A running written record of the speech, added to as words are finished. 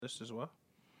This as well.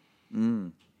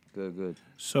 Good.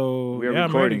 So We are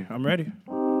recording. I'm ready.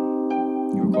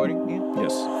 You recording? Yeah.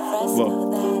 Yes.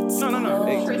 Well, No.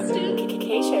 Hey,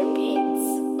 K-Shirt Beats.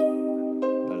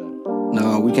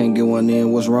 Nah, we can't get one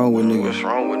in. What's wrong with niggas? What's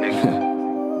wrong with niggas?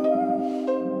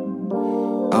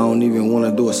 I don't even want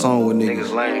to do a song with Niggas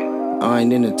niggas. lame. I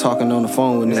ain't into talking on the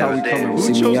phone with That's how we niggas. coming. Who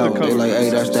See chose me the out. They cover? like, hey,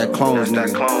 that's that clones,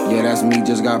 That's that nigga. clone. Yeah, that's me.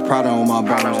 Just got Prada on my bones,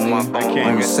 Prada on my nigga. bones, On the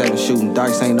nigga. 7 shooting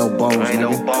dice, ain't no bones, Ain't no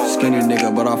nigga. bones, Skinny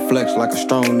nigga, but I flex like a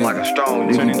strong nigga. Like a strong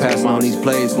We nigga. be passing on these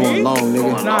plays going long,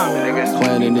 nigga. Nah, man. Niggas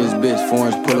Playing in this bitch,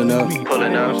 foreign's pulling up.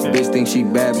 pulling up. Bitch think she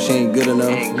bad, but she ain't good enough.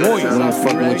 Ain't good We ain't enough.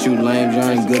 fucking with you lame, you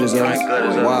ain't good as us. ain't good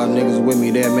as us. Wild niggas with me,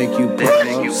 that make you pull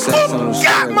make up. you Sex on the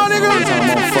stairs, every time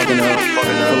I'm fucking up.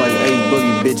 Feel like Ace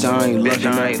Boogie, bitch, I ain't Bitch, looking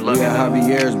I ain't up. looking Yeah, up.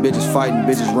 Javier's bitches fighting,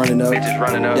 bitches running up. Bitches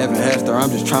running up. Devin Hester, I'm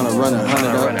just trying to run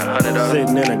 100 Run up. 100 up.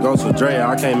 Sitting in a ghost with Dre,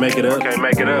 I can't make it up. Can't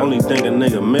make it up. Only thing a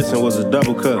nigga missing was a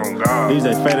double cup. Oh, God. He's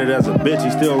faded as a bitch,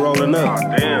 he still rolling up.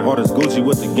 Oh, damn. All this Gucci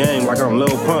with the game like I'm Lil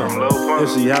Pump. Lil Pump.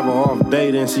 If she have an off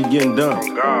day, then she getting done.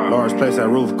 Oh, God. Large place at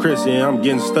Roof Chris, yeah, I'm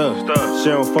getting stuffed. Stuffed. She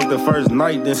don't fuck the first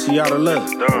night, then she out of luck.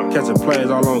 Done. Catching plays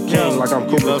all on King like I'm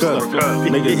Cooper Cup.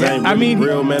 Niggas ain't I mean,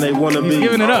 real, man, they wanna He's be.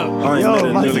 giving it up. I ain't met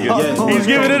a nigga yet. He's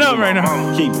giving it up right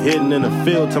now. Keep hitting in the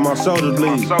field till my shoulders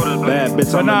bleed. shoulders bleed. Bad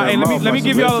bitch, But I'm nah, in hey, that let me motherfucker,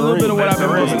 give y'all a little bit of what I've been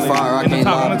Listerine. rolling. Fire, I In the can't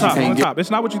top, lie, on the but you top, can't on the get- top.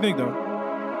 It's not what you think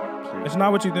though. It's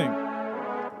not what you think.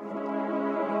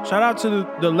 Shout out to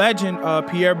the legend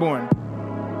Pierre Bourne.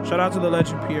 Shout out to the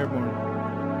legend Pierre Bourne.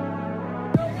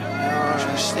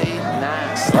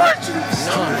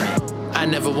 I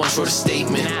never once wrote a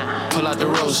statement. Pull out the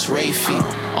rose, Rafi.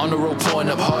 On the road pouring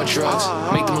up hard drugs.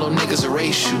 Make them little niggas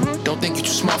erase you. Don't think you too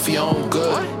smart for your own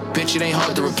good. Bitch, it ain't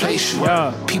hard to replace you.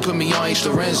 Yeah. P put me on H.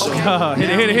 Lorenzo.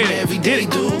 Hit it. Every day,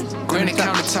 dude. Granite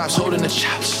countertops holding the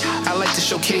chops. I like to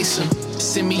showcase them.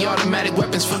 Send me automatic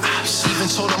weapons for ops. Even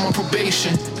told I'm on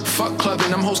probation. Fuck clubbing,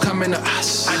 them hoes coming to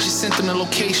us. I just sent them the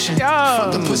location.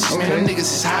 Fuck the pussies, man, them niggas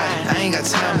is hiding. I ain't got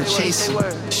time to chase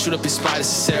them. Shoot up your spot, it's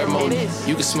a ceremony.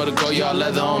 You can smell the Goyard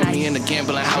leather on me in the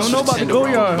gambling house. Don't know with about the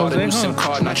Tenderoni. Goyard, Bought a new Jose, SIM huh?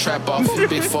 card and I trap off.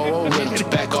 Big 4-0 with it,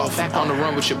 back off. On the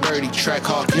run with your birdie, track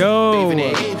hawk. Yo. Baby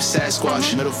name,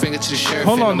 Sasquatch, middle finger to the sheriff.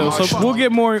 Hold and on the though. So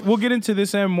marshal. we'll get into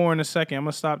this and more in a second. I'm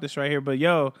gonna stop this right here. But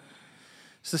yo,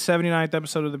 it's the 79th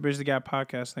episode of the Bridge the Gap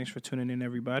podcast. Thanks for tuning in,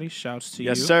 everybody. Shouts to you.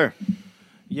 yes, sir.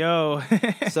 Yo,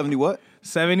 70 what?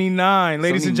 79.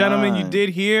 Ladies and gentlemen, you 79. did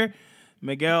hear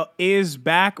Miguel is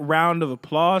back. Round of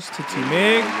applause to T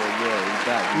Mig.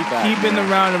 Yeah, we back. Keeping the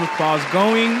round of applause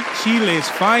going. Chile's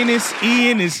finest.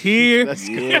 Ian is here.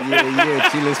 Yeah.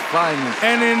 Chile's finest.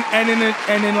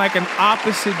 And in like an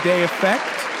opposite day effect,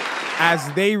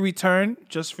 as they return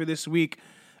just for this week,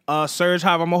 Serge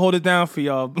Hive, I'm gonna hold it down for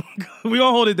y'all. We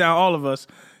gonna hold it down, all of us,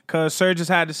 cause Serge has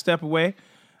had to step away.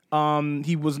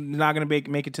 He was not gonna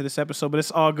make it to this episode, but it's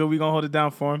all good. We gonna hold it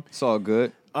down for him. It's all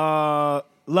good.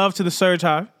 Love to the Serge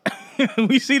Hive.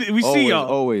 we see y'all.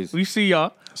 Always. We see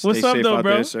y'all. Stay What's up safe though, out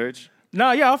bro? there, Serge.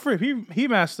 Nah, yeah, Alfred, he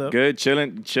masked up. Good,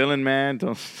 chilling, man.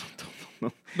 Don't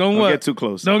Don't get too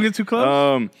close. Don't get too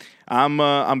close.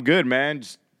 I'm good, man.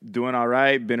 Just doing all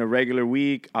right. Been a regular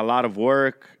week. A lot of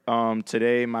work.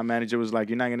 Today, my manager was like,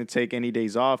 "You're not gonna take any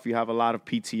days off. You have a lot of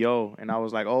PTO." And I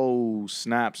was like, "Oh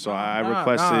snap!" So I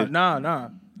requested. Nah.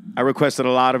 I requested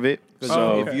a lot of it. So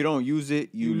okay. If you don't use it,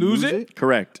 you lose lose it? it.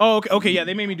 correct. Oh, okay, yeah,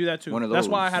 they made me do that too. One of That's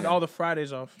why I those, had yeah. all the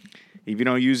Fridays off. If you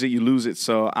don't use it, you lose it.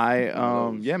 So I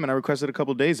I requested a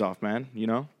couple days off, man. You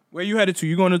know, Where you headed to?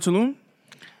 You going to Tulum?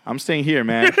 I'm staying here,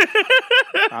 man.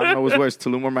 I don't know what's worse,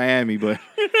 Tulum or Miami, but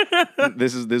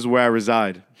this is where I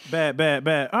reside.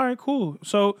 Bad. All right, cool.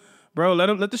 So, bro,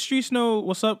 let the streets know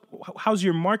what's up. How's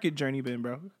your market journey been,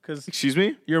 bro? Because Excuse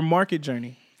me? your market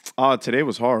journey. Oh, today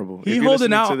was horrible. He If you're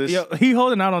holding listening out. to this- He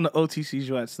holding out on the OTC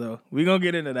Jouettes though. We gonna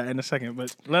get into that in a second,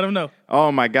 but let him know.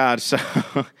 Oh my God. So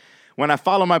when I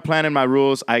follow my plan and my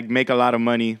rules, I make a lot of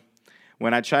money.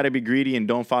 When I try to be greedy and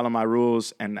don't follow my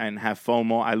rules and have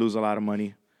FOMO, I lose a lot of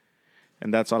money.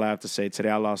 And that's all I have to say. Today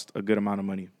I lost a good amount of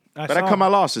money. I But I saw. cut my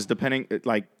losses depending,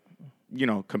 like,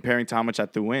 comparing to how much I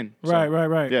threw in. So,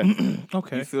 Right. Yeah.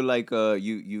 Okay. You feel like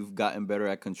you've gotten better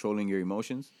at controlling your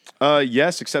emotions?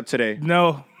 Yes, except today.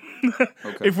 No.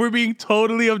 Okay. If we're being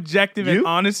totally objective and You?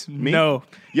 honest, Me? no.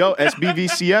 Yo,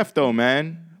 SBVCF though,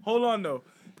 man. Hold on though.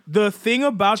 The thing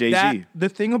about Jay-Z. that, the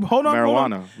thing about hold on,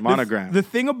 Marijuana, The- monogram. The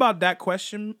thing about that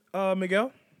question,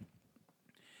 Miguel.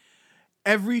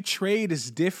 Every trade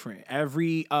is different.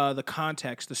 Every the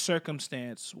context, the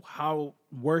circumstance, how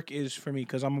work is for me,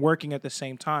 because I'm working at the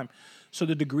same time. So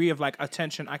the degree of like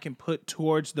attention I can put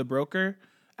towards the broker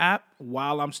app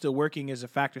while I'm still working is a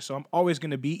factor. So I'm always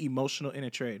going to be emotional in a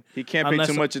trade. He can't pay Unless-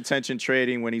 too much attention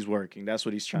trading when he's working. That's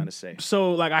what he's trying to say.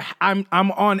 So like I'm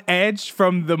on edge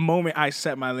from the moment I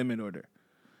set my limit order,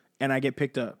 and I get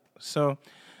picked up. So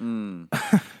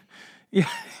yeah.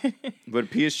 What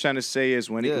P is trying to say is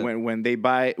when Yeah. when they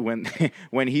buy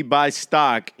when he buys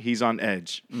stock, he's on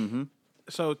edge.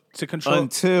 So to control.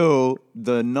 Until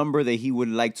the number that he would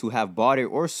like to have bought it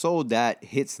or sold that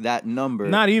hits that number.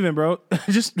 Not even, bro.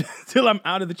 Just till I'm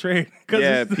out of the trade. 'Cause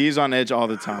Yeah, it's- P's on edge all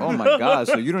the time. Oh my God!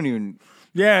 So you don't even.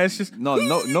 yeah, it's just No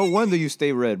wonder you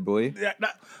stay red, boy. yeah,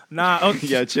 nah. Okay.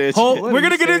 Yeah, chill. Hold- What we're are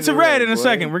gonna you get saying into to red red, in a boy?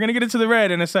 second. We're gonna get into the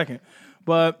red in a second.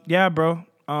 But yeah, bro.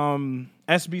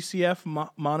 SBCF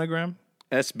monogram.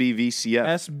 SBVCF.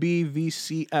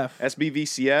 SBVCF.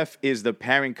 SBVCF is the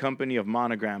parent company of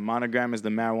Monogram. Monogram is the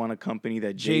marijuana company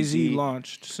that Jay-Z Jay-Z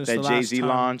launched since that the last Jay-Z time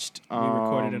launched. we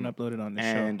recorded and uploaded on the show.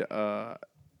 And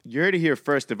you heard it here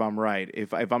first if I'm right.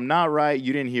 If I'm not right,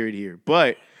 you didn't hear it here.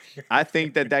 But I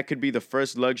think that could be the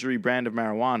first luxury brand of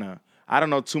marijuana. I don't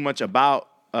know too much about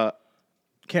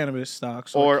Cannabis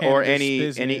stocks or cannabis any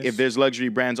business. if there's luxury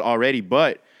brands already,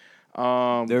 but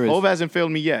There is. Hov hasn't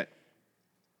failed me yet.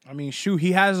 I mean, shoot,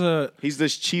 he has a He's the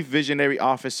chief visionary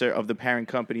officer of the parent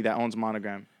company that owns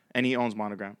Monogram, and he owns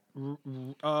Monogram.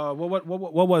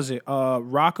 what was it?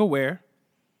 Rockaware,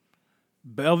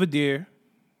 Belvedere.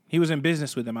 He was in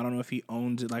business with them. I don't know if he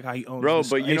owns it, like how he owns. Bro, this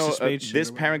but you Ace of know, Spades shit this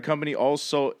or parent company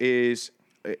also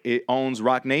it owns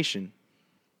Rock Nation.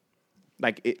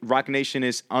 Like Rock Nation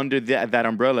is under that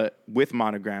umbrella with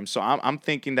Monogram. So I'm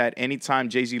thinking that anytime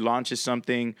Jay-Z launches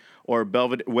something or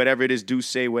Belvedere, whatever it is,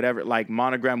 Duce, whatever, like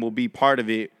Monogram will be part of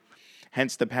it.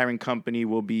 Hence the parent company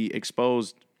will be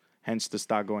exposed. Hence the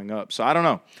stock going up. So I don't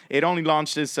know. It only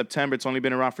launched in September. It's only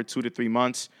been around for 2 to 3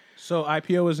 months. So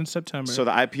IPO was in September. So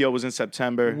the IPO was in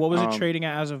September. what was it trading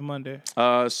at as of Monday?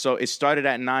 So it started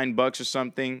at $9 or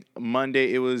something.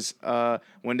 Monday, it was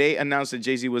when they announced that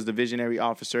Jay-Z was the visionary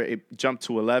officer, it jumped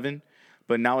to 11,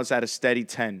 but now it's at a steady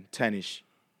 10-ish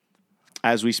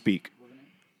as we speak.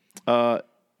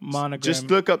 Monogram. Just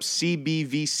look up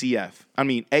CBVCF. I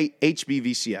mean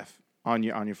HBVCF on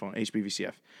your phone,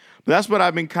 HBVCF. But that's what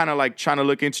I've been kind of like trying to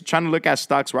look into, trying to look at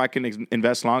stocks where I can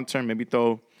invest long term, maybe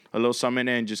throw a little something in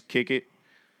there and just kick it.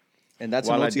 And that's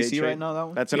while an I day OTC trade. right now, that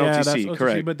one? That's an yeah, OTC, that's OTC,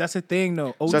 correct. But that's the thing,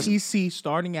 though. that's- OTC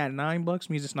starting at $9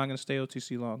 means it's not going to stay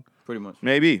OTC long. Pretty much.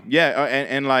 Maybe, yeah,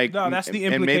 and like, No, that's the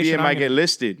and maybe it implication I'm might get hearing.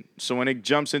 listed. So when it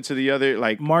jumps into the other,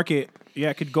 like, Market, yeah,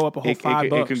 it could go up a whole it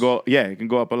 $5. can go, yeah, it can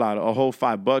go up a lot. A whole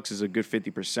 $5 is a good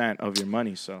 50% of your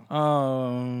money. So,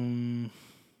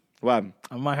 wow,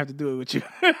 I might have to do it with you.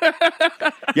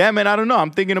 yeah, man, I don't know.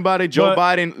 I'm thinking about it. Joe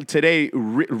But- Biden today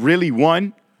really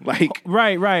won. Like,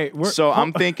 right. so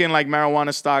I'm thinking like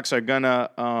marijuana stocks are gonna,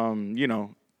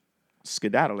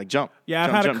 skedaddle, like jump. Yeah,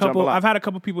 Jump, I've jump a had lot. a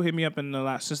couple people hit me up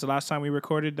since the last time we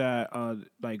recorded that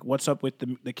like what's up with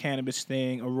the cannabis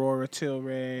thing, Aurora,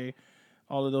 Tilray,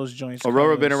 all of those joints.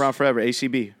 Aurora been Cause around forever.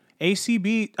 ACB.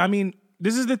 ACB, I mean,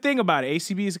 this is the thing about it.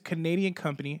 ACB is a Canadian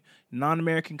company.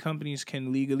 Non-American companies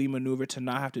can legally maneuver to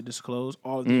not have to disclose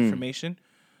all of the information.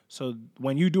 So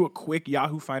when you do a quick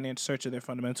Yahoo Finance search of their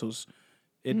fundamentals,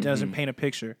 it doesn't paint a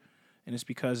picture. And it's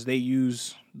because they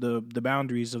use the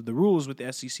boundaries of the rules with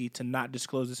the SEC to not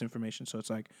disclose this information. So it's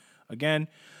like, again,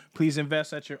 please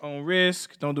invest at your own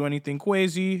risk. Don't do anything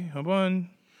crazy. Come on.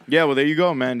 Yeah, well, there you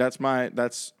go, man. That's my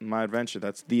adventure.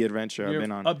 That's the adventure I've Your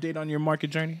been on. update on your market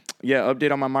journey. Yeah,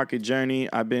 update on my market journey.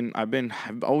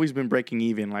 I've always been breaking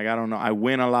even. Like, I don't know. I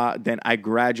win a lot, then I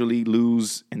gradually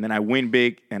lose, and then I win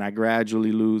big, and I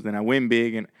gradually lose, then I win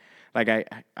big, and like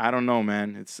I don't know,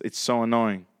 man. It's so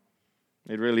annoying.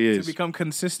 It really To is. become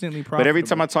consistently profitable. But every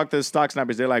time I talk to the stock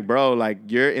snipers, they're like, bro, like,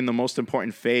 you're in the most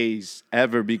important phase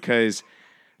ever because,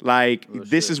 like,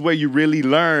 this is where you really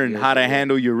learn how to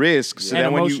handle your risk. So And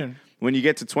then emotion. when you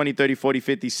get to 20, 30, 40,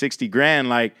 50, 60 grand,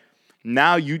 like,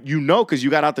 now you know because you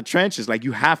got out the trenches. Like,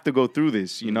 you have to go through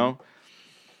this, you know?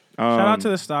 Shout out to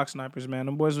the stock snipers, man.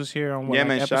 Them boys was here on Yeah,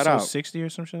 man, shout episode out. 60 or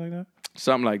some shit like that.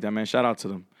 Something like that, man. Shout out to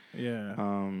them.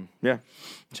 Yeah. Yeah.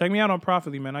 Check me out on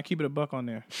Profitly, man. I keep it a buck on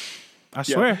there. I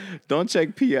swear. Don't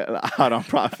check P out on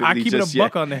Profitly. I keep it a just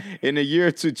buck yet. on there. In a year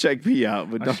or two, check P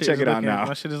out, but My don't shit check is it out looking- now.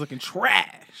 My shit is looking trash.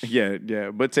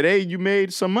 Yeah. But today you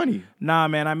made some money. Nah,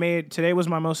 man. Today was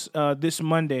my most, this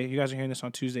Monday, you guys are hearing this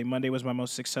on Tuesday. Monday was my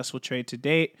most successful trade to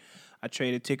date. I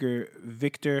traded ticker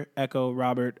Victor Echo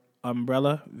Robert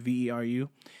Umbrella, VERU.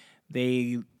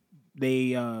 They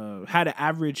had an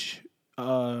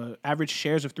average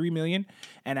shares of 3 million,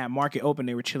 and at market open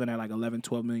they were chilling at like 11,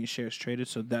 12 million shares traded.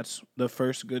 So that's the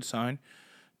first good sign.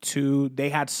 they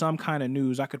had some kind of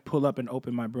news. I could pull up and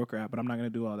open my broker app, but I'm not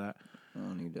going to do all that. I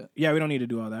don't need that. Yeah, we don't need to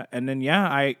do all that. And then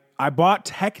I bought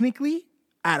technically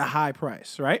at a high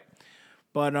price, right?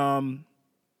 But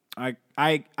I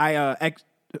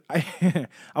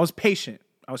was patient.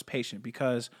 I was patient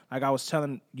because, like I was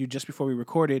telling you just before we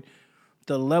recorded,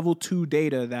 the level 2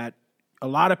 data that a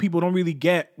lot of people don't really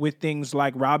get with things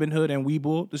like Robinhood and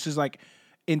Webull. This is like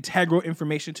integral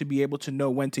information to be able to know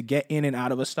when to get in and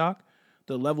out of a stock.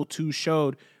 The level 2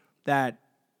 showed that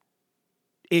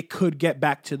it could get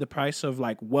back to the price of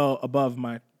like well above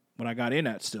what I got in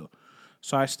at still.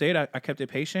 So I stayed, I kept it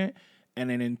patient. And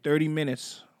then in 30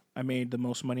 minutes, I made the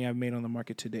most money I've made on the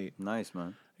market to date. Nice,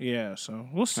 man. Yeah, so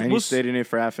we'll see. And you stayed in it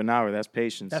for half an hour. That's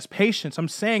patience. That's patience. I'm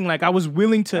saying, like, I was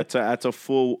willing to. That's a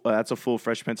full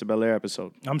Fresh Prince of Bel-Air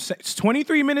episode. I'm saying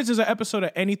 23 minutes is an episode of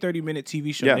any 30-minute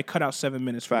TV show. Yeah. They cut out 7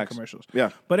 minutes for the Facts. commercials.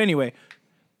 Yeah. But anyway,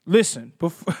 listen.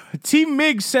 Team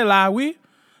Mig c'est là, oui.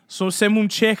 So c'est mon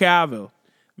check-out.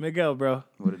 Miguel, bro.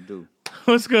 What it do?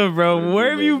 What's good, bro? What it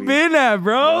Where do, have you baby? been at,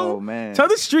 bro? Oh man. Tell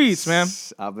the streets, man.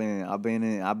 I've been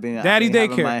Daddy I've been having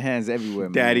daycare. my hands everywhere,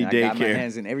 man. Daddy I got my daycare.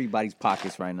 hands in everybody's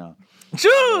pockets right now.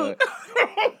 Choo!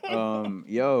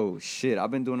 Yo, shit,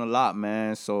 I've been doing a lot,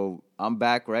 man. So I'm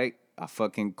back, right? I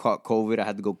fucking caught COVID. I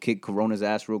had to go kick Corona's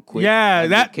ass real quick. Yeah, I had to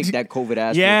that- kick that COVID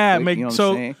ass. Yeah, real quick, you know what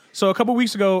I'm saying? so a couple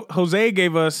weeks ago, Jose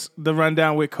gave us the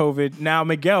rundown with COVID. Now,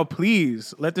 Miguel,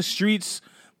 please let the streets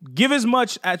give as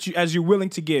much as you're willing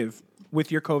to give with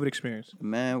your COVID experience.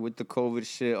 Man, with the COVID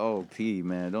shit, oh, P,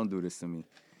 man, don't do this to me.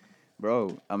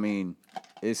 Bro, I mean,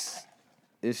 it's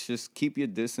just keep your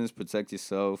distance, protect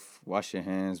yourself, wash your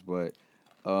hands. But,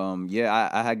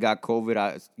 I had got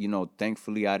COVID.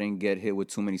 Thankfully, I didn't get hit with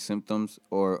too many symptoms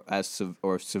or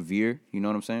severe, you know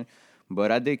what I'm saying?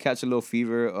 But I did catch a little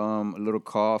fever, a little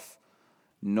cough.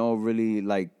 No really,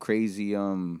 like, crazy,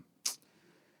 man,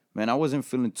 I wasn't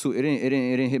feeling it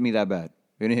didn't hit me that bad.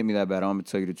 It didn't hit me that bad. I'm going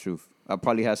to tell you the truth. I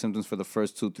probably had symptoms for the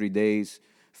first 2-3 days.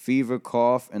 Fever,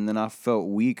 cough, and then I felt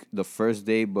weak the first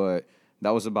day, but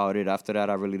that was about it. After that,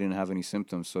 I really didn't have any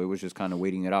symptoms, so it was just kind of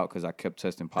waiting it out because I kept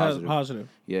testing positive. Positive.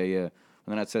 Yeah. And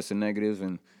then I tested negative,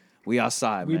 and we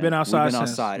outside, We've man. been outside We've been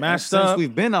since. outside. And Masked since up.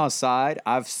 we've been outside,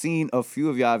 I've seen a few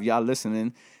of y'all, if y'all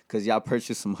listening, because y'all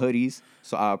purchased some hoodies,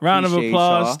 so I appreciate Round of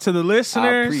applause y'all. to the listeners.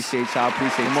 I appreciate y'all.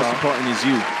 The most important is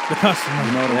you. the customer.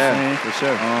 You know what I'm saying? For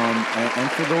sure.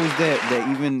 And for those that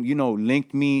even,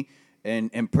 linked me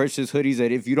and purchased hoodies,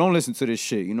 that if you don't listen to this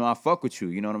shit, I fuck with you.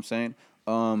 You know what I'm saying?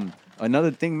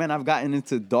 Another thing, man, I've gotten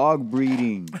into dog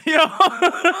breeding. Yo.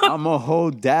 I'm a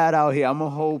whole dad out here. I'm a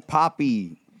whole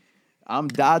poppy. I'm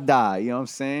Dada. You know what I'm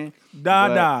saying?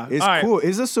 Dada. But it's All right. cool.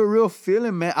 It's a surreal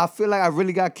feeling, man. I feel like I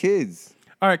really got kids.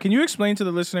 All right, can you explain to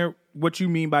the listener what you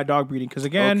mean by dog breeding? Because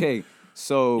again, Okay,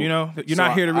 so you're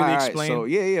not here to really all right, explain. So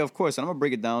yeah, of course, and I'm gonna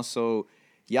break it down. So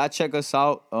y'all check us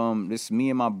out. This is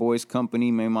me and my boys'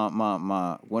 company, man. My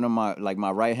one of my my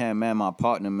right hand man, my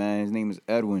partner, man. His name is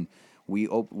Edwin.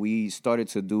 We started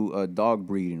to do dog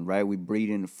breeding, right? We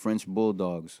breeding French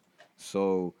bulldogs.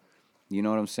 So you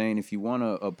know what I'm saying. If you want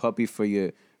a puppy for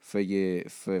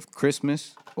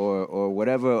Christmas or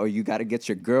whatever, or you got to get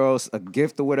your girls a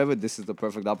gift or whatever, this is the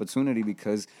perfect opportunity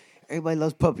because everybody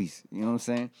loves puppies. You know what I'm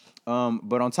saying?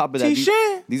 But on top of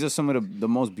that, these are some of the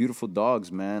most beautiful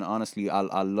dogs, man. Honestly,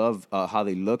 I love how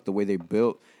they look, the way they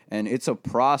built, and it's a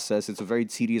process. It's a very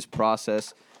tedious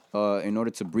process in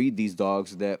order to breed these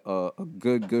dogs. That a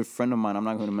good friend of mine, I'm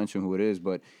not going to mention who it is,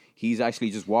 but he's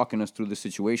actually just walking us through the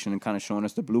situation and kind of showing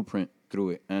us the blueprint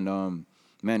through it. And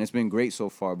man, it's been great so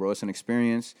far, bro. It's an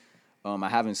experience. I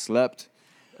haven't slept.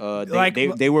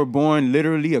 They were born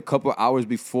literally a couple hours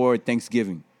before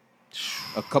Thanksgiving.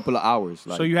 A couple of hours.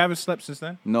 So you haven't slept since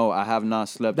then? No, I have not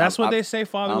slept. That's what they say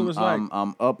fatherhood was like.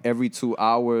 I'm up every 2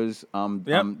 hours. I'm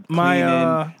cleaning.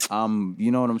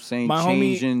 You know what I'm saying? my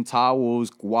Changing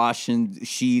towels, washing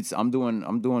sheets. I'm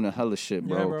doing a hella shit,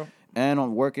 bro. Yeah, bro. And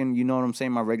I'm working, you know what I'm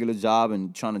saying, my regular job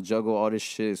and trying to juggle all this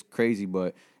shit is crazy,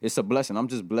 but it's a blessing. I'm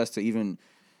just blessed to even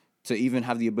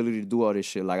have the ability to do all this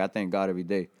shit. Like, I thank God every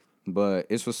day. But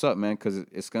it's what's up, man, because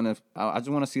I just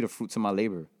want to see the fruits of my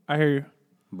labor. I hear you.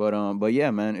 But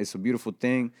yeah, man, it's a beautiful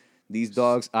thing. These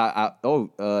dogs,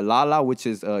 Lala, which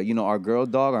is our girl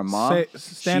dog, our mom.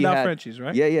 Standout Frenchies,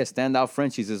 right? Yeah, Standout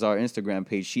Frenchies is our Instagram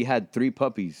page. She had 3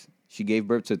 puppies. She gave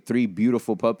birth to 3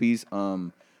 beautiful puppies.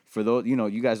 For those,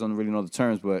 you guys don't really know the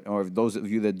terms, or if those of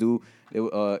you that do,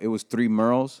 it was 3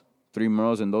 merles,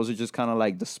 and those are just kind of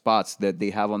like the spots that they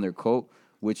have on their coat,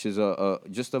 which is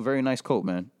just a very nice coat,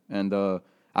 man. And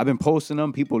I've been posting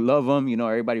them. People love them.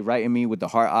 Everybody writing me with the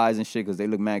heart eyes and shit because they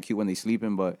look mad cute when they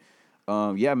sleeping. But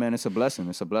yeah, man, it's a blessing.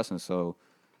 It's a blessing. So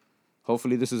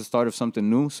hopefully this is the start of something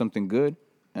new, something good.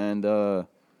 And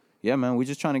yeah, man, we're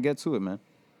just trying to get to it, man.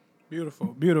 Beautiful,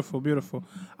 beautiful, beautiful.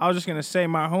 I was just gonna say,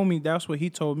 my homie, that's what he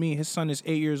told me. His son is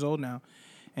 8 years old now,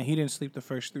 and he didn't sleep the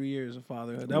first 3 years of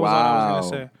fatherhood. That was all I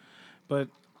was gonna say. But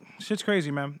shit's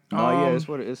crazy, man. Yeah, it's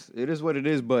what it is. It is what it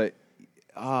is. But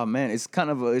man, it's kind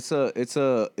of it's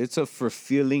a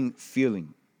fulfilling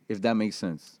feeling, if that makes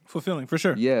sense. Fulfilling, for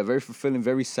sure. Yeah, very fulfilling,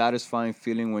 very satisfying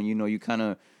feeling when you kind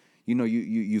of.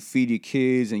 You feed your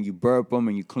kids and you burp them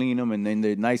and you clean them and then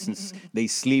they're nice and they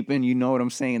sleeping. You know what I'm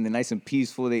saying? And they're nice and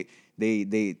peaceful. They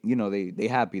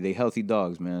happy. They healthy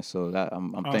dogs, man. So that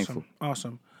I'm Awesome. thankful.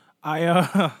 Awesome.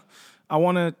 I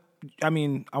want to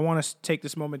take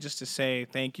this moment just to say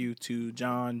thank you to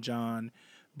John,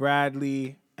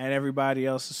 Bradley, and everybody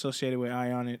else associated with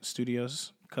Ionic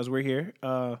Studios because we're here.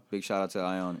 Big shout out to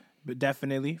Ionic. But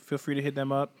definitely feel free to hit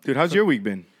them up. Dude, how's your week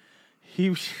been?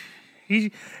 He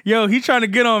trying to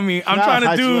get on me. I'm trying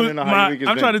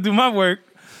to do my work.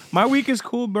 My week is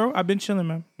cool, bro. I've been chilling,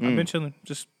 man. I've been chilling.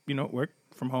 Just, work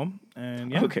from home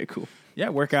and yeah. Okay, cool. Yeah,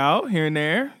 work out here and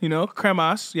there,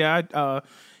 cremas. Yeah,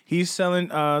 he's selling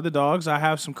the dogs. I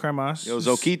have some cremas. Yo,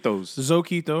 Zoquitos.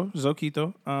 Zoquito.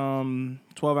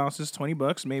 12 ounces,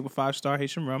 $20, made with 5-star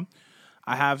Haitian rum.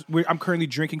 I'm currently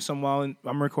drinking some while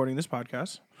I'm recording this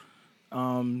podcast.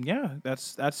 Yeah,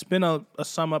 that's been a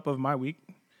sum up of my week.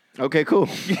 Okay, cool.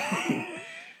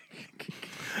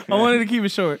 I wanted to keep it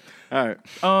short. All right.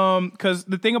 Because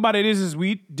the thing about it is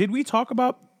we did not talk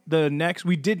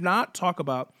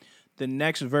about the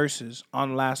next verses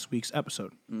on last week's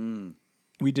episode.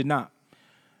 We did not.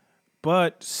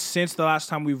 But since the last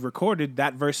time we've recorded,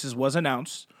 that verses was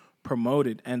announced,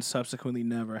 promoted, and subsequently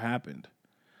never happened.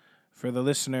 For the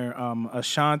listener,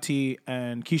 Ashanti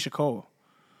and Keisha Cole.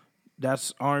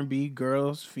 That's R&B,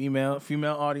 girls, female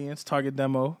audience, target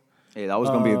demo. Hey, that was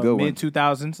going to be a good one.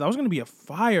 Mid-2000s. That was going to be a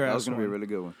fire. That was going to be a really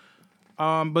good one.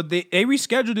 But they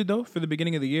rescheduled it, though, for the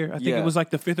beginning of the year. I think it was like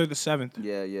the 5th or the 7th.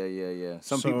 Yeah.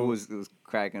 Some people was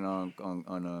cracking on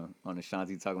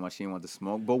Ashanti talking about she didn't want to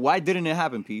smoke. But why didn't it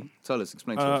happen, P? Tell us.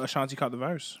 Explain to us. Ashanti caught the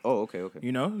virus. Oh, okay.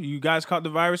 You guys caught the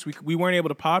virus. We weren't able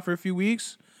to pod for a few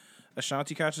weeks.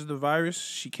 Ashanti catches the virus.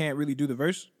 She can't really do the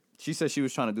verse. She said she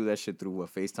was trying to do that shit through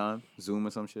FaceTime, Zoom or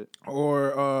some shit.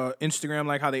 Or Instagram,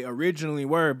 like how they originally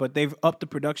were, but they've upped the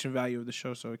production value of the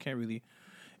show, so it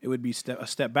would be a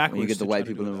step backwards. When you get the white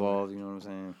people involved, you know what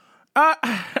I'm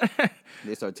saying?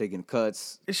 They start taking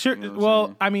cuts. Sure. You know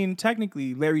what I'm saying?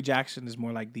 Technically, Larry Jackson is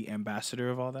more like the ambassador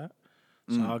of all that.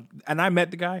 So, and I met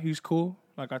the guy. He's cool.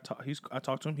 Like I talked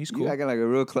to him. He's cool. You acting like a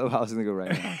real Clubhouse nigga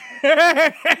right now.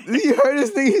 You heard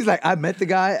this thing? He's like, I met the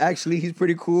guy. Actually, he's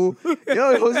pretty cool.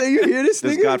 Yo, Jose, you hear this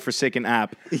nigga? This godforsaken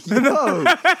app. Yo,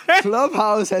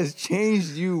 Clubhouse has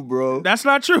changed you, bro. That's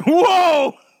not true.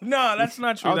 Whoa! No, that's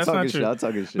not true. I'm That's talking not true. shit. I'm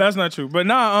talking shit. That's not true. But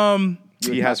nah,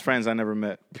 He has friends I never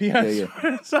met. P.S.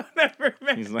 I never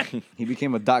met. He's like, He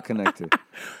became a dot connector.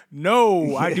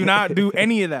 No, I do not do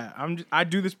any of that. I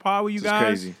do this pod with you this is guys,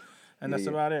 crazy. and that's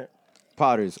about it.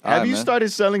 Potters. Have you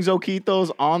started selling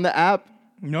Zoquitos on the app?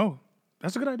 No,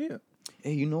 that's a good idea.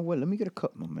 Hey, you know what? Let me get a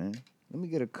cup, my man. Let me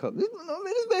get a cup. This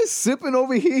man sipping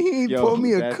over here. He ain't pour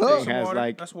me a that cup. thing has water.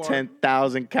 like That's water.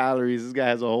 10,000 calories. This guy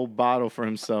has a whole bottle for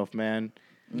himself, man.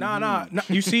 Nah.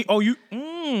 You see? Oh,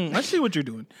 I see what you're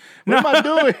doing. What am I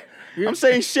doing? I'm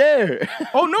saying share.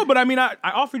 Oh no, but I mean, I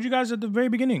offered you guys at the very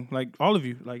beginning, like all of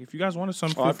you. Like if you guys wanted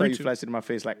some, Oh, I feel thought free you to. flashed it in my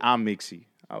face like I'm Mixie.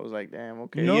 I was like, damn,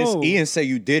 okay. No. Ian said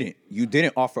you didn't. You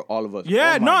didn't offer all of us.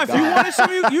 Yeah, Oh my no. If you God. wanted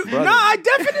some, you Brother. no, I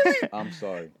definitely. I'm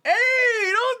sorry.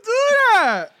 Hey, don't do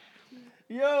that.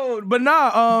 Yo, but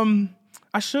nah,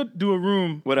 I should do a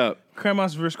room. What up?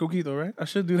 Cremas versus Coquito, right? I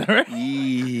should do that, right? Whoa.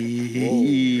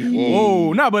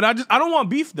 Oh, no, but I don't want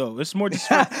beef though. It's more just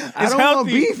it's don't healthy. want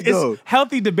beef, though. It's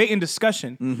healthy debate and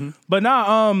discussion. But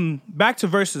now, back to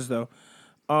verses though.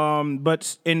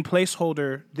 But in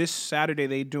placeholder this Saturday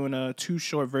they doing a Too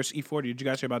Short versus E40. Did you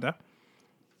guys hear about that?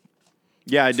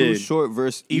 Yeah, I Too did. Short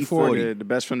versus E40. E40. The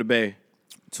best from the Bay.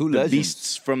 Two The legends.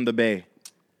 beasts from the Bay.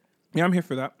 Yeah, I'm here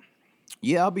for that.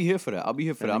 Yeah, I'll be here for that. I'm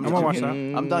gonna watch that.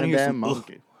 I'm down here. Damn Some,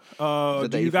 monkey. Is that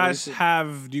Do you E40 guys shit?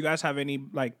 have any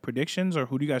like predictions or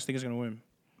who do you guys think is gonna win?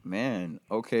 man,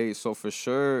 okay, so for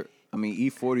sure, I mean,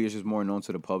 E40 is just more known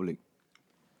to the public.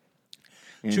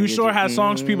 Too Short has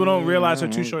songs people don't realize are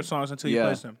Too Short songs until you Yeah,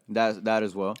 place them. that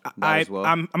as well. That as well.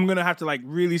 I'm gonna have to like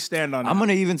really stand on it. I'm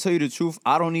gonna even tell you the truth.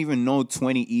 I don't even know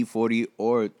 20 E40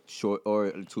 or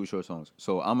Too Short songs.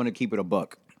 So I'm gonna keep it a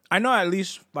buck. I know at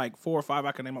least like 4 or 5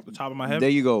 I can name off the top of my head. There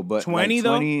you go. But 20 like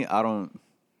though? 20, I don't.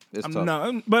 It's tough.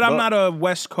 No, but I'm not a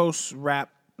West Coast rap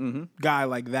guy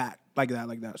like that.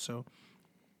 So,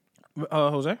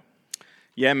 Jose,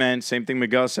 Yeah, man. Same thing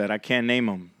Miguel said. I can't name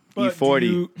them. But E40.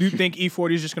 Do you think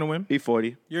E40 is just gonna win?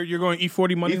 E40. You're going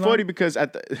E40 money E40 line? because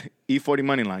at the E40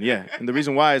 money line, yeah. And the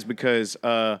reason why is because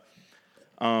like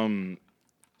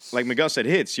Miguel said,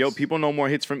 hits. Yo, people know more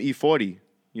hits from E40.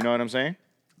 You know what I'm saying?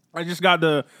 I just got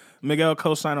the Miguel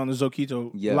cosign on the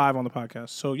Zoquito Yeah. live on the podcast.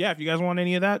 So yeah, if you guys want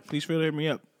any of that, please feel to hit me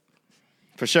up.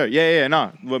 For sure. Yeah,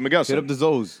 no. What Miguel Hit said. up the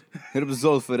Zoes. Hit up the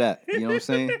Zoes for that. You know what I'm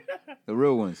saying? The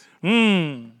real ones.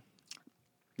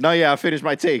 No, yeah, I finished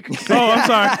my take. Oh, I'm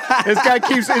sorry. This guy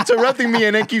keeps interrupting me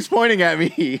and then keeps pointing at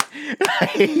me. I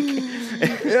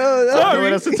don't know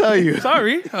what else to tell you.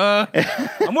 Sorry.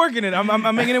 I'm working it.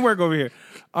 I'm making it work over here.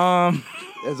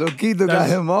 Zoquito got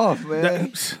him off,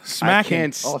 man.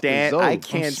 Smacking. I I'm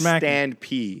can't smacking. stand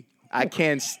P. I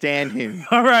can't stand him.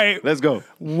 All right. Let's go.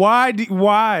 Why?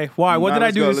 What did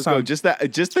I do this Let's time? go.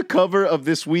 Just the cover of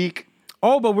this week.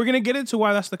 Oh, but we're gonna get into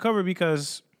why that's the cover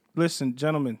because listen,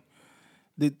 gentlemen,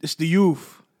 it's the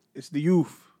youth. It's the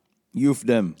youth. Youth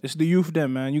them. It's the youth,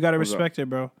 them man. You gotta respect it,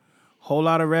 bro. Whole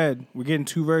lot of red. We're getting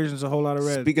 2 versions of Whole Lot of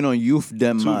Red. Speaking on youth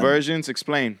them, Two man. versions.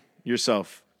 Explain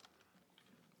yourself.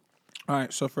 All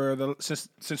right, so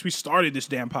since we started this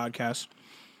damn podcast,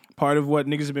 part of what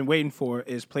niggas have been waiting for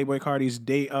is Playboi Carti's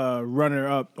runner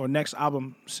up or next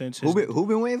album since his Who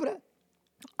been waiting for that?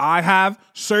 I have,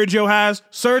 Sergio has,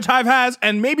 Serge Hive has,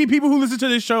 and maybe people who listen to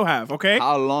this show have, okay?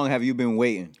 How long have you been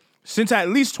waiting? Since at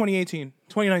least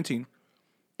 2019.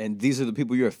 And these are the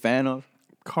people you're a fan of?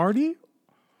 Cardi?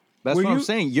 That's Were what I'm you-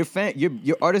 saying.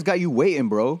 Your artist got you waiting,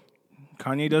 bro.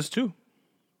 Kanye does too.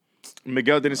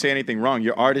 Miguel didn't say anything wrong.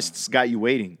 Your artists got you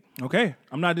waiting. Okay,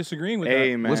 I'm not disagreeing with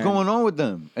Hey, that. man. What's going on with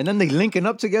them? And then they linking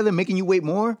up together, making you wait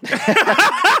more?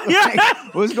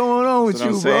 Like, what's going on with That's what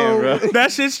you, I'm saying, bro.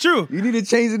 That shit's true. You need to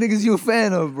change the niggas you a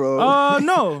fan of, bro.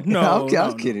 No. I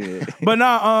was kidding. But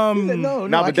nah, No,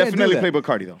 Nah, I but can't definitely do that. Playboi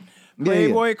Carti, though. Yeah, yeah.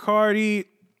 Playboi Carti,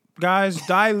 guys,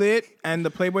 Die Lit and the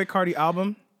Playboi Carti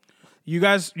album, you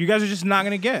guys are just not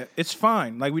gonna get. It's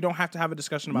fine. Like we don't have to have a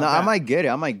discussion about Nah, that. I might get it.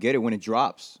 I might get it when it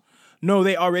drops. No,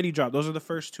 they already dropped. Those are the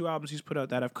first 2 albums he's put out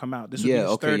that have come out. This will be Yeah, his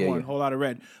okay, third yeah, one, yeah. Whole Lot of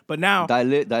Red. But now Die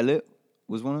Lit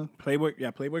was one of them?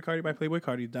 Playboi Carti by Playboi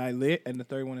Carti, Die Lit, and the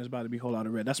third one is about to be Whole Lot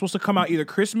of Red. That's supposed to come out either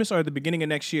Christmas or at the beginning of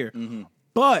next year. Mm-hmm.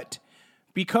 But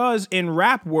because in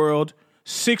rap world,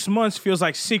 6 months feels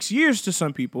like 6 years to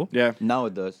some people Yeah. Now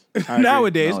it does.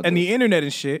 nowadays, Now it and does. the internet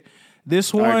and shit.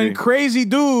 This agree. one crazy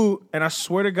dude, and I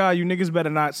swear to God, you niggas better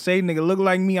not say nigga look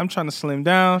like me. I'm trying to slim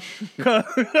down.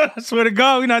 I swear to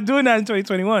God, we're not doing that in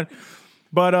 2021.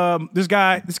 But this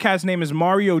cat's name is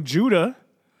Mario Judah.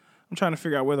 I'm trying to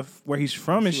figure out where he's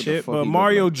from and see what the shit. fuck But he look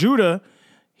Mario like. Judah,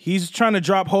 he's trying to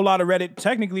drop Whole Lot of Red. It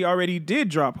technically already did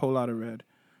drop Whole Lot of Red.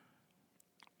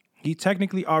 He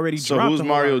technically already So dropped who's a Whole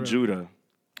Lot Mario of Red. Judah?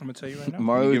 I'm gonna tell you right now.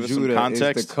 Mario give us some Judah is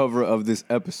context? the cover of this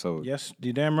episode. Yes,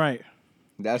 you're damn right.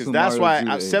 That's who That's Mario why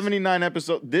Judah is. 79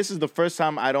 episodes. This is the first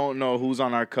time I don't know who's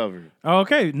on our cover.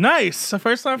 Okay, nice. The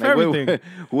first time for Like, everything.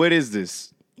 what is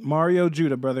this? Mario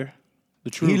Judah, brother.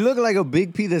 The truth. He looked like a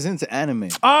big P that's into anime.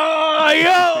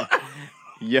 Oh,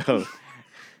 yo! Yo.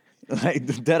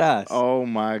 Like, dead ass. Oh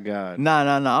my God. Nah.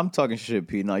 I'm talking shit,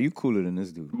 P. Nah, you cooler than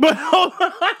this dude. But hold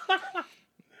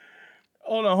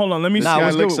on. Let me Nah, see.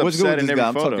 what's looks good with upset this in guy? every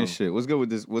I'm photo. talking shit. What's good with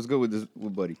this? What's good with this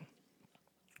with buddy?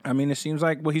 I mean, it seems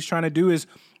like what he's trying to do is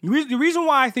the reason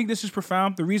why I think this is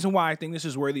profound. The reason why I think this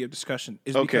is worthy of discussion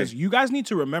is Okay. because you guys need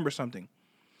to remember something.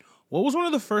 What was one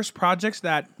of the first projects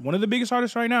that one of the biggest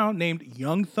artists right now, named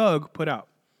Young Thug, put out?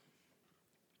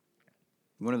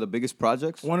 One of the biggest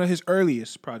projects. One of his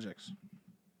earliest projects.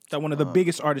 That one of the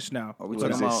biggest artists now. Are we What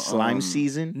talking is it? about Slime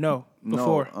season? No,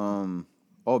 before.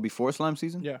 No, before Slime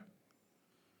Season. Yeah.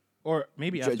 Or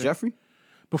maybe after. Jeffrey.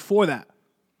 Before that.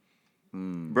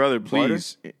 Brother,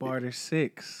 please. Barter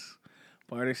 6.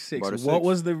 Barter 6. Barter What 6.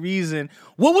 was the reason?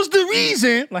 What was the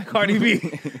reason, like Cardi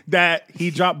B, that he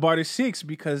dropped Barter 6?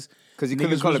 Because he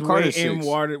couldn't niggas call was it Carter waiting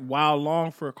 6. while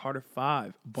long for a Carter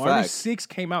 5. Barter Facts. 6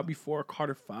 came out before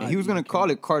Carter 5. And he was gonna call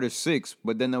it Carter 6,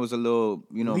 but then there was a little,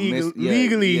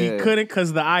 Legally, he couldn't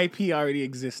because the IP already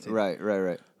existed.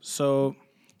 Right. So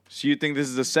So you think this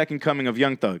is the second coming of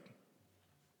Young Thug?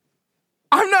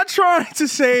 I'm not trying to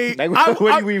say. Like, I-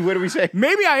 what I- do we say?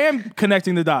 Maybe I am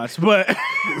connecting the dots, but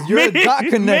You're a dot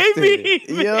connector. Maybe,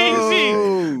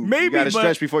 Yo. maybe, You got to but-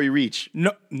 stretch before you reach.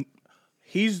 No,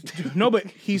 he's but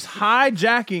he's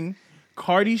hijacking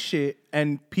Cardi shit,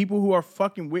 and people who are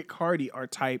fucking with Cardi are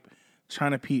type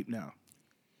trying to peep now.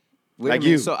 Wait Like a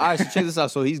minute. you. So, all right, so check this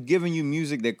out. So he's giving you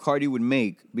music that Cardi would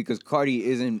make because Cardi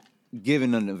isn't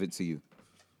giving none of it to you.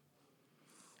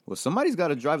 Well, somebody's got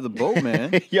to drive the boat,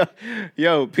 man.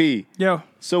 Yo, P. Yo,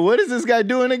 So what is this guy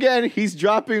doing again? He's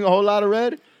dropping a whole lot of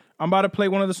red? I'm about to play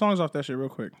one of the songs off that shit real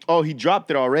quick. Oh, he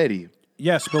dropped it already.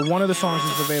 Yes, but one of the songs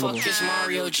is available. Fuck is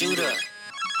Mario Judah.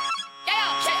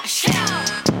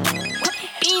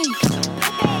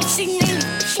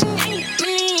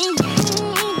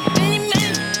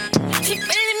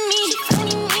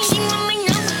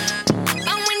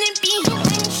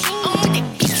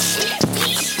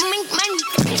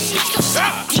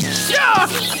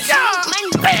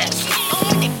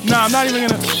 Nah, I'm not even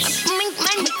gonna.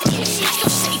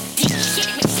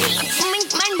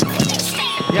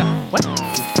 Yeah. What?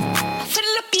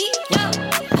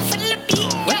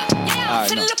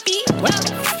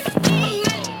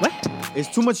 What?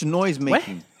 It's too much noise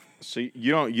making. So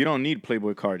you don't need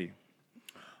Playboy Cardi.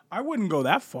 I wouldn't go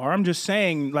that far. I'm just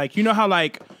saying, like, you know how,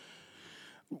 like,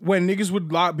 when niggas would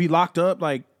be locked up,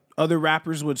 like, other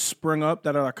rappers would spring up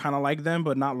that are kind of like them,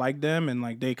 but not like them, and,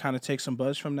 like, they kind of take some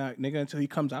buzz from that nigga until he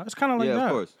comes out. It's kind of like that. Yeah,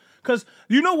 of course. Because,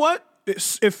 you know what?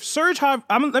 If Surge have...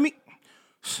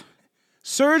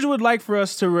 Surge would like for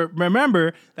us to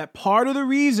remember that part of the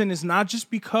reason is not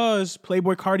just because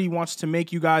Playboy Cardi wants to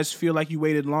make you guys feel like you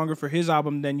waited longer for his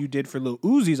album than you did for Lil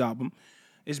Uzi's album,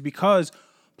 is because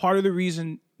part of the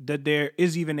reason that there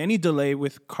is even any delay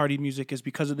with Cardi music is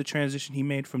because of the transition he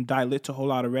made from Die Lit to Whole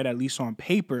Lotta Red, at least on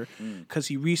paper, because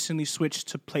he recently switched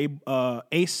to play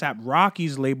ASAP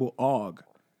Rocky's label OG.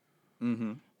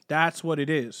 Mm-hmm. That's what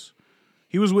it is.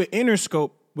 He was with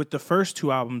Interscope with the first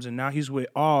two albums, and now he's with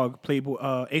OG, Playboy,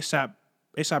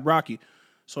 ASAP Rocky.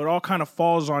 So it all kind of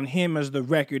falls on him as the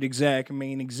record exec,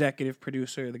 main executive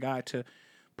producer, the guy to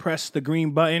press the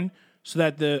green button so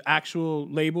that the actual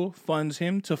label funds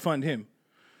him to fund him.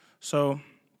 So,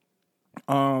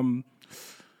 I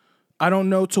don't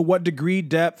know to what degree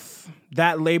depth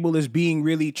that label is being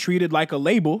really treated like a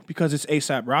label because it's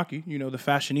ASAP Rocky, you know, the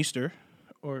fashionista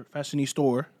or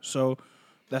fashionista. So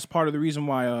that's part of the reason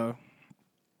why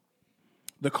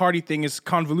the Cardi thing is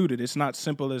convoluted. It's not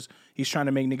simple as he's trying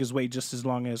to make niggas wait just as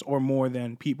long as or more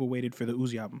than people waited for the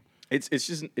Uzi album.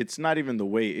 It's not even the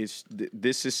wait.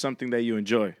 This is something that you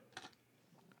enjoy.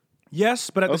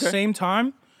 Yes, but at the same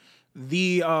time,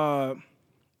 the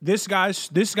this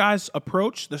guy's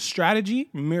approach, the strategy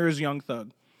mirrors Young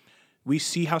Thug. We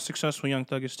see how successful Young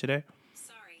Thug is today.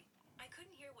 Sorry, I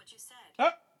couldn't hear what you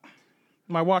said.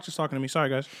 My watch is talking to me. Sorry,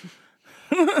 guys.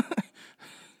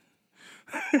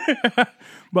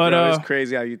 But it's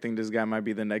crazy how you think this guy might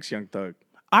be the next Young Thug.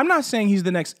 I'm not saying he's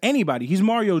the next anybody. He's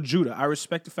Mario Judah. I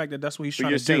respect the fact that that's what he's But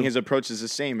trying you're to saying do. his approach is the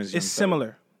same as Young It's Thug.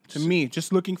 similar to me,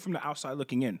 just looking from the outside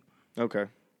looking in. Okay.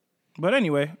 But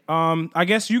anyway, I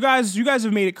guess you guys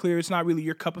have made it clear it's not really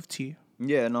your cup of tea.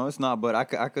 Yeah, no, it's not. But I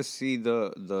could see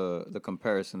the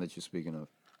comparison that you're speaking of.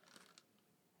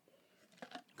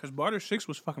 Because Barter 6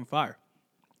 was fucking fire.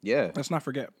 Yeah. Let's not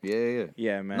forget. Yeah.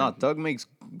 Yeah, man. No, Thug makes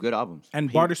good albums.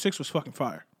 And Barter 6 was fucking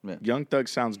fire. Young Thug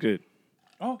sounds good.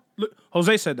 Oh, look,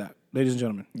 Jose said that, ladies and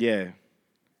gentlemen. Yeah.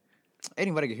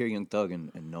 Anybody can hear Young Thug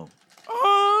and know.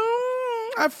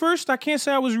 At first, I can't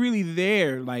say I was really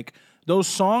there. Like, those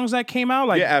songs that came out,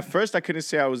 like... Yeah, at first I couldn't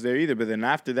say I was there either, but then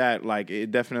after that, like,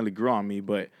 it definitely grew on me.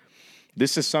 But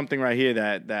this is something right here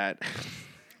that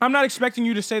I'm not expecting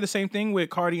you to say the same thing with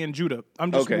Cardi and Judah.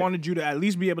 I'm just Okay. wanted you to at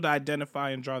least be able to identify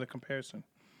and draw the comparison.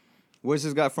 Where's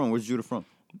this guy from? Where's Judah from?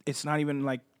 It's not even,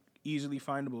 like, easily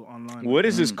findable online. What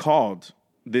is this called?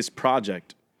 This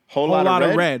project? Whole Whole lot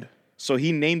Lotta Red. So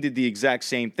he named it the exact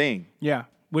same thing. Yeah,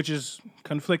 which is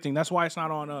conflicting. That's why it's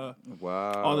not on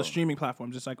Wow. all the streaming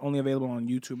platforms. It's, like, only available on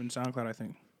YouTube and SoundCloud, I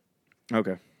think.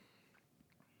 Okay.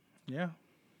 Yeah.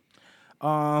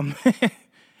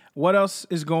 What else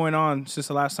is going on since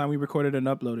the last time we recorded and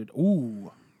uploaded?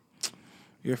 Ooh,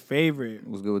 your favorite.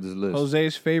 What's good with this list?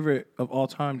 Jose's favorite of all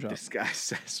time drop. This guy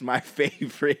says my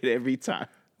favorite every time.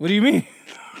 What do you mean?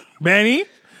 Benny?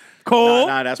 Cole?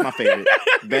 Nah, that's my favorite.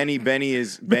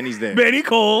 Benny's there. Benny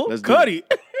Cole? Let's do Cuddy?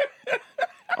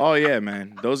 Oh yeah,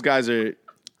 man. Those guys are.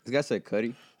 This guy said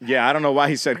Cuddy. Yeah, I don't know why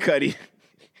he said Cuddy.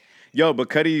 Yo, but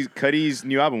Cuddy's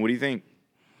new album. What do you think?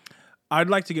 I'd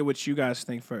like to get what you guys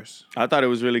think first. I thought it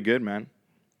was really good, man.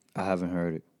 I haven't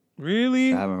heard it.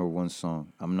 Really? I haven't heard one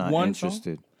song. I'm not One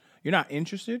interested. You're not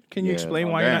interested? Can you Yeah, explain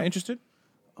oh, why you're damn. not interested?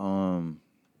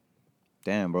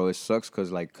 Damn, bro, it sucks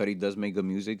because like Cuddy does make good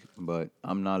music, but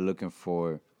I'm not looking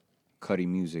for Cuddy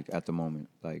music at the moment.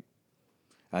 Like,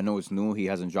 I know it's new, he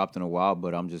hasn't dropped in a while,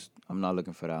 but I'm not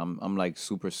looking for that. I'm like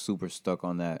super stuck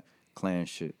on that Clan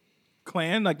shit.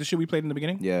 Clan, like the shit we played in the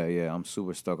beginning? Yeah, I'm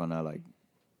super stuck on that. Like,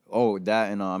 oh,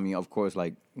 that and I mean, of course,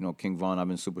 like, you know, King Von. I've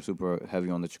been super heavy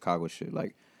on the Chicago shit.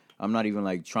 Like, I'm not even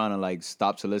like trying to like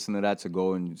stop to listen to that to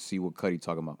go and see what Cudi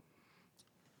talking about.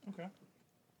 Okay.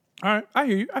 All right, I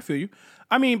hear you. I feel you.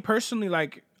 I mean, personally,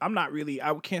 like I'm not really.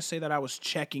 I can't say that I was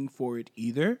checking for it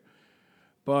either.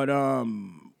 But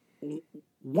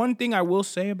one thing I will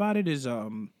say about it is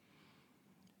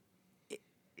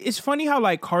it's funny how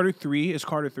like Carter 3 is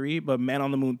Carter 3, but Man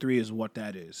on the Moon 3 is what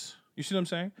that is. You see what I'm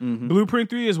saying? Mm-hmm. Blueprint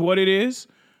 3 is what it is,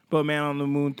 but Man on the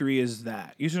Moon 3 is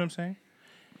that. You see what I'm saying?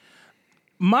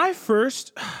 My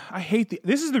first,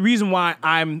 this is the reason why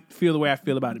I feel the way I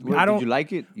feel about it. Did you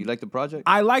like it? You like the project?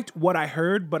 I liked what I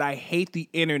heard, but I hate the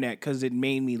internet because it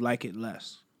made me like it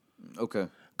less. Okay.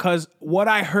 Because what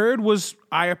I heard was,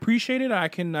 I appreciate it, I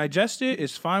can digest it,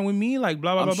 it's fine with me, like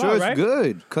blah, blah, blah, I'm sure blah, it's right?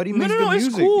 good. Cudi makes good music.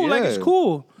 It's cool, Yeah. like it's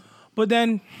cool. But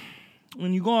then,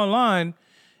 when you go online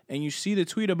and you see the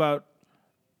tweet about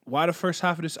why the first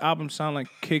half of this album sound like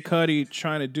Kid Cudi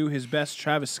trying to do his best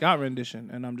Travis Scott rendition,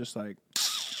 and I'm just like,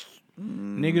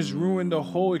 niggas ruined the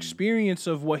whole experience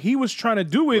of what he was trying to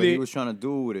do with What it he was trying to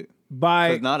do with it. by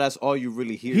Because now that's all you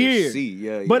really hear. here. See.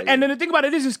 Yeah. But yeah. and then the thing about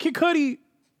it is Kid Cudi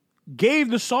gave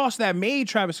the sauce that made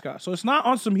Travis Scott. So it's not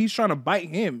on some he's trying to bite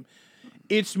him.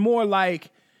 It's more like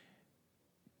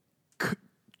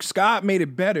Scott made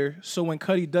it better, so when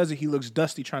Cudi does it, he looks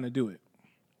dusty trying to do it.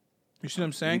 You see what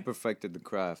I'm He saying? perfected the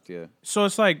craft. Yeah. So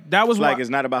it's like that was Like why it's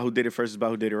not about who did it first, it's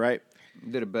about who did it right.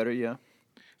 Did it better. Yeah.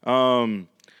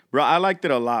 Bro, I liked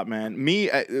it a lot, man.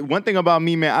 One thing about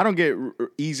me, man, I don't get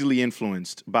easily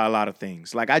influenced by a lot of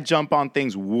things. Like I jump on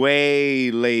things way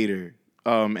later.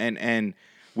 And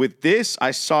with this,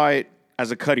 I saw it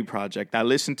as a Cudi project. I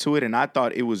listened to it and I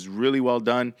thought it was really well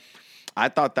done. I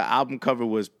thought the album cover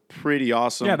was pretty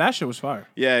awesome. yeah, that shit was fire.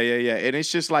 Yeah. And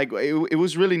it's just like it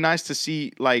was really nice to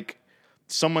see like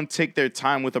someone take their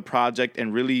time with a project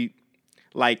and really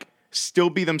like still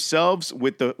be themselves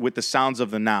with the sounds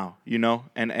of the now, you know?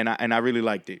 And I really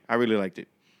liked it. I really liked it.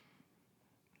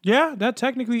 Yeah, that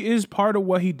technically is part of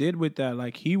what he did with that.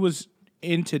 Like he was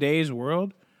in today's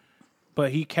world,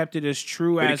 but he kept it as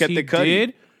true But he as kept he it Cudi.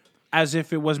 did, as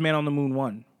if it was Man on the Moon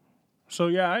 1. So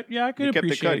I could You kept it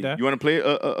appreciate Cudi. that. You want to play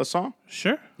a song?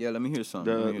 Sure. Yeah. Let me hear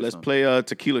something. Let's play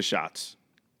Tequila Shots.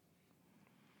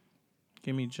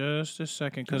 Give me just a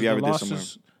second, because We the already did somewhere.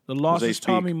 losses Jose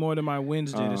taught speak. me more than my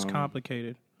wins did. It's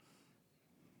complicated.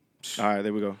 All right,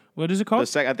 there we go. What is it called?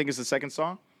 I think it's the second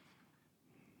song.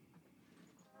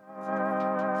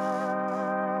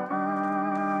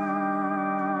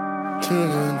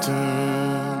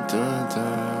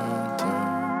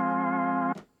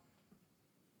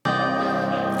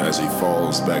 As he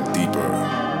falls back deeper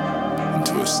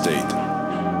into a state.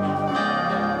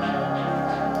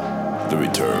 The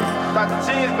return.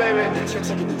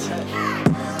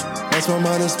 As my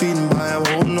mind is speeding by, I'm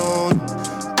holding on.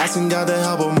 Asking God to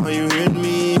help him, are you hearing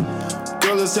me?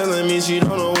 Girl is telling me she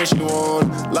don't know what she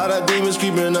want. Lot of demons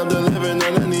creeping up the living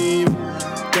underneath.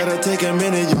 Gotta take a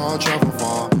minute, y'all travel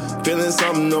far. Feeling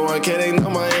something, no, I can't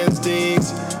ignore my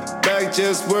instincts. Back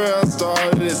just where I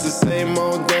started, it's the same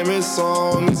old damn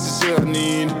song. It's the shit I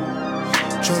need.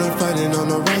 Tryna find it on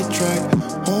the right track.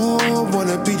 Oh,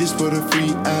 wanna be just for the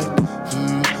free act.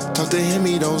 Talk to him,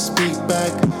 he don't speak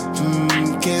back.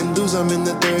 Can't lose, I'm in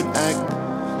the third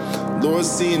act. Lord,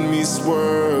 seeing me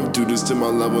swerve. Do this to my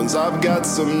loved ones, I've got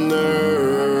some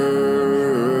nerve.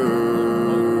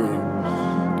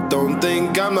 Don't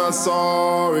think I'm not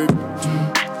sorry.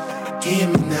 Hear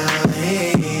me now,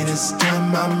 hey, this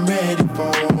time I'm ready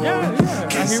for. Yeah. I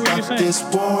Can't hear what you're stop saying. this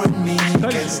war in me.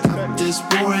 Can't stop this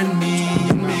war in me.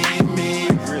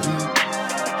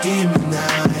 Hear me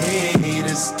now, hey,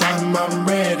 this time I'm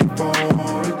ready for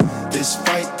it. This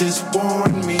fight, this war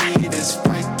in me. This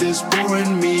fight, this war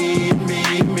in me.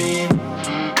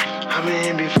 I've been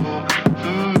here before.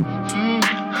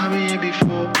 I've been here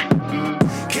before.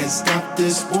 Can't stop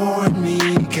this war in me.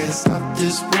 Can't stop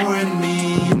this war in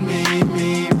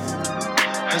me.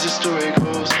 As the story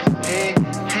goes, hey,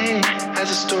 as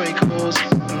the story goes.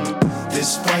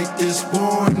 This fight, this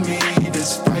war in me.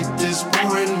 This fight, this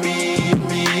war in me.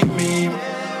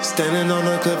 Standing on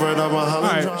the cliff right off All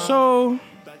right, so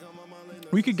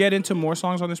we could get into more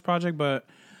songs on this project, but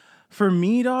for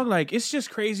me, dog, like it's just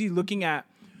crazy looking at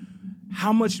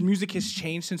how much music has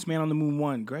changed since Man on the Moon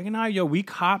 1. Greg and I, we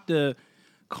copped the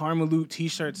Karmaloot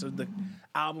t-shirts of the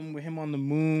album with him on the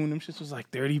moon. Them shits was like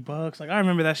 $30. Like I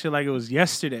remember that shit like it was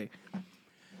yesterday.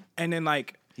 And then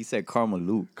like He said Karma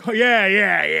Luke.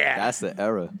 yeah. That's the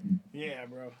era. Yeah,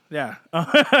 bro. Yeah.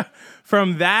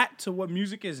 From that to what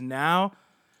music is now,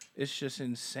 it's just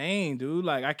insane, dude.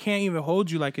 Like I can't even hold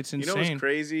you like it's You insane. know what's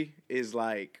crazy is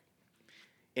like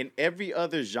in every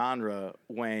other genre,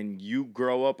 when you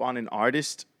grow up on an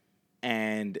artist,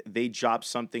 and they drop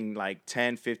something like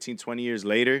 10, 15, 20 years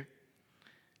later,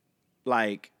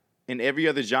 like in every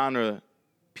other genre,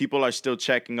 people are still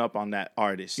checking up on that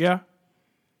artist. Yeah.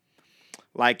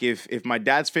 Like if my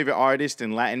dad's favorite artist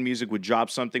in Latin music would drop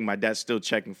something, my dad's still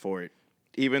checking for it,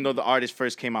 even though the artist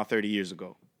first came out 30 years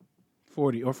ago.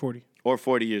 40. Or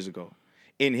 40 years ago.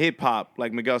 In hip-hop,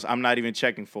 like Miguel's, I'm not even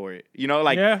checking for it. You know,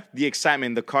 like the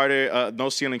excitement, the Carter, No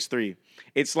Ceilings 3.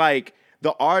 It's like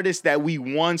the artists that we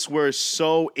once were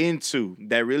so into,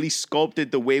 that really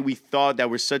sculpted the way we thought, that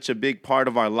were such a big part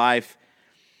of our life,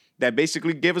 that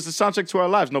basically gave us the soundtrack to our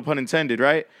lives, no pun intended,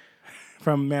 right?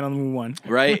 From Man on the Moon 1.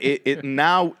 Right?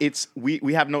 Now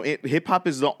we have no, hip-hop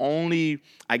is the only,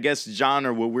 I guess,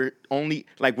 genre where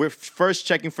we're first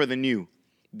checking for the new,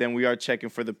 then we are checking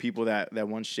for the people that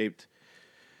once shaped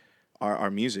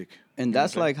our music. And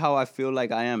that's like how I feel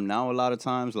like I am now a lot of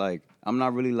times. Like, I'm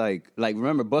not really like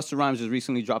remember, Busta Rhymes just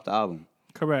recently dropped the album.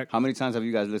 Correct. How many times have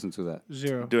you guys listened to that?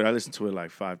 0. Dude, I listened to it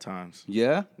like 5 times.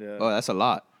 Yeah? Yeah. Oh, that's a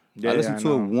lot. Yeah, I listened I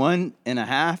to it know.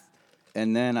 1.5,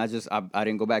 and then I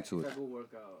didn't go back to it.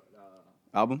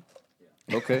 Album?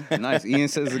 Okay, nice. Ian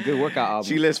says it's a good workout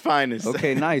album. Chile's finest.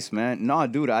 Okay, nice, man. No,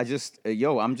 dude, I'm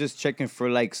just checking for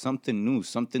like something new,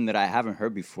 something that I haven't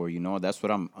heard before. You know, that's what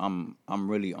I'm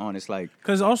really on. It's like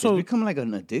Because also, it's become like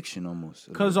an addiction almost.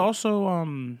 Because also,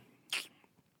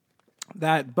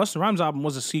 that Busta Rhymes album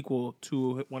was a sequel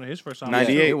to one of his first albums.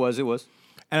 98. It was.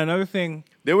 And another thing,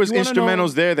 There was you wanna know-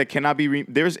 instrumentals there that cannot be.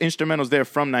 There's instrumentals there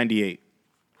from '98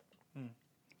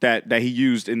 that he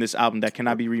used in this album that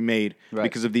cannot be remade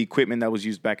because of the equipment that was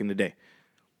used back in the day.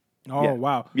 Oh, Yeah.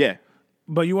 wow. Yeah,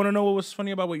 But you want to know what was funny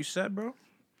about what you said, bro?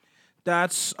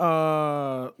 That's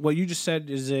what you just said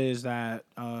is that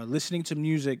listening to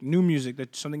music, new music,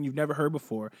 that's something you've never heard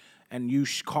before, and you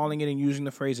calling it and using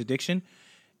the phrase addiction,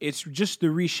 it's just the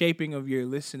reshaping of your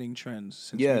listening trends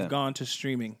since we've gone to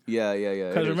streaming. Yeah.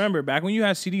 Because remember, back when you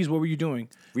had CDs, what were you doing?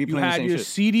 Replaying You the had same your shit.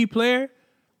 CD player,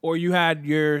 or you had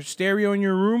your stereo in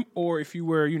your room, or if you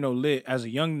were, lit as a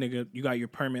young nigga, you got your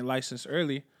permit license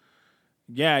early.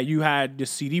 Yeah, you had the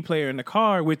CD player in the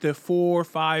car with the 4 or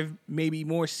 5, maybe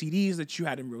more CDs that you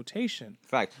had in rotation.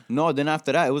 Fact. No, then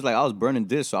after that, it was like I was burning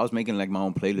discs, so I was making like my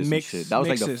own playlist and shit. That was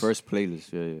like the Mixes. first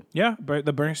playlist. Yeah. Yeah, but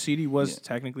the burnt CD was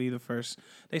technically the first.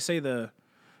 They say the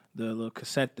little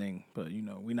cassette thing, but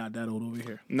we're not that old over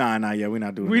here. nah, yeah, we're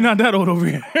not doing. We're that. not that old over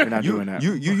here. We're not doing that.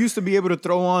 You used to be able to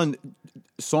throw on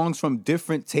songs from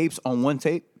different tapes on one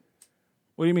tape.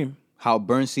 What do you mean? How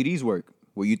burn CDs work,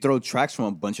 where you throw tracks from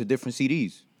a bunch of different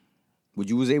CDs. Would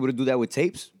you was able to do that with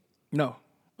tapes? No.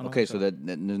 I don't Okay, think so that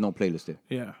there's no playlist there.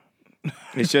 Yeah.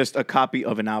 It's just a copy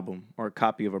of an album or a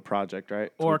copy of a project,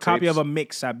 right? Or a With copy tapes. of a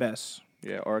mix at best.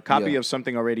 Yeah, or a copy Yeah. of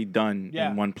something already done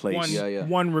in one place.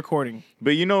 One recording.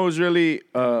 But it was really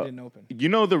didn't open.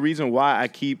 the reason why I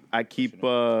keep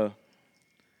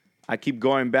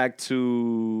going back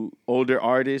to older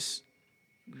artists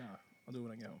I'll do it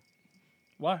when I get home.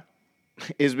 Why?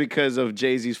 is because of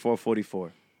Jay-Z's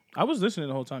 444. I was listening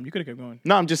the whole time. You could have kept going.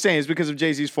 No, I'm just saying it's because of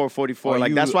Jay-Z's 444. Are Like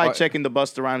you- that's why I are- check in the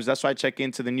Busta Rhymes. That's why I check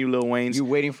into the new Lil Wayne's. You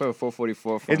waiting for a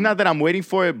 444? From It's not that I'm waiting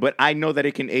for it, but I know that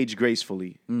it can age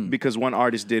gracefully because one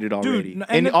artist did it already. and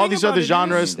And the all thing these about other it is-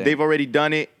 genres, they've already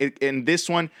done it. In this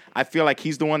one, I feel like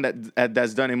he's the one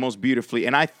that's done it most beautifully.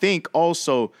 And I think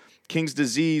also King's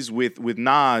Disease with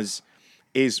Nas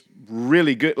is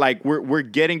really good. Like we're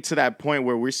getting to that point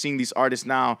where we're seeing these artists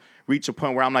now reach a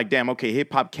point where I'm like, damn, okay,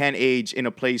 hip hop can age in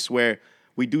a place where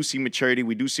we do see maturity,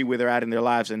 we do see where they're at in their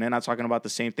lives, and they're not talking about the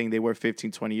same thing they were 15,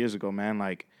 20 years ago, man.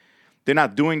 Like, they're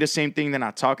not doing the same thing, they're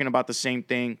not talking about the same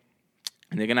thing,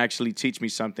 and they're gonna actually teach me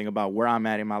something about where I'm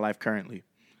at in my life currently.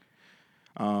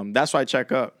 That's why I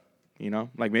check up,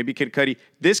 Like, maybe Kid Cudi.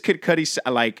 This Kid Cudi,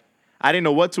 like, I didn't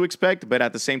know what to expect, but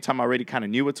at the same time, I already kind of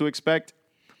knew what to expect.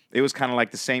 It was kind of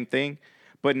like the same thing.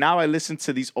 But now I listen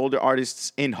to these older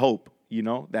artists in hope,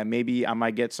 that maybe I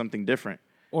might get something different.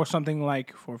 Or something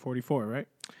like 444, right?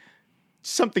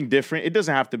 Something different. It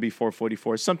doesn't have to be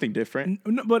 444. Something different.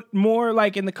 But more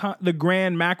like in the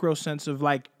grand macro sense of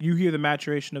like you hear the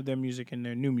maturation of their music and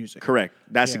their new music. Correct.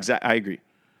 That's exact. I agree.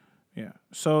 Yeah.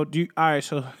 So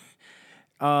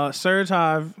Serge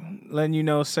Hive, letting you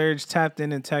know, Serge tapped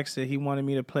in and texted. He wanted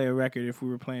me to play a record if we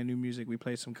were playing new music. We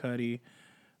played some Cudi.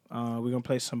 We're gonna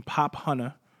play some Pop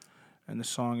Hunter. And the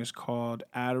song is called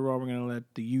Adderall. We're going to let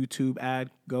the YouTube ad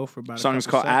go for about a song is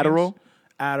couple called seconds.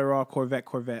 Adderall? Adderall,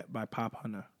 Corvette by Pop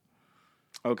Hunter.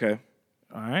 Okay.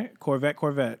 All right. Corvette.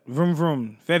 Vroom,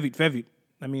 vroom. Fevit.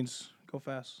 That means go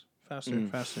fast. Faster.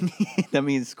 That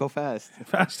means go fast.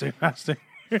 Faster. Faster.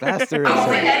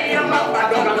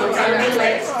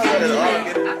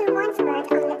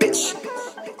 Bitch,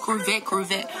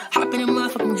 Corvette. Hop in a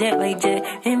motherfucking jet like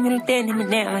that. Him and that, him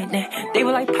and that like that. They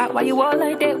were like, Pop, why you all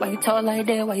like that? Why you talk like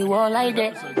that? Why you all like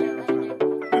that?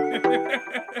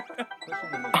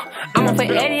 I'm up for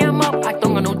Eddie, I'm up. I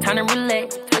don't got no time to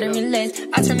relax.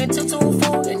 I turn it 2 to a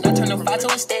 4, and I turn a 5 to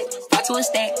a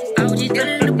stack. I was just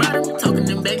getting in the bottom, talking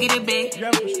them back in the bed.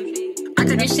 I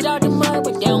cut this shit out the mud,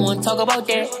 but they don't wanna talk about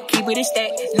that. Keep it a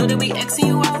stack. Know that we Xing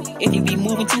you out if you be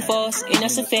moving too fast, and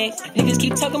that's a fact. Niggas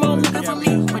keep talking about looking for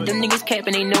me, but them niggas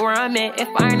capping, they know where I'm at. If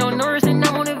I ain't no Norris, then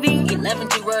I'm on a V.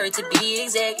 11th word to be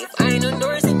exact. If I ain't no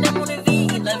Norris, then I'm on a V.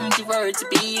 11th word to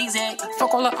be exact.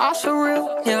 Fuck all the odds for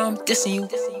real, yeah, I'm dissing you.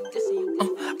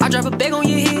 I drop a bag on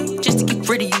your head just to get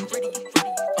rid of you.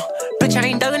 Bitch, I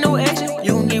ain't dugging no action.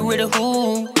 You gon' get rid of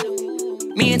who?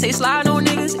 Me and Tay slide on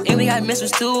niggas, and we got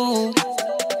missiles too.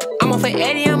 I'm up for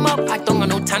Eddie, I'm up. I don't got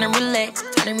no time to relax.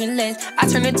 I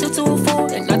turn it 2 to a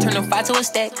 4, and I turn a 5 to a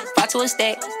stack.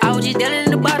 I was just down in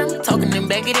the bottom, talking them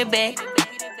back in the back.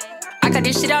 I got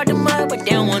this shit out the mud, but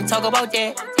they don't wanna talk about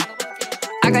that.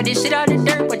 I got this shit out the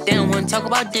dirt, but they don't wanna talk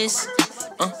about this.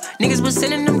 Niggas was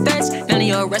sending them threats, now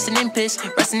they all resting in piss,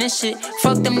 resting in shit.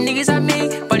 Fuck them niggas I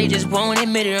made, but they just won't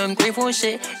admit it. I'm grateful and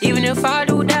shit. Even if I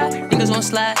do die, niggas won't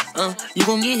slide. You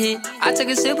gon' get hit. I took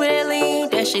a sip of that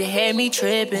lean, that shit had me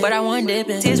tripping, but I wasn't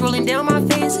dipping. Tears rolling down my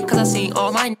face, cause I seen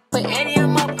all my. But Eddie,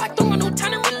 I'm up. I don't got no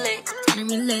time to relax.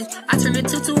 I turn it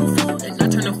 2 to a 4, and I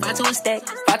turn a 5 to a stack.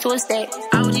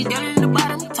 I was just down in the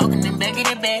bottom, talking them back in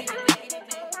the back.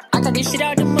 I got this shit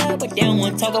out the mud, but they don't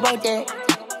wanna talk about that.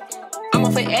 I'm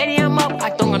up for Eddie, I'm up. I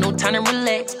don't got no time to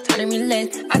relax.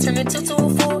 I turn it 2 to a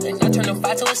 4, and I turn a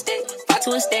 5 to a stack.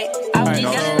 I was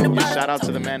down in the bottom. Shout out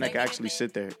to the man that can actually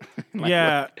sit there.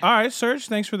 Yeah. All right, Serge.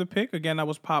 Thanks for the pick. Again, that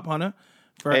was Pop Hunter.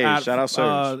 Hey, shout out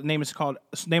Serge. Name of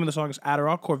the song is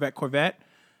Adderall. Corvette.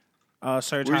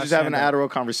 Serge. We're just having an Adderall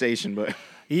conversation, but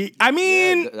I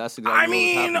mean, that's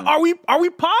exactly what was are we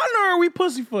potting or are we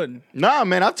pussyfooting? Nah,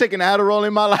 man, I've taken Adderall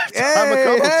in my lifetime a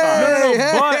couple times.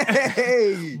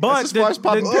 But that's as far as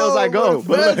popping pills I go.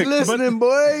 But listening,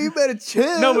 boy, you better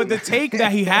chill. No, but the take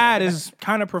that he had is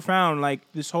kind of profound. Like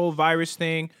this whole virus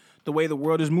thing, the way the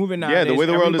world is moving nowadays. Yeah, the way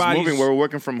the world is moving. We're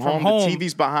working from home. The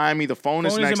TV's behind me. The phone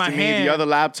is next to me. Hand. The other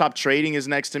laptop trading is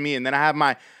next to me. And then I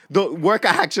have the work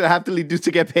I actually have to do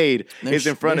to get paid is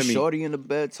in front of me. Shorty in the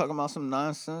bed talking about some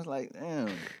nonsense. Like, damn.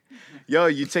 Yo,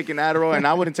 you taking Adderall, and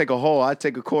I wouldn't take a whole. I'd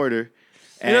take a quarter.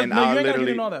 And no, you ain't gotta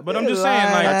get all that. But I'm just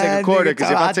saying, like, I take a quarter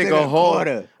because if I take a whole,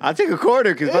 I take a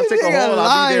quarter because if I take a whole,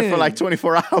 I'll be there for like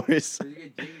 24 hours. So you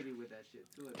get jiggity with that shit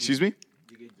too. Excuse me?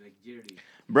 You get like jittery.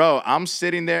 Bro, I'm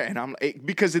sitting there and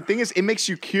because the thing is, it makes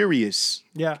you curious.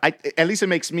 Yeah. At least it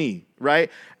makes me, right?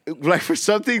 Like for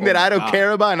something that I don't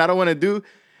care about and I don't want to do,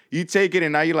 you take it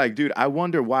and now you're like, dude, I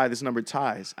wonder why this number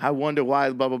ties. I wonder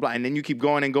why blah, blah, blah. And then you keep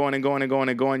going and going and going and going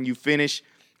and going. You finish.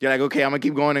 You're like, okay, I'm going to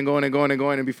keep going and going and going and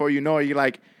going. And before you know it, you're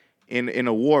like in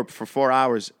a warp for 4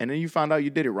 hours. And then you found out you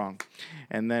did it wrong.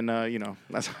 And then,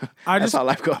 that's how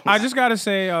life goes. I just got to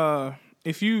say,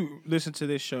 if you listen to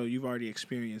this show, you've already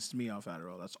experienced me off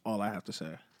Adderall. That's all I have to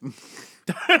say.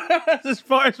 As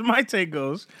far as my take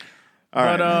goes. All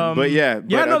right.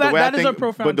 That is a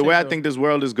profound. But the way I though. think this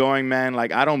world is going, man,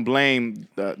 like I don't blame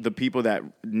the people that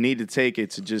need to take it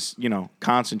to just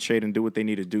concentrate and do what they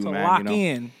need to do, man. Lock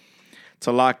in.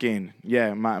 To lock in.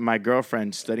 Yeah, my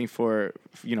girlfriend studying for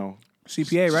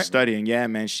CPA, right? Studying, yeah,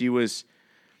 man.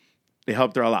 They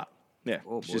helped her a lot. Yeah,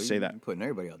 Oh, boy, just say that. You putting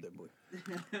everybody out there, boy.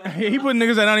 He put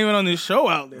niggas that aren't even on this show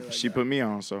out there. She put me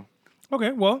on, so.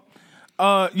 Okay, well,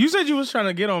 you said you was trying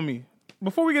to get on me.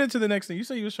 Before we get into the next thing, you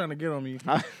said you was trying to get on me.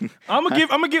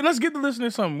 Let's get the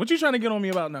listeners something. What you trying to get on me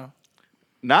about now?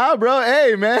 Nah, bro.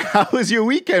 Hey, man, how was your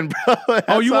weekend, bro?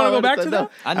 You want to go back to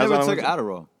that? I never took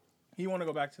Adderall. He want to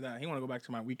go back to that. He want to go back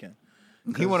to my weekend.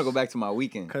 He want to go back to my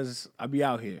weekend. Because I be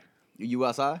out here. You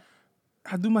outside?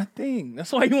 I do my thing.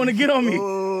 That's why you want to get on me.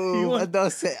 Oh, I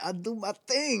don't say I do my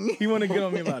thing. He want to get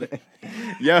on me about it.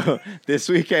 Yo, this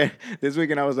weekend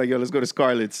I was like, yo, let's go to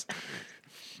Scarlett's.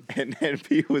 And then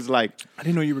Pete was like, I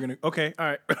didn't know you were going to. Okay, all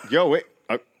right. Yo, wait.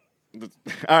 All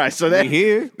right, so then. We're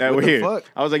here? Yeah, we're here. Fuck?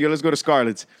 I was like, yo, let's go to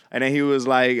Scarlett's. And then he was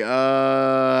like,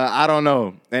 I don't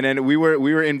know. And then we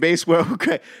were in baseball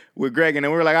with Greg, and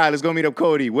then we were like, all right, let's go meet up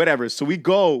Cody, whatever. So we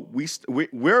go,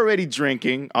 we're already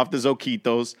drinking off the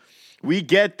Zoquitos. We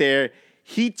get there.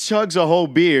 He chugs a whole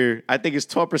beer. I think it's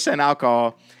 12%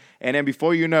 alcohol. And then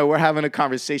before you know it, we're having a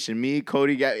conversation. Me,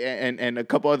 Cody, and a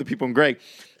couple other people and Greg.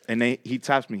 And then he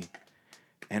taps me.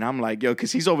 And I'm like, yo,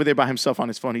 because he's over there by himself on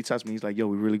his phone. He texts me. He's like, yo,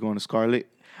 we really going to Scarlet?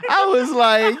 I was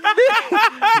like,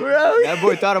 bro. That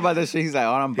boy thought about that shit. He's like,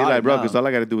 oh, I'm He's about like, it bro, now. because all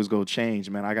I got to do is go change,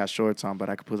 man. I got shorts on, but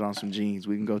I could put on some jeans.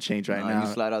 We can go change right Nah, now.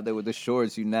 you slide out there with the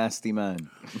shorts, you nasty man.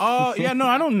 Oh, yeah, no,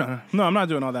 I don't know. No, I'm not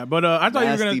doing all that. But I thought you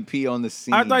were Nasty going to... P on the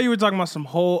scene. I thought you were talking about some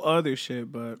whole other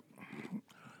shit, but...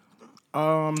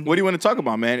 What do you want to talk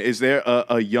about, man? Is there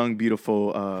a young,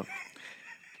 beautiful...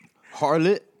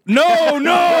 Harlot? No,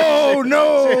 no,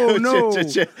 no, no.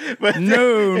 But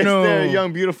No, is no. there a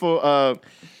young, beautiful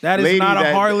That is lady not a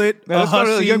that- harlot, a Let's start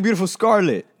with hussy. a young, beautiful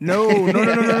Scarlet. No. Chill. Ain't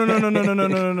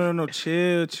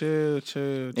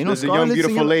no There's a young, Scarlets beautiful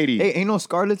in your, lady. Hey, ain't no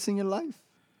Scarlets in your life?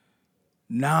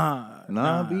 Nah,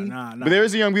 B? nah. But there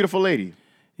is a young, beautiful lady.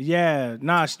 Yeah,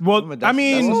 nah. Well, That's- I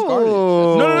mean,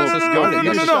 that's a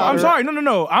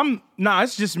Scarlet. no.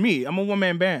 It's just me. I'm a one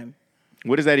man band.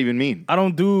 What does that even mean? I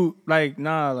don't do like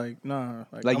nah. Like I'm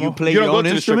you a- play You your don't go own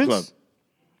to the strip instruments?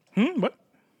 What?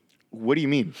 What do you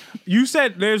mean? You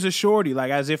said there's a shorty,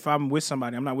 like as if I'm with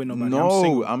somebody. I'm not with nobody. I'm No,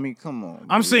 single. I mean, come on.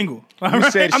 I'm single.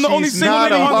 You said I'm the only she's single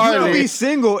not nigga a on the harlot. show. You be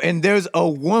single and there's a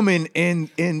woman in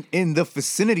the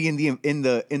vicinity, in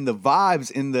the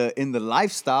vibes, in the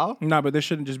lifestyle. Nah, but there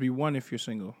shouldn't just be one if you're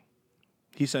single.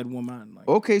 He said woman. Like,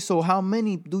 Okay, so how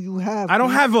many do you have? I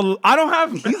don't have.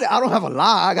 He said, I don't have a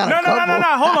lot. I got a couple. No.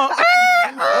 Hold on.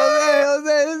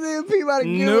 Jose, this nigga P about to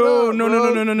give it up,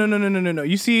 bro. No.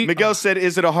 You see, Miguel said,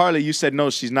 "Is it a harlot?" You said, "No,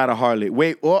 she's not a harlot."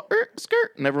 Wait,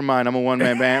 skirt. Never mind. I'm a one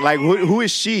man band. Like, who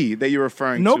is she that you're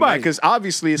referring Nobody. to? Because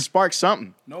obviously it sparked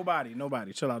something. nobody.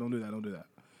 Chill out. Don't do that.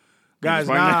 Guys,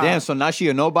 Damn, nah. Damn, so now she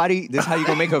a nobody? This how you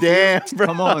gonna make her Damn, feel? bro.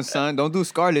 Come on, son. Don't do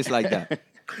Scarlets like that.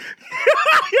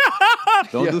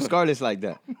 Don't do Scarlets like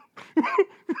that.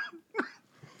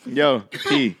 Yo,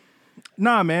 P.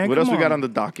 Nah, man. What come else we got on the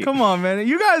docket? Come on, man.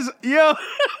 You guys, yo.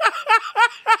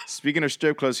 Speaking of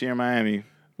strip clubs here in Miami,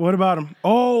 What about him?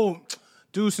 Oh,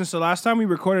 dude, since the last time we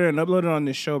recorded and uploaded on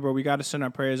this show, bro, we got to send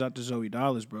our prayers out to Zoe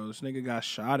Dollars, bro. This nigga got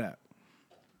shot at.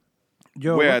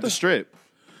 Yo, where what at the strip?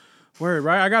 Word,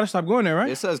 right? I got to stop going there, right?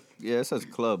 It says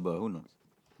club, but who knows?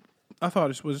 I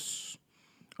thought it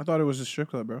was a strip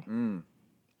club, bro.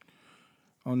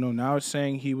 Oh no, now it's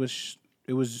saying he was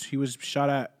shot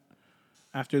at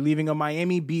after leaving a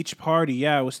Miami Beach party.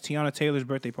 Yeah, it was Tiana Taylor's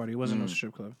birthday party. It wasn't no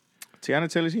strip club.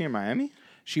 Tiana Taylor's here in Miami.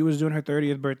 She was doing her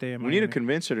 30th birthday in We Miami. need to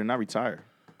convince her to not retire.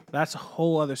 That's a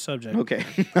whole other subject. Okay,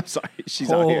 I'm sorry.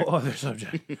 She's out here. Whole other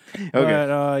subject. Okay.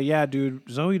 But yeah, dude,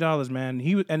 Zoe Dollars, man.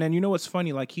 And then you know what's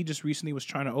funny? Like he just recently was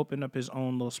trying to open up his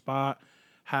own little spot,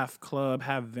 half club,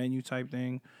 half venue type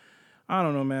thing. I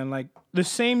don't know, man. Like the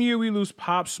same year we lose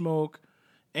Pop Smoke,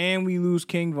 and we lose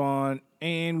King Von,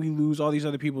 and we lose all these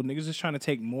other people. Niggas just trying to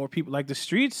take more people. Like the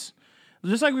streets,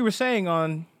 just like we were saying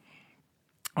on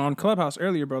Clubhouse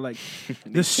earlier, bro. Like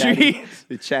the streets.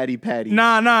 The chatty patty.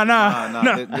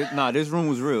 Nah. This room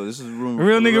was real. This is room.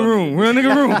 Real nigga room.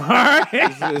 All right.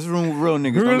 This room with real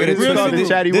niggas. Real Don't get it niggas. twisted. The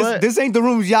chatty what? This ain't the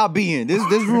rooms y'all be in. This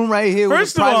room right here.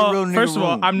 First of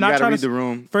all, I'm You not gotta trying read to. the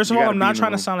room. First of You all, gotta I'm be not in the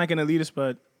trying to room. sound like an elitist,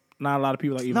 but not a lot of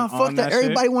people are even Nah, on fuck that. shit.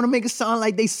 Everybody want to make it sound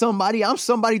like they somebody. I'm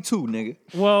somebody too, nigga.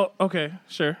 Well, okay,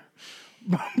 sure.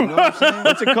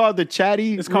 What's it called? The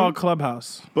chatty. It's called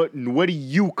Clubhouse. But what do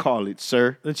you call it,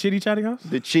 sir? The Chitty Chatty House?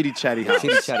 The chitty chatty house.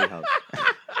 Chitty chatty house.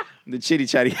 The chitty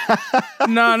chatty.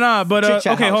 Nah, but Chit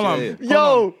Chat okay, House, hold on. yeah.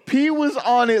 Yo, P was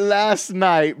on it last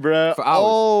night, bruh. For hours.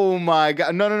 Oh my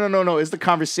god. No. It's the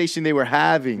conversation they were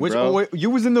having, bro. Wait, you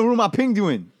was in the room I pinged you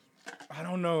in. I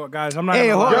don't know, guys. I'm not. Hey,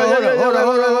 gonna hold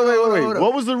lie. on. Wait.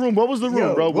 What was the room? What was the room,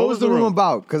 Yo, bro? what was the room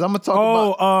about? Because I'm gonna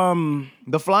talk about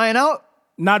the flying out.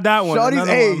 Not that one. Shorty's,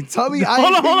 another hey, one. tell me.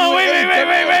 Hold on. Wait.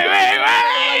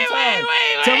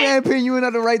 Tell me I ain't paying you in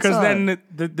at the right time. Because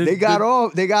then they got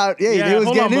they was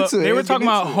hold getting on, into it. They were talking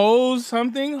about hoes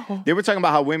something. They were talking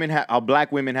about how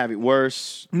black women have it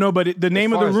worse. No, but the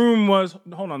name of far the as- room was.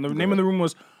 Hold on. The name of the room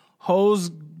was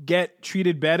hoes get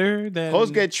treated better than Hoes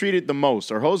get treated the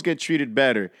most, or hoes get treated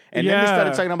better. And then they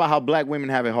started talking about how black women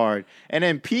have it hard. And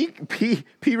then P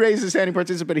raised his hand and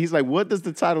participated. He's like, what does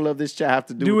the title of this chat have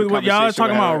to do with the what y'all are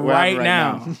talking about right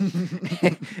now. Which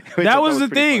I That thought was the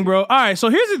pretty thing, funny. bro. All right, so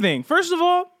here's the thing. First of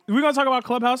all, we're gonna talk about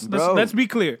Clubhouse. Bro. Let's be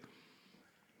clear.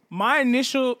 My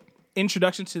initial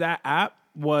introduction to that app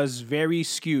was very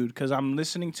skewed because I'm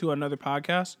listening to another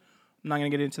podcast. I'm not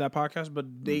gonna get into that podcast, but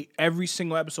every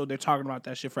single episode they're talking about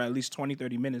that shit for at least 20,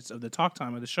 30 minutes of the talk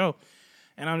time of the show.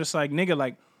 And I'm just like, nigga,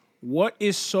 like, what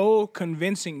is so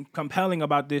compelling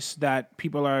about this that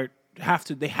people have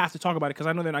to talk about it? Because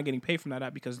I know they're not getting paid from that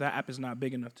app because that app is not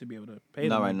big enough to be able to pay them.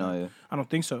 Not right like now, that. yeah. I don't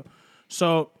think so.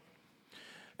 So,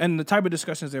 and the type of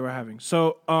discussions they were having.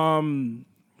 So,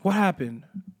 What happened?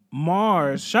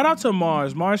 Mars. Shout out to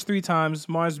Mars. Mars 3 times.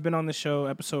 Mars been on the show,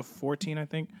 episode 14, I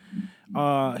think.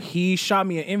 He shot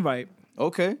me an invite.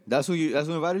 Okay, that's who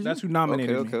invited you. That's who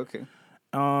nominated me. Okay.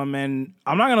 And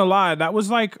I'm not gonna lie, that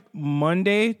was like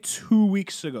Monday 2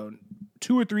 weeks ago,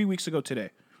 2 or 3 weeks ago today.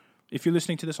 If you're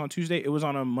listening to this on Tuesday, it was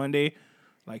on a Monday,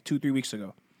 like 2-3 weeks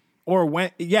ago, or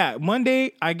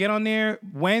Monday. I get on there.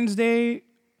 Wednesday,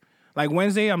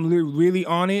 I'm really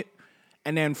on it,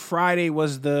 and then Friday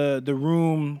was the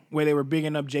room where they were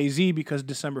bigging up Jay-Z because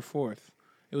December 4th.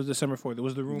 It was December 4th. It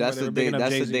was the room where they were bigging up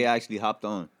Jay-Z. That's the day I actually hopped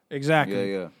on.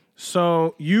 Exactly. Yeah.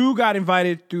 So you got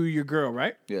invited through your girl,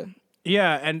 right? Yeah.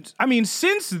 Yeah, and I mean,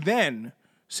 since then,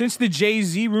 since the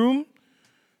Jay-Z room,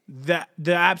 the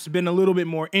app's been a little bit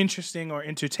more interesting or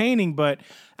entertaining, but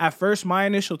at first my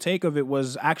initial take of it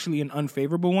was actually an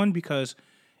unfavorable one because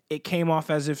it came off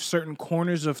as if certain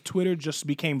corners of Twitter just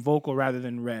became vocal rather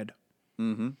than read.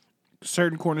 Mm-hmm.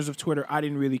 Certain corners of Twitter I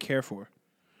didn't really care for.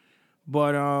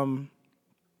 But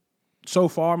so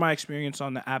far my experience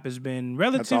on the app has been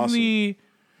relatively,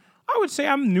 I would say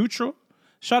I'm neutral.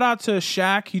 Shout out to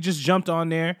Shaq. He just jumped on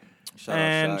there.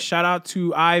 Shout out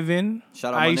to Ivan.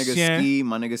 Shout out my nigga Ski.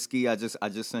 My nigga Ski. I just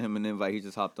sent him an invite. He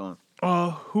just hopped on.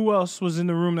 Who else was in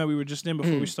the room that we were just in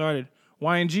before we started?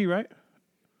 YNG, right?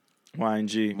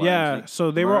 YNG. Yeah. So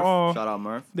they Murph. were all. Shout out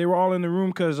Murph. They were all in the room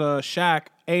because Shaq,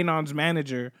 Anon's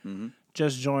manager,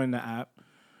 just joined the app.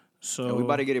 So and we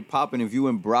about to get it popping. If you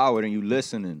in Broward and you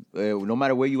listening, no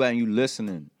matter where you at and you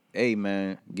listening, hey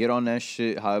man, get on that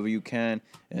shit however you can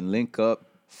and link up.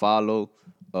 Follow,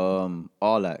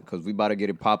 all that, because we about to get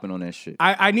it popping on that shit.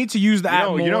 I need to use the app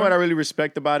more. You know what I really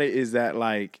respect about it is that,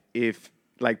 like, if,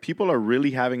 like, people are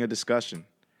really having a discussion,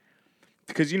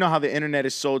 because you know how the internet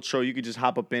is so troll, you could just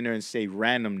hop up in there and say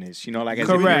randomness, you know, like as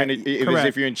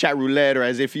if you're in chat roulette or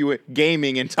as if you were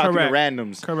gaming and talking to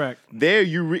randoms. Correct. There,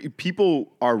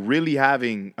 people are really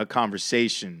having a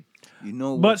conversation. You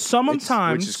know, but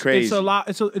sometimes which is crazy. It's a lot.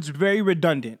 It's very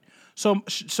redundant. So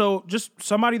just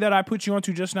somebody that I put you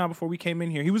onto just now before we came in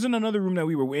here. He was in another room that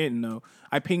we were in though.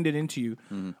 I pinged it into you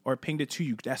or pinged it to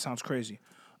you. That sounds crazy.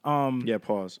 Yeah.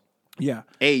 Pause. Yeah.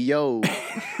 Hey yo.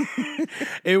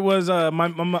 It was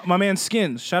my man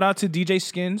Skins. Shout out to DJ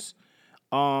Skins.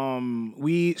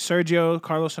 Sergio,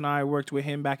 Carlos, and I worked with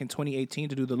him back in 2018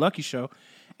 to do the Lucky Show,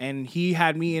 and he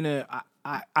had me in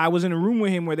I was in a room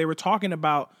with him where they were talking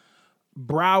about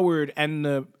Broward and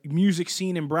the music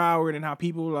scene in Broward and how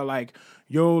people are like,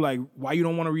 yo, like, why you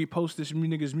don't want to repost this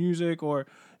nigga's music, or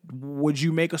would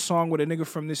you make a song with a nigga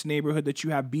from this neighborhood that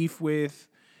you have beef with?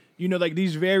 You know, like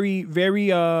these very, very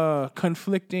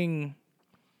conflicting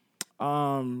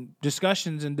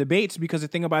discussions and debates, because the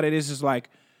thing about it is like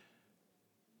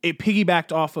it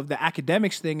piggybacked off of the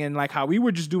academics thing and like how we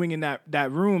were just doing in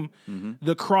that room,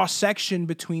 the cross section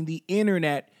between the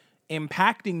internet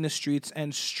impacting the streets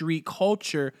and street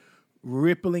culture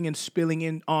rippling and spilling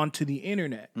in onto the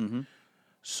internet.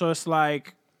 So it's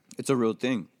like, it's a real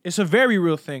thing. It's a very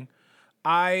real thing.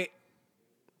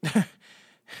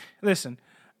 Listen.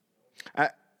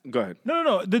 Go ahead.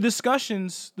 No. The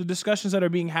discussions that are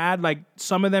being had, like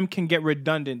some of them can get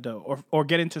redundant though, or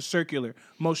get into circular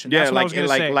motion. Yeah, that's what I was gonna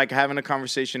say. Like having a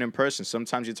conversation in person.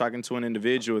 Sometimes you're talking to an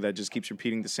individual that just keeps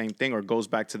repeating the same thing or goes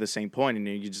back to the same point, and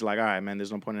then you're just like, all right, man,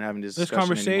 there's no point in having this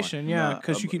conversation. Anymore. Yeah,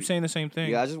 because you keep saying the same thing.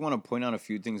 Yeah, I just want to point out a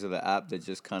few things of the app that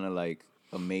just kind of like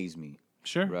amaze me.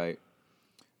 Sure. Right.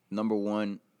 Number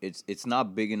one, it's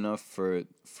not big enough for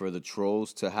the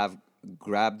trolls to have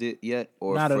grabbed it yet,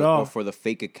 or not at all, or for the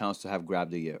fake accounts to have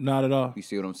grabbed it yet. Not at all. You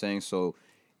see what I'm saying? So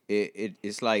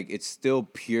it's like it's still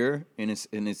pure in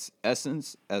its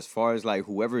essence, as far as like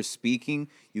whoever is speaking,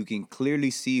 you can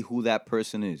clearly see who that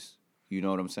person is. You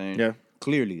know what I'm saying? Yeah.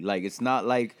 Clearly. Like it's not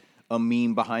like a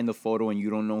meme behind the photo and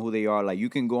you don't know who they are. Like you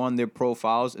can go on their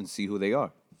profiles and see who they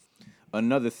are.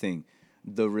 Another thing,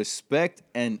 the respect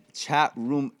and chat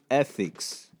room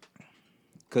ethics.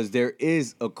 Because there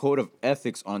is a code of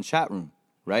ethics on chat room,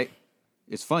 right?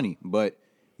 It's funny, but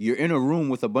you're in a room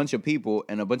with a bunch of people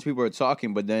and a bunch of people are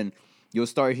talking, but then you'll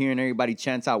start hearing everybody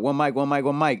chant out, one mic, one mic,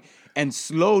 one mic. And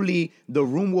slowly the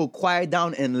room will quiet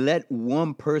down and let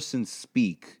one person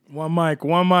speak. One mic,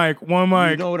 one mic, one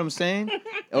mic. You know what I'm saying?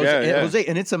 Yeah. Jose,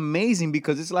 and it's amazing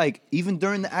because it's like, even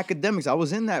during the academics, I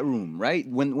was in that room, right?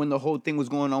 When the whole thing was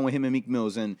going on with him and Meek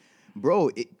Mills, and bro,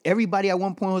 everybody at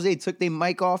one point, Jose, took their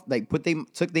mic off, like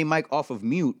took their mic off of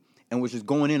mute and was just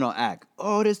going in on act.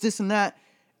 Oh, there's this and that.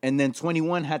 And then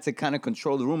 21 had to kind of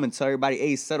control the room and tell everybody,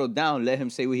 hey, settle down, let him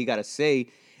say what he got to say.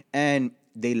 And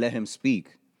they let him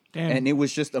speak. Damn. And it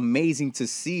was just amazing to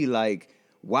see, like,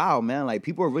 wow, man, like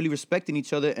people are really respecting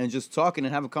each other and just talking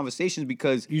and having conversations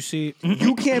because You see,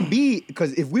 you can't be,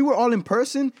 because if we were all in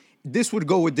person, this would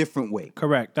go a different way.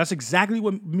 correct. That's exactly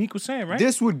what Meek was saying, right?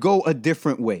 This would go a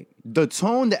different way. The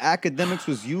tone the Academics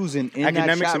was using in that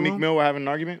Academics chat and Meek room, Mill were having an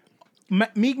argument.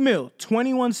 Meek Mill,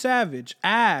 21 Savage,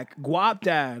 Ak, Guap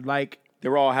Dad, like They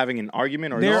were all having an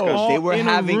argument, or They're discussion? all they were in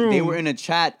a having, room. they were in a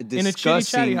chat In a chitty-chatty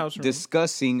discussing, house room.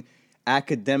 discussing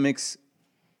Academics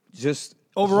just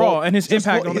Overall, and his just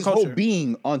impact on the his whole culture.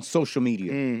 being on social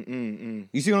media.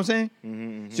 You see what I'm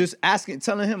saying? Just asking,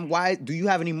 telling him, why do you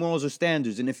have any morals or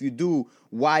standards? And if you do,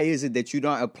 why is it that you're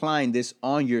not applying this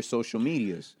on your social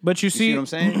medias? But you see- what I'm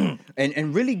saying?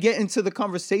 and really get into the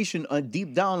conversation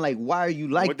deep down, like, why are you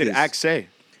like What did this? Axe say?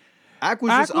 Ak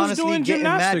was Ak just was honestly doing getting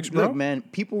gymnastics, mad. bro. Look, man,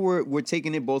 people were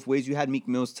taking it both ways. You had Meek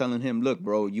Mills telling him, look,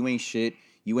 bro, you ain't shit.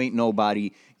 You ain't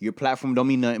nobody. Your platform don't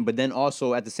mean nothing. But then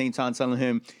also at the same time telling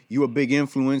him you a big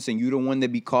influence and you the one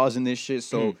that be causing this shit.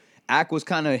 So Ak was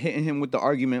kind of hitting him with the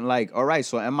argument like, all right,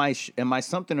 so am I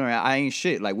something or I ain't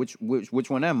shit? Like which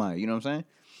one am I? You know what I'm saying?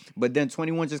 But then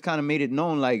 21 just kind of made it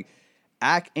known like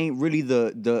Ak ain't really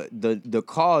the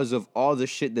cause of all the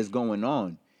shit that's going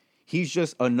on. He's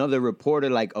just another reporter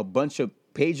like a bunch of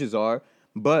pages are,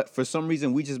 but for some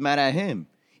reason we just mad at him.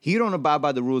 He don't abide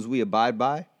by the rules we abide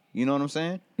by. You know what I'm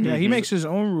saying? Yeah, he makes his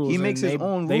own rules. He and makes his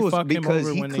own they rules fuck him because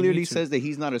over he when they clearly need to. says that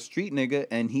he's not a street nigga,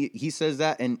 and he says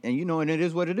that, and you know, and it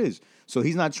is what it is. So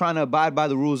he's not trying to abide by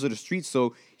the rules of the street.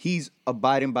 So he's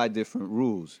abiding by different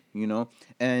rules, you know.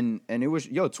 And it was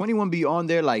 21 be on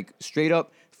there like straight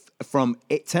up from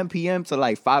 10 p.m. to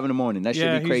like 5 in the morning. That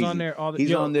Yeah, should be crazy. he's on there all the-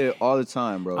 He's yo, on there all the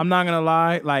time, bro. I'm not gonna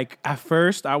lie. Like at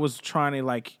first, I was trying to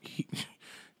like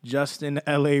Justin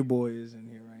LA boy is in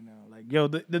here right now. Like yo,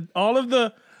 the all of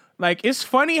the like it's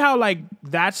funny how like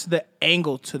that's the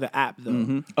angle to the app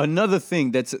though Another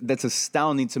thing that's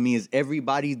astounding to me is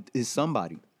everybody is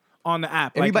somebody. on the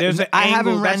app. Like Everybody, there's an I angle,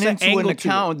 haven't ran that's into an an angle to it.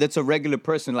 account that's a regular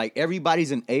person. Like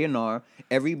everybody's an A&R.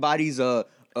 Everybody's a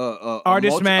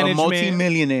Artist management.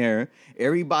 multi-millionaire.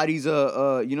 Everybody's you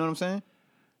know what I'm saying?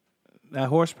 That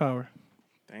horsepower.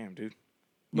 Damn, dude.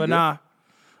 But good? nah.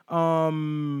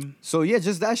 So yeah,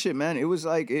 just that shit, man. It was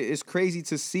like it's crazy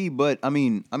to see, but I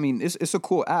mean, it's a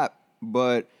cool app,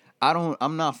 but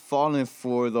I'm not falling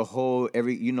for the whole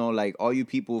like all you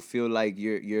people feel like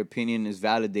your opinion is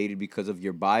validated because of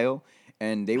your bio.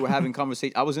 And they were having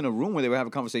conversations. I was in a room where they were having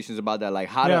conversations about that, like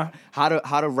how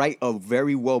to write a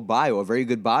very well bio, a very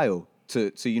good bio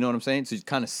to you know what I'm saying, to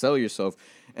kind of sell yourself.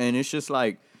 And it's just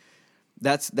like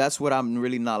that's what I'm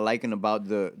really not liking about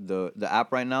the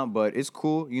app right now. But it's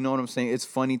cool, you know what I'm saying. It's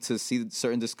funny to see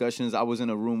certain discussions. I was in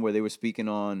a room where they were speaking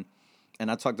on, and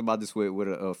I talked about this with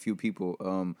a few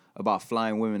people about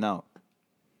flying women out.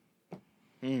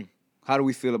 How do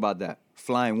we feel about that?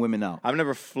 Flying women out. I've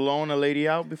never flown a lady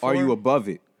out before. Are you above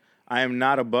it? I am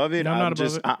not above it. No, I'm not above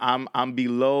just it. I'm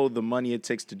below the money it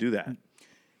takes to do that.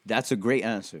 That's a great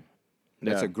answer.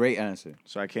 That's Yeah. a great answer.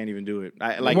 So I can't even do it.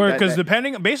 I like Because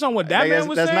depending based on what that man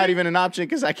was that's saying, not even an option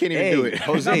because I can't even Hey, do it.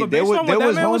 Jose, but there based was on what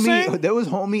that man was saying- there was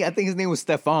homie. I think his name was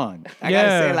Stefan. I Yeah. gotta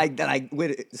say it like that, like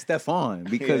with Stefan,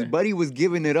 because Yeah. Buddy was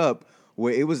giving it up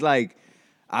where it was like,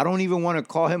 I don't even want to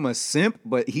call him a simp,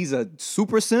 but he's a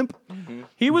super simp.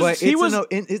 he was But he was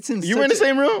it's in You were in the such a-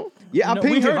 same room? Yeah, I No, we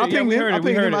pinged him. heard I it. Yeah, pinged we him. heard I it. We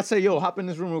pinged heard him. I it. said, yo, hop in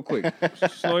this room real quick.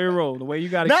 slow your roll. The way you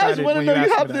got Nah, I excited just want to when know you asked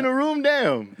me hopped that. in a room.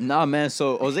 Damn. Nah, man.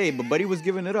 So Jose, but Buddy was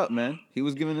giving it up, man. He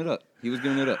was giving it up. The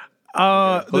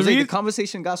Jose, the reason-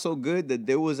 conversation got so good that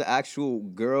there was an actual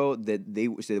girl that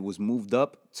that was moved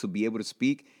up to be able to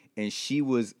speak, and she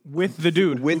was with the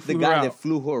dude who with the flew her guy out. that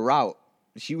flew her out.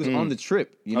 She was on the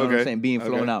trip, you know what I'm Okay. saying, being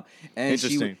flown Okay. out, and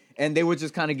Interesting. and they were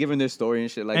just kind of giving their story and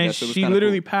shit like and that. So it was she kinda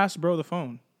literally cool. passed bro the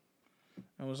phone.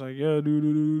 I was like, yeah,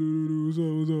 dude, what's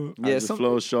up? Yeah, Yeah, some-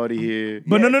 flow shorty here.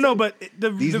 But Yeah, no. But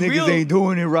these the niggas real, ain't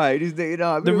doing it right.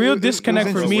 The real disconnect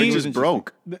for me- We're was just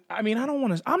broke. I mean, I don't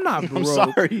want to. I'm not broke.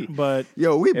 sorry. but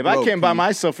Yo, we If I broke, can't buy P.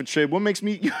 myself a trip, what makes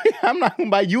me? I'm not gonna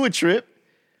buy you a trip.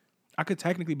 I could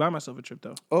technically buy myself a trip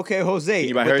though. Okay, Jose.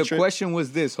 you buy But her a the trip? question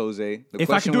was this, Jose. The If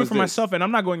I question could do it was for this. myself, and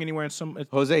I'm not going anywhere in some.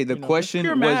 Jose, the question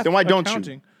pure was- math, Then why don't you?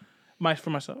 accounting. For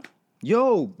myself.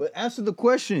 Yo, but answer the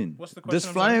question. What's the Does question,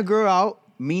 I'm flying a sorry? girl out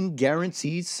mean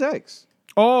guaranteed sex?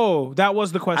 Oh, that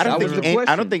was the question. That was the question.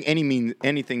 I don't think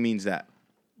anything means that.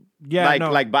 Yeah, like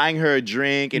no. like buying her a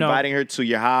drink, No. inviting her to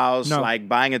your house, No. like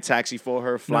buying a taxi for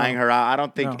her, flying her out. I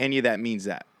don't think No. any of that means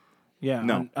that. yeah,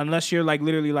 no. unless you're like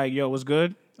literally like, yo, what's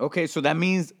good? Okay, so that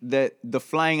means that the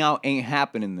flying out ain't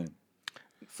happening then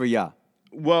for y'all.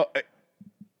 Well,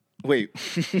 Wait.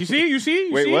 You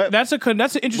see? Wait, what? That's an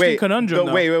interesting conundrum.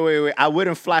 though. Wait. I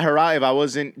wouldn't fly her out if I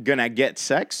wasn't gonna get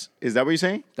sex. Is that what you're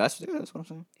saying? That's what I'm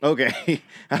saying. Okay.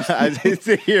 I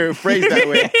didn't hear it phrased that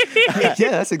way.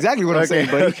 Yeah, that's exactly what I'm saying,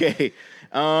 buddy. Okay.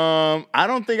 I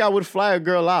don't think I would fly a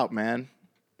girl out, man.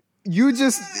 But you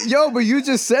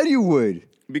just said you would.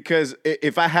 Because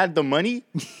if I had the money,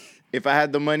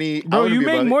 Bro, you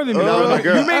make more than me.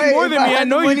 You make more than me. I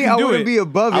know you can I do wouldn't it. be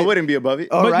above it. I wouldn't be above it.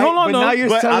 All right, hold on, but now you're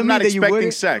But telling I'm me not that you expecting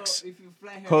wouldn't. sex. If you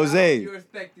fly her Jose. out, you're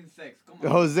expecting sex. Come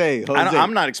on. Jose.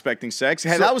 I'm not expecting sex.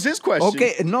 Hey, that was his question.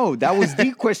 Okay, no, that was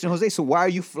the question, Jose. So why are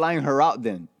you flying her out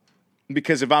then?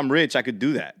 Because if I'm rich, I could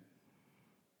do that.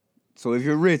 So if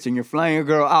you're rich and you're flying a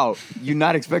girl out, you're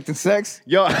not expecting sex?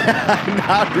 Yo,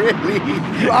 not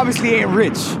really. You obviously ain't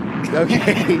rich.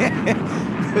 Okay.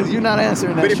 Because you're not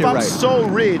answering that But shit if I'm right. so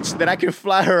rich that I can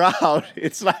fly her out,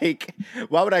 it's like,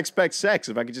 why would I expect sex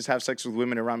if I could just have sex with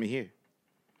women around me here?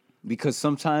 Because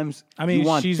sometimes I mean, you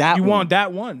want you that one, want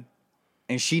that one.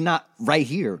 and she not right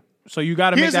here. So you got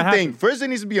to make Here's that the happen. thing. First, there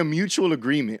needs to be a mutual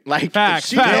agreement. Like, Facts, if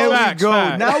she facts, knows-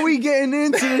 facts. Now we getting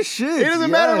into the shit. It doesn't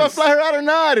matter if I Yes. fly her out or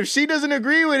not. If she doesn't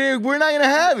agree with it, we're not going to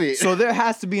have it. So there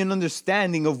has to be an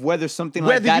understanding of whether something like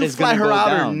whether that you is fly going to her go out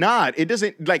down. or not, it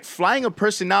doesn't, like, flying a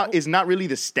person out is not really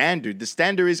the standard. The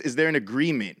standard is there an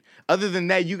agreement? Other than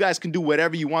that, you guys can do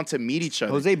whatever you want to meet each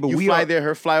other. Jose, but you we fly are- there,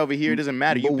 her fly over here. It doesn't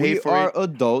matter. You But pay we for are it.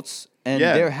 adults, and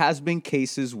Yeah. there has been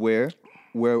cases where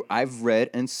I've read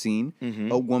and seen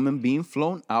Mm-hmm. a woman being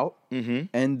flown out,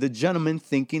 and the gentleman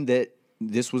thinking that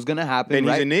this was going to happen. Then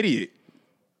right? he's an idiot.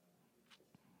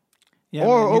 Yeah,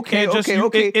 Or man, you okay. can't just- you- it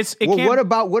Well,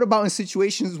 can't- what about in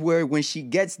situations where when she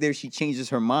gets there, she changes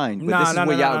her mind? But Nah, this is nah,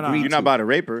 where nah, y'all nah, nah. agree You're to. not about to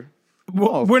rape her.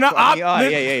 Well, we're not.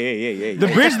 Yeah. The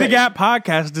Bridge the Gap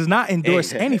podcast does not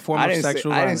endorse any form I of didn't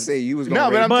sexual say, I didn't violence. say you was going No,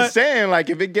 to but I'm But- just saying, like,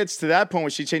 if it gets to that point where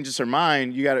she changes her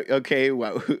mind, you gotta, okay,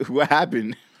 what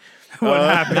happened? What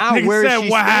happened? Now Nigga where is said, she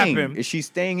what staying? happened? Is she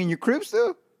staying in your crib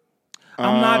still?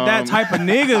 I'm not that type of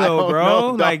nigga though, don't bro. know,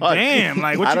 Like, dog. damn.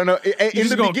 Like, what I you- don't know. you In just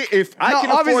the gonna- beginning, if I No, can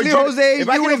afford obviously, you, Jose, if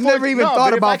I you can would've afford- never even no, thought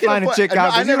but if about I can flying a afford- chick out, No, I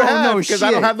 'cause you never don't have know because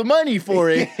I don't shit. have the money for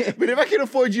it. But if I can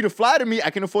afford you to fly to me, I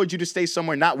can afford you to stay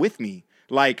somewhere not with me.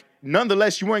 Like,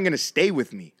 nonetheless, you weren't gonna stay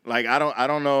with me. Like, I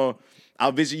don't know.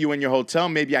 I'll visit you in your hotel.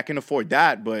 Maybe I can afford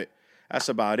that, but that's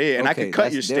about it. And I Okay, can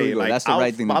cut your there we stay. go. Like, That's the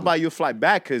right thing to I'll do. buy you a flight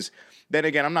back because then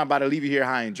again, I'm not about to leave you here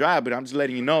high and dry. But I'm just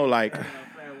letting you know, like.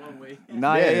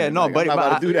 Nah, Yeah, yeah, no, like, buddy. I'm not But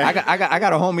about to do that. I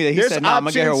got a homie that he There's said, "Nah, I'm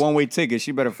gonna get her a options. one-way ticket.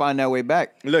 She better find that way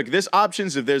back." Look, there's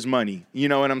options if there's money. You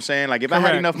know what I'm saying? Like, if I had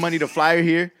Correct. enough money to fly her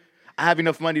here, I have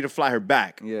enough money to fly her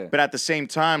back. Yeah. But at the same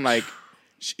time, like,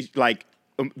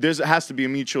 there has to be a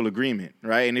mutual agreement,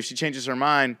 right? And if she changes her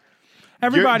mind,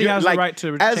 Everybody you're- has like, the right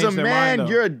to as change a their man, mind,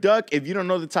 though. you're a duck if you don't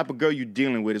know the type of girl you're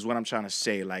dealing with. Is what I'm trying to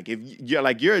say. Like, if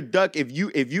you're a duck if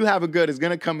you have a girl that's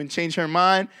gonna come and change her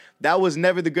mind, that was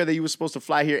never the girl that you were supposed to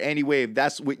fly here anyway. If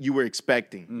that's what you were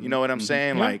expecting, you know what I'm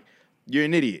saying? Yeah. Like, you're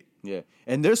an idiot. Yeah.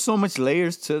 And there's so much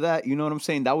layers to that, you know what I'm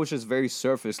saying? That was just very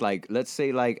surface. Like, let's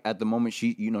say, like, at the moment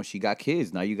she got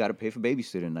kids. Now you got to pay for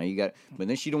babysitting. Now you got, but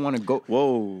then she don't want to go.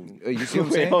 Whoa. You see what I'm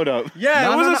Wait, saying? hold up. Yeah,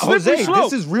 No, it was no, a no, slippery Jose, slope.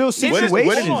 this is real What is, situations.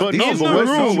 what is, but These no, are but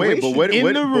the what, rules. wait, but what, In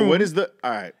what, the but room. what is the, all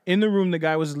right. In the room, the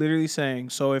guy was literally saying,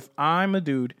 so if I'm a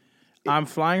dude, I'm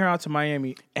flying her out to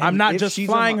Miami. I'm And not if just she's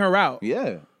flying on- her out.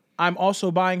 Yeah. I'm also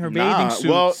buying her Nah, bathing suits.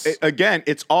 well, again,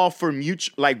 it's all for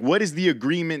mutual. Like, what is the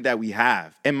agreement that we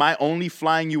have? Am I only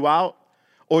flying you out,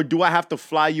 or do I have to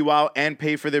fly you out and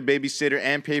pay for their babysitter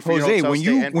and pay for your Jose, hotel when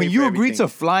stay you and when pay you for agree to everything?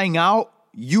 flying out,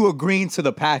 you agreeing to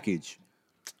the package.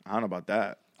 I don't know about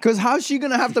that. Cause how's she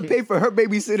gonna have to pay for her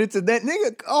babysitter to that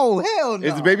nigga? Oh hell no!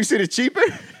 Is the babysitter cheaper?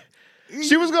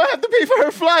 She was gonna have to pay for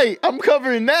her flight. I'm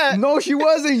covering that. No, she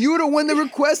wasn't. You the one that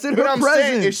requested But her I'm presence.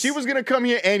 saying, if she was gonna come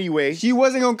here anyway, she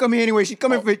wasn't gonna come here anyway. She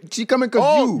coming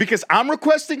cause you. because I'm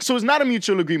requesting, so it's not a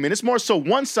mutual agreement. It's more so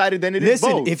one-sided than it is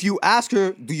Listen, both. if you ask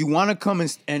her, do you want to come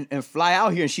and fly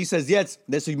out here, and she says yes,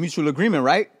 that's a mutual agreement,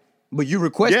 right? But you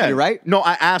requested it, right? No,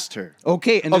 I asked her.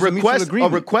 Okay, and A there's a mutual request,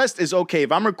 agreement. a request is okay.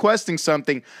 If I'm requesting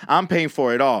something, I'm paying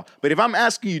for it all. But if I'm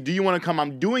asking you, do you want to come?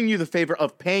 I'm doing you the favor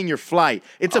of paying your flight.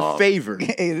 It's a favor.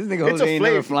 Hey, this nigga It's Jose a ain't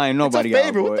never favor. flying nobody it's a out,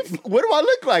 favor. boy. What do I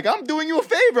look like? I'm doing you a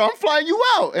favor. I'm flying you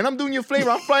out, and I'm doing you a favor.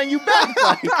 I'm flying you back.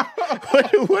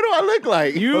 Like, what do I look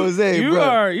like? Jose,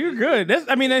 bro. You're good.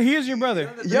 He is your brother.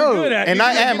 Yo, you're good at it. And You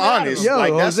I can't am get out of honest. it. Yo,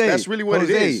 Like Jose, that's really what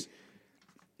Jose. it is.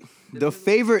 The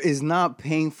favor is not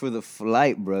paying for the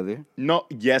flight, brother. No,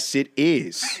 yes, it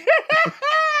is.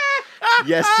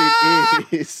 Yes,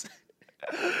 it is.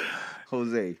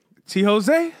 Jose. T.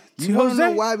 Jose? T. You wanna know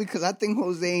Jose? why? Because I think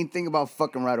Jose ain't think about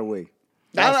fucking right away.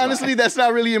 Honestly, that's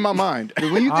not really in my mind.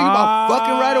 When you think about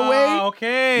fucking right away,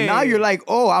 okay. now you're like,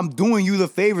 oh, I'm doing you the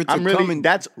favor to come and...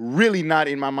 That's really not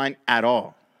in my mind at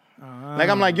all. Like,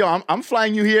 I'm like, yo, I'm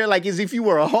flying you here like as if you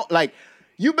were a home. Like,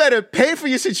 you better pay for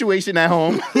your situation at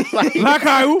home. Like,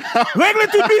 Lakayu. Regle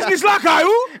tu business,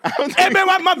 Lakayu. Ebe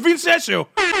ma vincesio.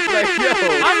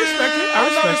 I respect it.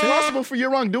 I'm not responsible for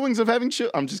your wrongdoings of having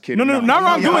children. I'm just kidding. No, not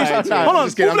wrongdoings. Hold on.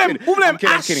 I'm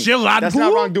kidding. That's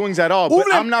not wrongdoings at all.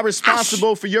 But I'm not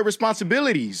responsible for your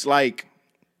responsibilities. Like,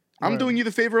 I'm doing you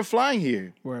the favor of flying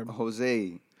here.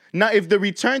 Jose. Now, if the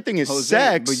return thing is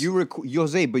sex, but you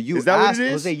is that asked what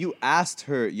it is? Jose, you asked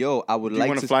her, yo, I would Do you like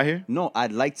want to fly here? No,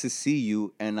 I'd like to see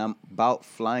you, and I'm about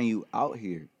flying you out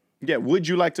here. Yeah, would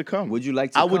you like to come? Would you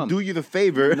like to I come? would do you the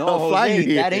favor No, of flying Jose,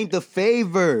 you here. that ain't the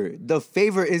favor. The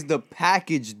favor is the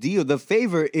package deal. The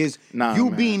favor is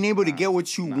being able to get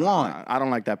what you want. I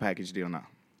don't like that package deal now.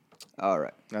 All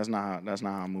right. That's not how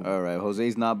I'm moving. All right,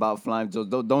 Jose's not about flying. So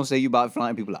don't say you about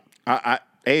flying people out.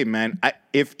 Hey man,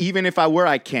 even if I were,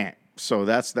 I can't. So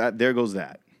that's that. There goes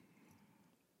that.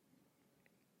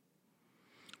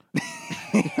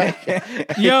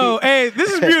 Yo, hey,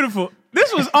 this is beautiful.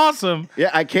 This was awesome.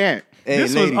 Yeah, I can't. Hey,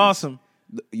 this ladies, was awesome.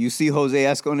 You see Jose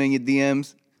Escon in your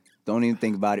DMs? Don't even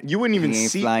think about it. You wouldn't even He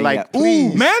ain't see, flying like, yet.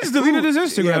 ooh, Man's deleted his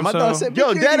Instagram. Yeah, my dog said,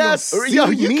 yo, "You can't dead even ass. see Yo,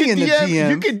 me in the you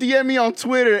DMs." can DM me on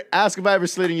Twitter. Ask if I ever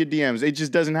slid in your DMs. It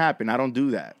just doesn't happen. I don't do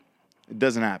that. It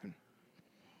doesn't happen.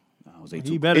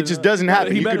 It just doesn't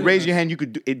happen. You could raise your hand. You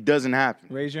could. It doesn't happen.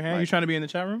 Raise your hand. You trying to be in the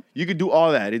chat room? You could do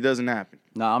all that. It doesn't happen.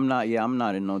 No, I'm not. Yeah, I'm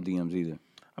not in no DMs either.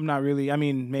 I'm not really. I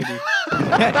mean, maybe.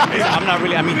 I'm not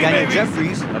really. I mean, Daniel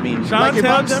Jeffries. I mean, like if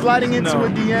I'm sliding into a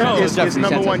DM, it's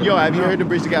number one. Yo, have you heard the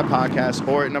Bridge the Gap podcast?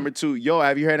 Or number two, yo,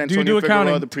 have you heard Antonio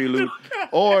Figueroa the Prelude?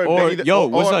 Or yo,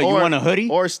 what's up? You want a hoodie?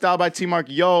 Or Style by T Mark.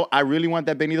 Yo, I really want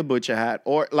that Benny the Butcher hat.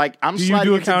 Or like I'm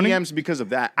sliding into DMs because of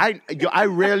that. I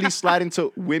rarely slide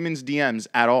into women's DMs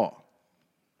at all.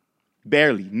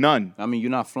 Barely, none. I mean, you're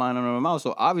not flying on them out,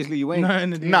 so obviously you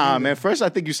ain't. Nah, man. First, I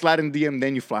think you slide in the DM,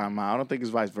 then you fly them out. I don't think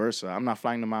it's vice versa. I'm not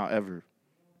flying them out ever.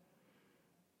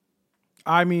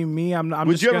 I mean, me, I'm not.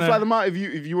 Would you ever fly them out if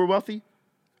you were wealthy?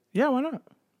 Yeah, why not?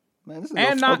 Man, this is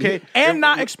and not okay.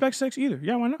 Not expect sex either.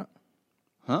 Yeah, why not?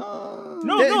 Huh?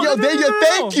 No,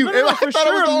 thank you. I for thought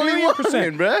sure, it was the only one,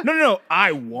 %. bro. No.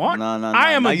 I want. No.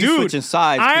 I am now a you dude. switching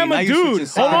sides. I am a dude.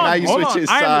 Hold on. Now you switching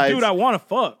I am a sides. dude. I want to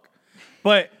fuck,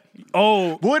 but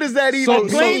what does that even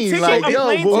mean? Like,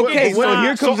 okay, so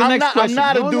here comes the next question.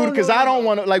 I'm not a dude because I don't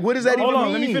want to. Like, what does that even mean? Hold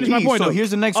on, let me finish my point. So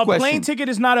here's the next a question. A plane ticket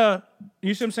is not a.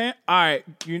 You see what I'm saying?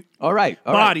 All right.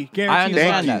 Body. Guaranteed. I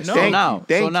understand that. No.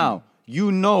 So now,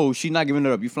 you know she's not giving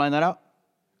it up. You flying that out?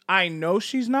 I know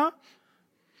she's not.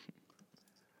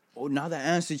 Oh, now the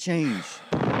answer changed.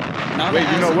 Wait,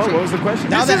 you know what? What was the question?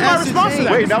 This is my response to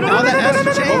that. Wait, now the answer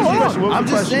changed. I'm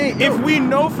just saying. If we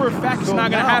know for a fact it's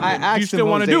not going to happen, you still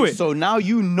want to do it. So now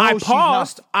you know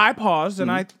I paused,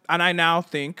 and I now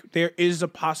think there is a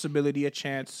possibility, a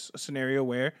chance, a scenario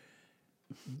where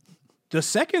the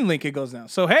second link it goes down.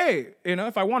 So hey,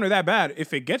 if I want her that bad,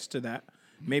 if it gets to that,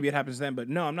 maybe it happens then. But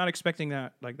no, I'm not expecting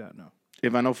that like that. No.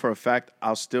 If I know for a fact,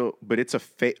 I'll still. But it's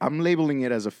I'm labeling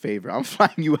it as a favor. I'm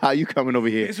flying you out. You coming over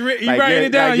here? You writing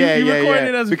it down. You recording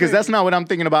it as a because favor. that's not what I'm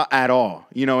thinking about at all.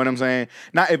 You know what I'm saying?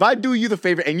 Now, if I do you the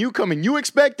favor and you come and you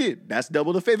expect it, that's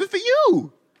double the favor for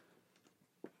you.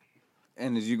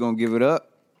 And is you gonna give it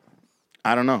up?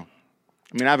 I don't know.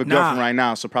 I mean, I have a girlfriend right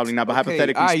now, so probably not. But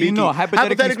hypothetically speaking,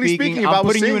 hypothetically speaking, if I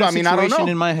was single, I mean, I don't know. I'm putting you in a situation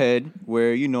in my head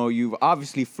where you've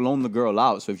obviously flown the girl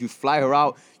out. So if you fly her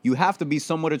out, you have to be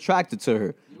somewhat attracted to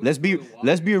her. Let's be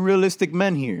realistic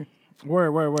men here.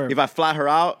 Where? If I fly her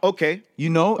out, okay.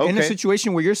 In a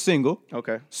situation where you're single.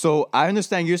 Okay. So I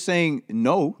understand you're saying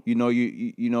no.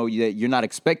 You're not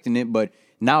expecting it, but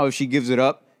now if she gives it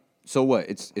up, so what?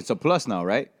 It's a plus now,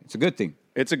 right? It's a good thing.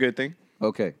 It's a good thing.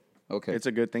 Okay. It's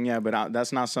a good thing, yeah, but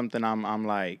that's not something I'm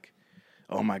like,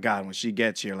 oh my God, when she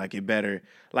gets here, like it better.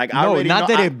 Like I already not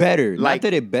know, that it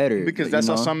better. Because that's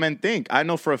how some men think. I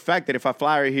know for a fact that if I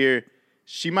fly her here,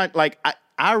 she might like I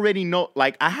already know,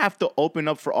 like I have to open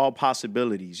up for all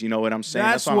possibilibilities. You know what I'm saying?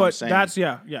 That's what I'm saying. That's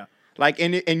yeah. Like,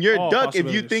 and you're a duck if you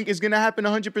possibilities. think it's going to happen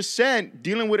 100%.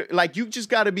 Dealing with it, like, you just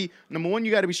got to be, number one,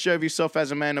 you got to be sure of yourself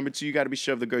as a man. Number two, you got to be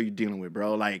sure of the girl you're dealing with,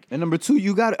 bro. Like, and number two,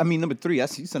 number three, you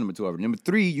said number two already. Number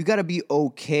three, you got to be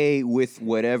okay with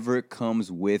whatever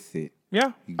comes with it.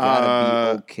 Yeah. You got to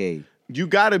be okay. You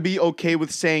got to be okay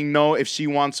with saying no if she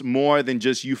wants more than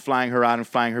just you flying her out and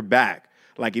flying her back.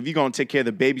 Like, if you're going to take care of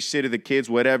the babysitter, the kids,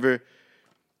 whatever,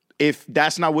 if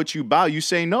that's not what you about, you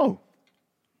say no.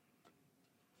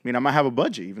 I mean, I might have a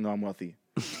budget, even though I'm wealthy.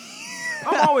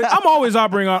 I'm always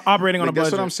operating on a budget.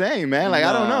 That's what I'm saying, man. Like,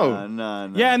 I don't know.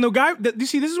 Nah. Yeah, and the guy, you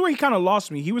see, this is where he kind of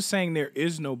lost me. He was saying there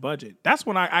is no budget. That's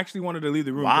when I actually wanted to leave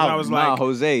the room. Wow. I was Nah, like,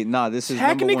 Jose, this is number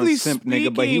one technically simp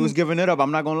nigga, but he was speaking- giving it up.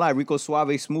 I'm not gonna lie, Rico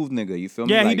Suave, smooth nigga. You feel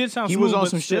me? Yeah, he Like, did sound He was smooth, on but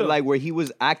some still. shit like where he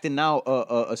was acting out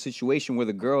a situation where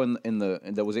the girl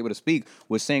that was able to speak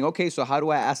was saying, okay, so how do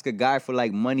I ask a guy for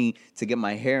like money to get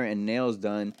my hair and nails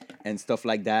done and stuff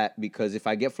like that? Because if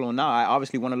I get flown out, I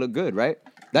obviously want to look good, right?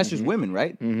 That's just women,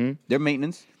 right? Mm-hmm. Their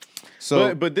maintenance.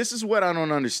 So, But this is what I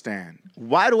don't understand.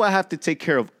 Why do I have to take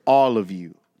care of all of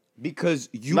you? because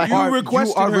you Like, are you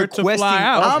requested her to requesting fly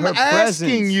out. of I'm her asking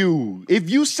presence. you. If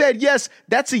you said yes,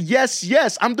 that's a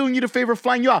yes. I'm doing you the favor of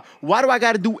flying you out. Why do I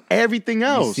got to do everything You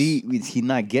else? see, he's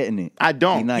not getting it. I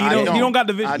don't. He not I getting don't. it. You don't got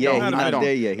the vision. I Yeah, don't. he's I not don't.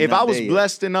 there yet. He's If not I was there yet.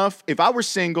 blessed enough, if I were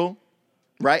single,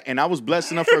 right, and I was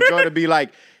blessed enough for a girl to be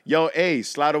like, yo, hey,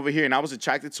 slide over here, and I was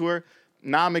attracted to her,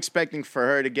 now I'm expecting for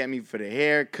her to get me for the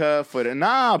haircut, for the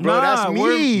bro, that's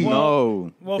me.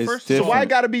 No. Well, it's first of all- So why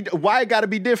different. it gotta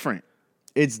be different?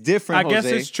 It's different, I guess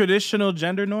Jose. it's traditional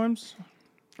gender norms.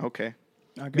 Okay.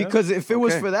 I guess. Because if it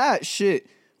was Okay. for that shit,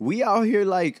 we out here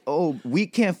like, oh, we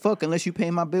can't fuck unless you pay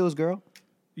my bills, girl.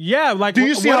 Yeah, like Do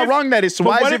you see what how if- wrong that is? So but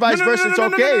why is what it if- vice no, no, versa? no, It's no,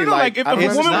 no, no, okay. no, no. Like, if I a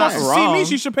don't woman wants to understand. see me, Wrong.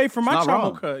 she should pay for my not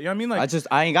travel wrong. cut. You know what I mean? Like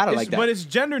I ain't got it like that. But it's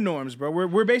gender norms, bro.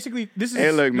 We're basically this is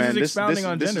Hey, look, man. This is This expounding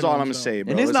on is gender all I'm norms, gonna though. say,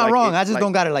 bro. And it's not like, wrong. I just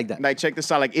don't got it like that. Like, check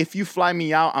this out. Like, if you fly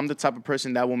me out, I'm the type of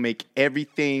person that will make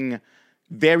everything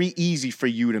very easy for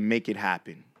you to make it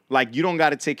happen. Like, you don't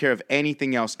got to take care of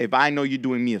anything else if I know you're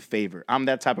doing me a favor. I'm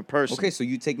that type of person. Okay, so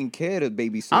you taking care of the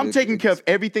baby. I'm taking care of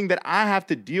everything that I have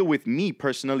to deal with me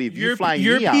personally. If you're flying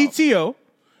your me out, PTO.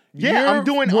 yeah, your I'm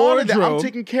doing all of that. I'm wardrobe.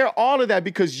 taking care of all of that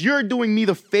because you're doing me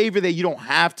the favor that you don't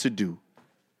have to do.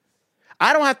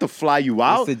 I don't have to fly you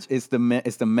out. It's the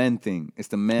men thing. It's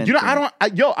the man. You know, thing.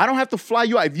 I don't have to fly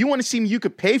you out. If you want to see me, you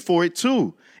could pay for it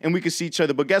too, and we could see each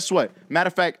other. But guess what? Matter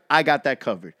of fact, I got that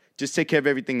covered. Just take care of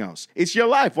everything else. It's your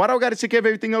life. Why do I got to take care of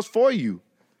everything else for you?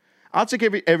 I'll take care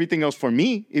of everything else for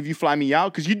me if you fly me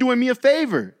out because you're doing me a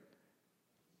favor.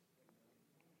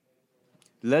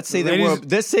 Let's say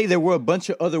Ladies- there were a bunch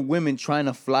of other women trying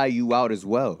to fly you out as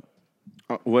well.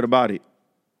 What about it?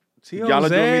 See, Y'all are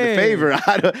doing me the Jose.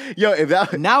 favor. Yo, if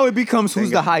that Now it becomes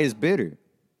who's the highest bidder.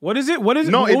 What is it? What is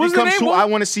it? no, what it was the becomes name? who What- I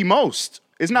want to see most.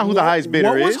 It's not who the highest bidder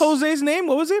What was is. Jose's name?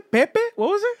 What was it? Pepe? What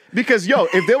was it? Because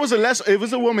if there was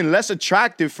a woman less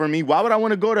attractive for me, why would I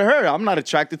want to go to her? I'm not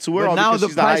attracted to her. But all now because the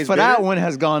she's price highest for that bidder. one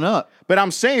has gone up. But I'm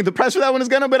saying the price for that one is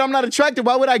gonna, but I'm not attracted.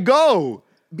 Why would I go?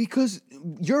 Because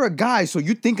you're a guy, so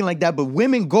you're thinking like that. But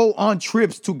women go on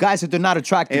trips to guys that they're not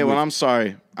attracted Hey, well, with. I'm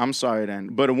sorry. I'm sorry then.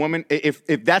 But a woman, if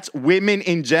that's women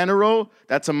in general,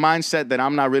 that's a mindset that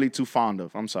I'm not really too fond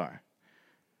of. I'm sorry.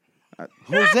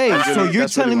 Jose, so you're that's really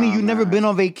telling me where you've I'm never at. been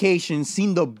on vacation,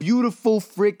 seen the beautiful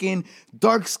freaking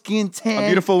dark skin tan, A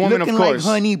beautiful woman, of looking like course.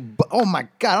 honey. Oh my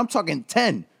God, I'm talking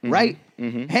 10, right?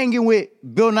 Hanging with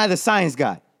Bill Nye the Science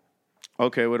Guy.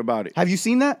 Okay, what about it? Have you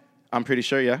seen that? I'm pretty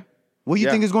sure, yeah. What do you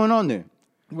Yeah. think is going on there?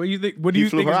 What do you think? What do He you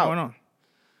flew think her is out. going on?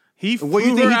 He flew What do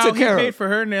you think her he took out. care He paid of? for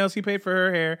her nails. He paid for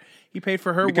her hair. He paid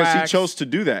for her Because wax. he chose to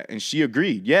do that, and she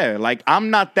agreed. Yeah, like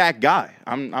I'm not that guy.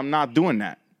 I'm not doing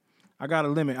that. I got a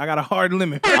limit. I got a hard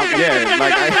limit. Yeah,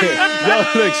 like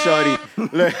yo, look,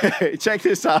 shorty, look, check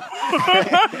this out.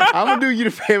 I'm gonna do you the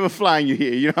favor of flying you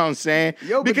here. You know what I'm saying?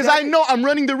 Yo, but because that- I know I'm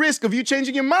running the risk of you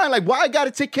changing your mind. Like, why I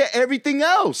gotta take care of everything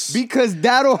else? Because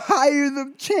that'll higher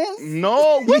the chance.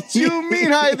 No, what you mean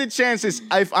higher the chances?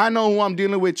 If I know who I'm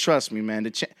dealing with, trust me,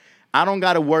 man. I don't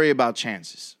gotta worry about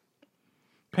chances.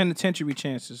 Penitentiary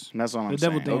chances. That's all I'm the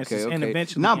devil saying. dances and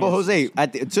eventually. Nah, but dances.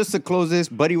 Jose, just to close this,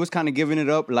 Buddy was kind of giving it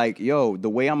up. Like, yo, the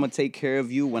way I'm gonna take care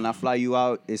of you when I fly you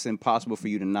out, it's impossible for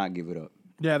you to not give it up.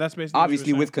 Yeah, that's basically. what Obviously,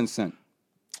 you were with saying. consent.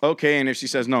 Okay, and if she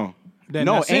says no, Then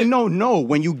No, that's ain't it. no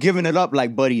when you giving it up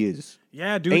like Buddy is.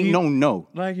 Yeah, dude. Ain't he- no.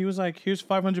 Like he was like, here's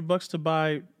 $500 to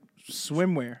buy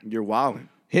swimwear. you're wilding.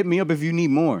 Hit me up if you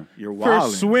need more. You're For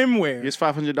wilding. swimwear. Here's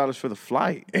 $500 for the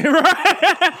flight.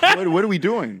 What are we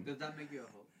doing? Does that make you a hoe?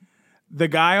 The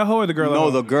guy a hoe or the girl a hoe?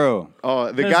 No, the girl.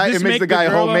 Oh, the Does guy. this It makes make the the guy a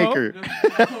girl a hoe? homemaker.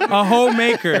 A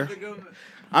homemaker.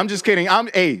 I'm just kidding.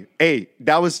 Hey,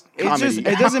 that was comedy.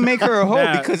 It doesn't make her a hoe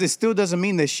Nah. because it still doesn't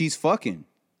mean that she's fucking.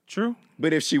 True.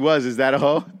 But if she was, is that a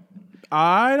hoe?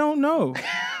 I don't know.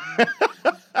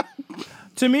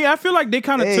 To me, I feel like they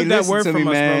kind of Hey, took that listen word to from me,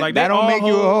 us, man. bro. Like that they don't all make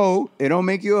you a hoes. hoe. It don't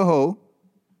make you a hoe.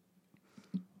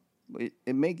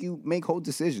 It make you make whole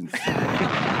decisions.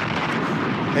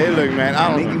 Hey, look, man.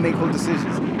 I Make you don't. make whole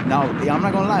decisions. Now, I'm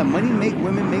not gonna lie. Money make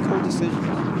women make whole decisions.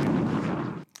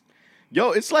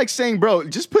 Yo, it's like saying, bro,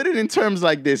 just put it in terms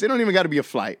like this. It don't even got to be a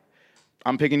flight.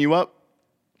 I'm picking you up.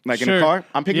 Like in Sure. a car?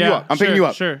 I'm picking Yeah, you up. I'm picking sure, you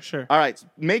up. sure. All right.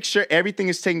 Make sure everything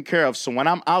is taken care of. So when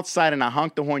I'm outside and I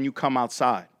honk the horn, you come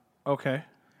outside. Okay.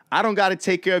 I don't got to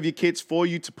take care of your kids for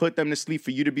you to put them to sleep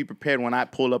for you to be prepared when I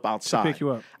pull up outside. pick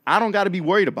you up. I don't got to be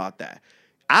worried about that.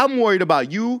 I'm worried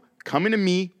about you coming to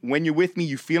me when you're with me,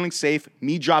 you feeling safe,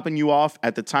 me dropping you off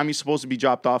at the time you're supposed to be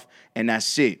dropped off, and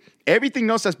that's it. Everything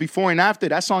else that's before and after,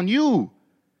 that's on you.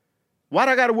 Why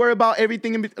do I got to worry about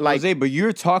everything like? Jose, but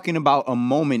you're talking about a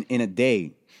moment in a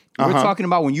day. We're Uh-huh. talking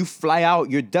about when you fly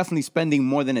out, you're definitely spending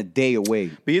more than a day away.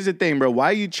 But here's the thing, bro. Why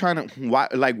are you trying to?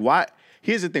 Why?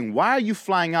 Here's the thing. Why are you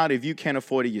flying out if you can't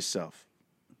afford it yourself?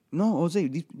 No, Jose.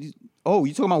 You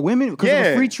talking about women because of Yeah.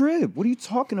 a free trip? What are you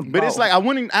talking about? But it's like I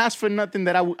wouldn't ask for nothing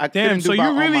that I Damn, couldn't do. so you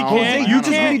on really my can't- own. Jose, you you I just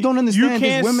don't know. really don't understand. can't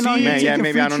There's women out see- here Man, taking yeah,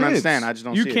 maybe free I don't trips. understand. I just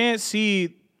don't You see it. can't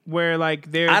see where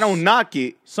like there's. I don't knock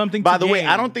it. Something By to the way, gain.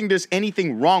 I don't think there's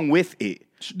anything wrong with it.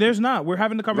 There's not. We're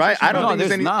having the conversation. Right? I don't about think there's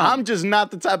there's any. not. I'm just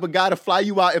not the type of guy to fly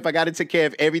you out if I got to take care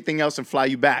of everything else and fly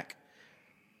you back.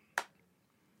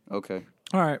 Okay.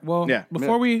 All right. Well, Yeah.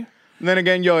 before we. And then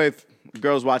again, yo, if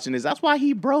girls watching this, that's why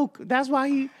he broke. That's why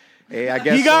he. Hey, I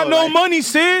guess He got so, no like- money,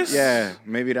 sis. Yeah,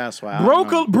 maybe that's why. I don't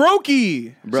know.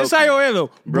 Brokey.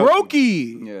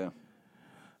 Brokey. Yeah.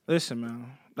 Listen, man.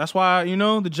 That's why,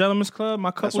 the Gentleman's Club,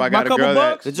 my couple, why I got a my couple girl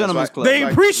that- bucks, The Gentleman's Club. they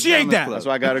Right. appreciate The Gentleman's that. Club. That's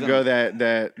why I got a girl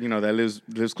that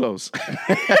lives close.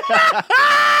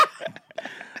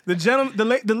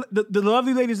 The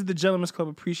lovely ladies at the Gentleman's Club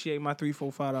appreciate my $3,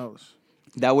 $4, $5.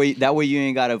 That way you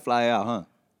ain't gotta fly out, huh?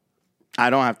 I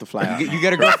don't have to fly out. You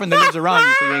get a girlfriend that lives around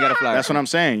you, so you ain't gotta fly That's out. what I'm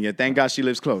saying. Yeah, thank God she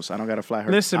lives close. I don't gotta fly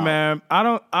her. Listen, out.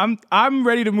 man, I'm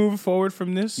ready to move forward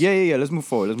from this. Yeah. Let's move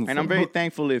forward. And I'm very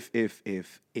thankful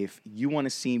if you want to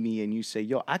see me and you say,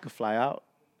 yo, I could fly out.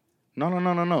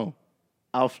 No.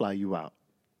 I'll fly you out.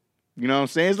 You know what I'm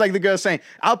saying? It's like the girl saying,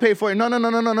 I'll pay for it.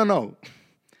 No.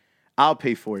 I'll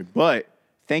pay for it. But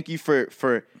thank you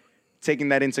for taking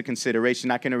that into consideration.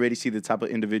 I can already see the type of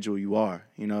individual you are.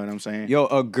 You know what I'm saying? Yo,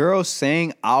 a girl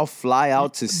saying I'll fly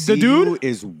out to see dude? you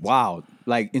is wild.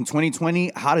 Like in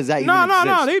 2020, how does that even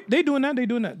No. exist? They doing that. They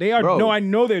doing that. They are. Bro. No, I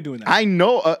know they're doing that. I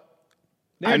know.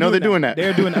 I know they're doing that.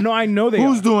 They're doing that. No, I know they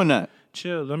Who's are. doing that?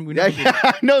 Chill. We Yeah, know they're doing that.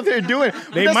 I know they're doing it.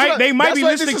 They That's might- why- they might that's be why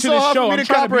listening is to so this hard show. for me I'm to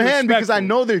trying to be comprehend because I respectful.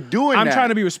 know they're doing I'm that. trying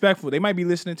to be respectful. They might be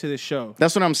listening to this show.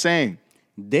 That's what I'm saying.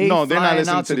 They No, they're not flying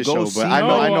listening out to the go show, see but I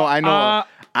know.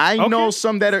 I know okay.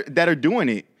 some that are doing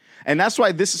it, and that's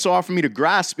why this is so hard for me to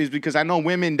grasp. Is because I know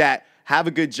women that have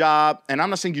a good job, and I'm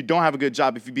not saying you don't have a good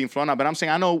job if you're being flown out, but I'm saying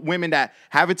I know women that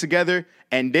have it together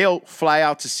and they'll fly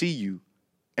out to see you,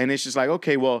 and it's just like,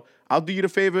 okay, well, I'll do you the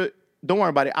favor. Don't worry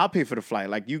about it. I'll pay for the flight.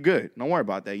 Like, you good. Don't worry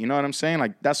about that. You know what I'm saying?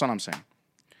 Like, that's what I'm saying.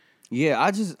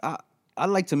 Yeah, I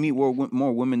like to meet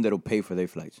more women that'll pay for their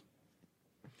flights.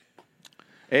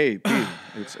 Hey, P,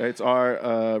 it's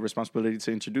our responsibility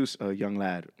to introduce a young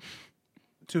lad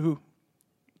To who?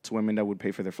 to women that would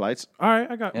pay for their flights. All right,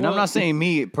 I got. And I'm not saying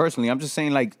me personally. I'm just saying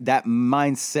like that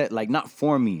mindset, like not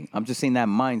for me. I'm just saying that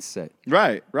mindset.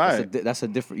 Right. That's a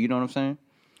different. You know what I'm saying?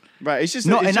 Right. It's just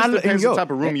No, it and just I- depends and yo, the type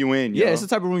of room you in. Yeah, yo. it's the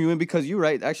type of room you're in because you're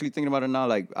right. Actually, thinking about it now,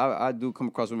 like I do come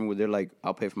across women where they're like,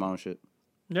 I'll pay for my own shit.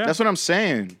 Yeah. That's what I'm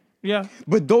saying. Yeah.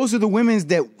 But those are the women's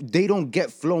that they don't get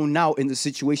flown out in the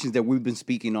situations that we've been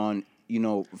speaking on. You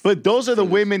know, But those are the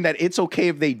women that it's okay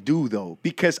if they do though,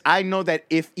 because I know that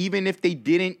even if they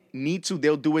didn't need to,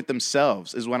 they'll do it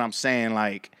themselves. Is what I'm saying.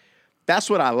 Like, that's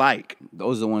what I like.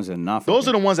 those are the ones that are not. Those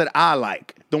are the ones that I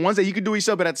like. The ones that you can do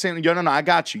yourself, but at the same time, no, I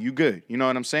got you. You good. You know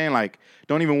what I'm saying? Like,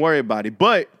 don't even worry about it.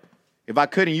 But if I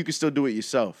couldn't, you could still do it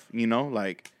yourself. You know,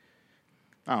 like,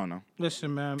 I don't know.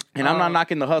 Listen, man. And I'm not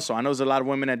knocking the hustle. I know there's a lot of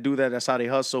women that do that. That's how they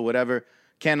hustle, whatever.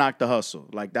 Can't knock the hustle.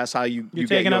 Like, that's how you get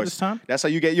taking yours. out this time? That's how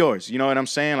you get yours. You know what I'm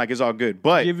saying? Like, it's all good.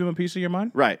 But Give him a piece of your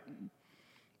mind. right.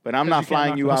 But I'm you not can't flying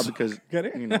knock you the out hustle. because Get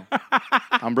it? you know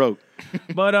I'm broke.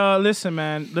 But listen,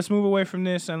 man. Let's move away from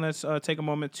this and let's take a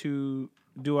moment to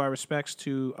do our respects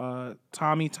to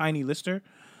Tommy Tiny Lister,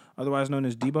 otherwise known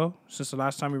as Debo. Since the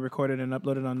last time we recorded and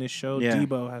uploaded on this show, Yeah.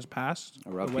 Debo has passed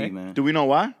R.I.P., away. man. Do we know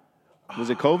why? Was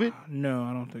it COVID? No,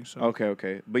 I don't think so.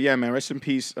 Okay. But yeah, man, rest in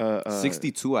peace.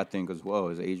 62, I think, as well.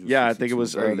 His age was Yeah, I 62. think it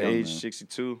was Very the young, age man.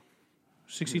 62.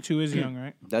 62 is young,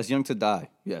 right? That's young to die.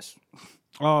 Yes.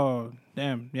 Oh,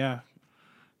 damn. Yeah.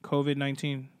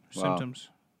 COVID-19 Wow. symptoms.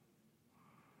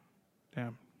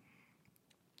 Damn.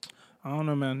 I don't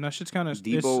know, man. That shit's kind of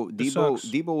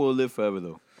Debo will live forever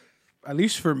though. At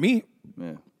least for me,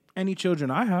 Yeah. any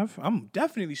children I have, I'm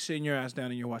definitely sitting your ass down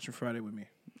and you're watching Friday with me.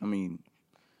 I mean,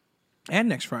 And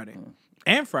next Friday.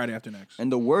 And Friday after next.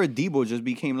 and the word Debo just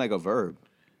became like a verb.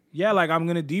 Yeah, like I'm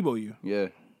gonna Debo you. Yeah.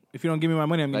 If you don't give me my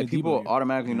money, I'm Like gonna people Debo you.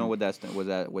 automatically know what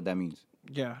that means.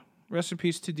 Yeah. Rest in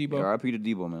peace to Debo. Yeah, RIP to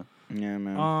Debo, man. Yeah,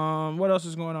 man. What else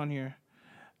is going on here?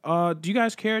 Do you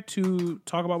guys care to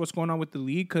talk about what's going on with the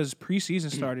league? Because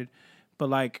preseason started, but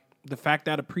like the fact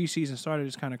that a preseason started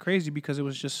is kind of crazy because it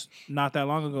was just not that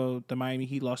long ago the Miami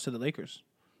Heat lost to the Lakers.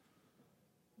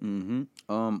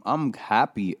 I'm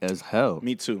happy as hell.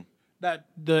 Me too. That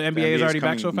the NBA is already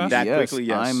back so fast. That quickly,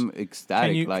 yes. I'm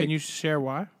ecstatic. Can you share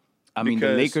why? I mean, the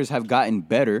Because- Lakers have gotten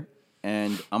better,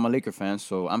 and I'm a Laker fan,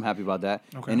 so I'm happy about that.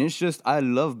 Okay. And it's just I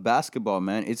love basketball,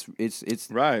 man. It's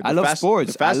Right. I love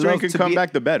sports. The faster I you love can to come be-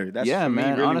 back, the better. That's yeah, for me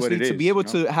man. really Honestly, what it to is, be able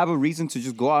you know? to have a reason to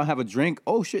just go out and have a drink.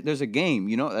 Oh shit, there's a game.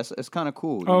 You know, it's kind of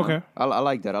cool. you Oh, know? okay. I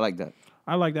like that. I like that.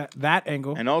 I like that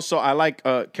angle. And also, I like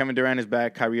Kevin Durant is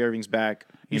back. Kyrie Irving's back.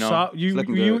 You know. saw you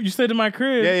looking you, good. you stayed in my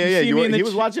crib. Yeah. see me in the He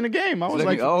was watching the game. I was looking-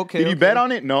 like, oh, okay, did you okay. bet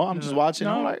on it? No, I'm just watching.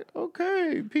 No. I'm like,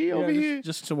 okay, P over Yeah, here.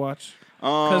 just to watch.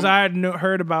 Because I had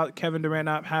heard about Kevin Durant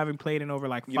not having played in over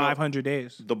like know, 500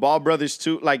 days. The Ball brothers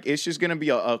too. Like, it's just gonna be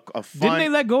a fun. Didn't they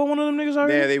let go of one of them niggas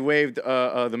already? Yeah, they waived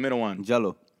the middle one.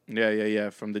 Jello.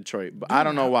 Yeah, from Detroit. But I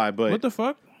don't know why. But What the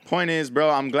fuck? point is, bro,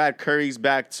 I'm glad Curry's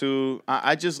back too.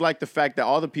 I just like the fact that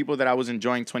all the people that I was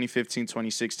enjoying 2015,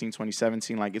 2016,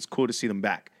 2017, like, it's cool to see them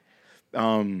back.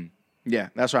 Yeah,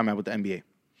 that's where I'm at with the NBA.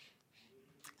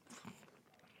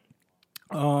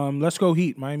 Let's go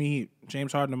Heat. Miami Heat.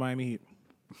 James Harden to Miami Heat.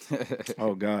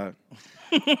 Oh God.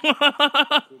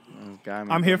 Oh, God,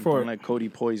 man, I'm here for don't it. let Cody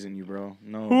poison you, bro.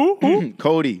 No. Who?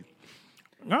 Cody.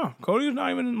 No, Cody's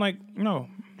not even like no.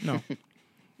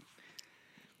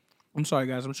 I'm sorry,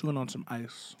 guys. I'm chewing on some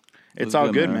ice. It's What's all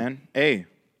good, good, man? man. Hey,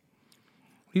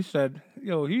 He said,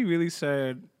 "Yo, he really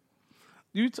said."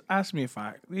 Asked me if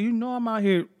I'm out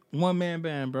here one man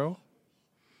band, bro.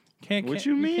 Can't What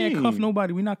you we can't mean? cuff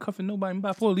nobody. We not cuffing nobody. I'm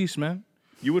by police, man.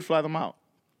 you would fly them out.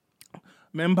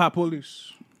 Man, I'm by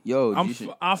police. Yo, I'm you should,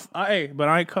 hey, but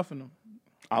I ain't cuffing them.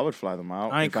 I would fly them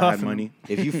out I ain't if I had cuffing money.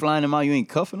 if you flying them out, you ain't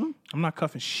cuffing them. I'm not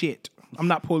cuffing shit. I'm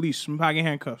not police. I'm packing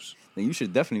handcuffs. Then you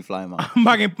should definitely fly them out.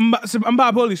 I'm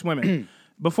by police women.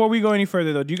 Before we go any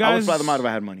further, though, do you guys? I would fly them out if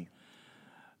I had money.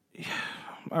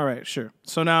 All right, sure.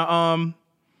 So now, do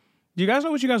you guys know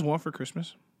what you guys want for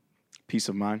Christmas? Peace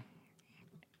of mind,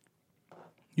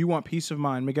 You want peace of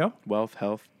mind, Miguel? wealth,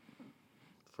 health.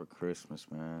 For Christmas,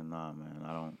 man. Nah, man.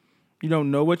 I don't. You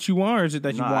don't know what you want, or is it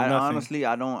that you No, want nothing? honestly,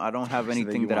 I don't have that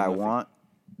anything you that want I nothing. want.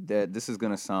 That this is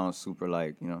gonna sound super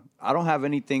like, you know, I don't have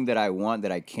anything that I want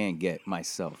that I can't get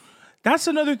myself. That's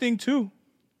another thing too.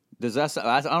 Does that?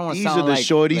 I don't want to These sound are the like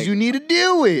shorties like, you need to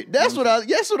deal with. That's what I'm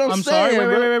I'm saying. sorry. Wait,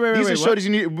 bro. wait, These are what? shorties you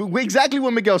need. Exactly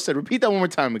what Miguel said. Repeat that one more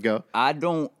time, Miguel. I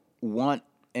don't want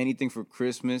anything for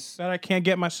Christmas That I can't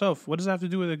get myself. What does that have to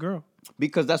do with a girl?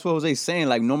 because that's what Jose's saying.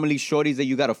 Like normally, shorties that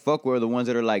you gotta fuck with are the ones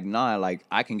that are like, nah, like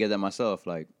I can get that myself.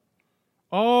 Like,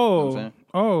 Oh, saying?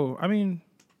 I mean,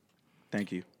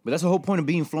 Thank you. but that's the whole point of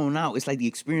being flown out. It's like the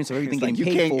experience of everything It's like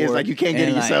getting you paid can't. for. It's like you can't get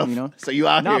and, it like, yourself. you know. So you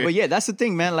out No, here. but yeah, that's the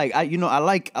thing, man. Like I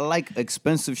like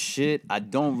expensive shit. I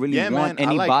don't really Yeah, want man.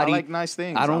 I anybody. like nice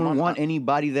things. I don't I'm- want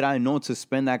anybody that I know to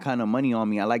spend that kind of money on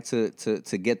me. I like to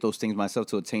get those things myself,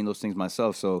 to attain those things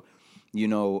myself. So, you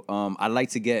know, I like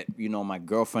to get, you know, my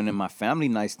girlfriend and my family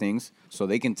nice things so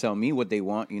they can tell me what they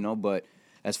want, you know. But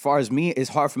as far as me, it's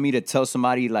hard for me to tell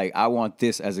somebody like I want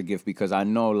this as a gift because I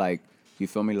know, like, you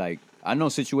feel me, like. I know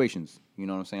situations, you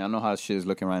know what I'm saying? I know how shit is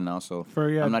looking right now, so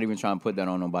yeah. I'm not even trying to put that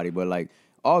on nobody. But, like,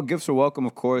 all gifts are welcome,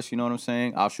 of course, you know what I'm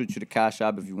saying? I'll shoot you the cash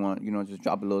app if you want, you know, just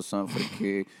drop a little something for the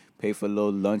kid, pay for a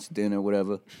little lunch, dinner,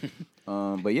 whatever.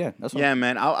 But, yeah, that's what Yeah,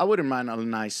 man. I wouldn't mind a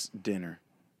nice dinner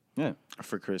yeah.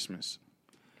 for Christmas,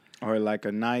 or like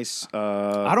a nice,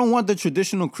 I don't want the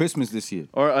traditional Christmas this year.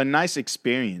 or a nice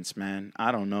experience, man.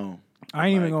 I don't know. I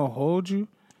ain't even gonna hold you.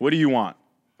 What do you want?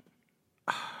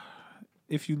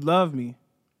 If you love me,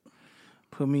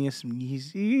 put me in some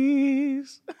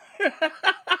Yeezys.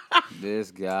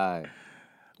 This guy.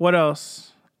 What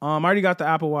else? I already got the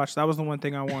Apple Watch. That was the one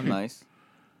thing I wanted. Nice.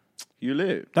 You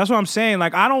live. That's what I'm saying.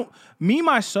 Like,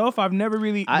 myself, I've never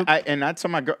really. And I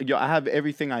tell my girl, yo, I have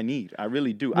everything I need. I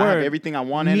really do. I have Word. everything I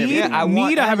want and Need? everything. I I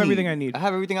want- I have and everything I need. I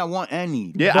have everything I want and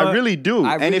need. Yeah, But I really do.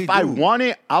 I and really if I do. want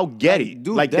it, I'll get it.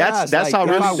 Dude, Like that's like, how if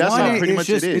really I that's want how pretty it's much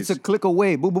just, it is. It's a click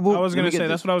away. Boop, boop, boop. I was Let me gonna get say this.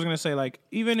 that's what I was gonna say. Like,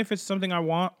 even if it's something I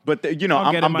want, But I'll get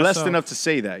it I'm blessed myself. enough to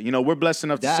say that. You know, we're blessed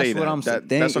enough to That's say what that. I'm saying.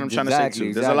 That's what I'm trying to say too.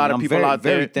 There's a Exactly. lot of I'm people very, out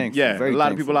there. very thankful, Yeah, very a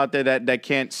lot of thankful. people out there that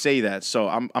can't say that. So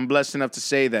I'm blessed enough to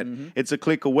say that Mm-hmm. it's a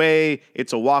click away,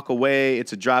 it's a walk away,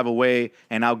 it's a drive away,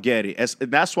 and I'll get it.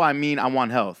 That's why I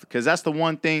want health, because that's the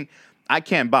one thing I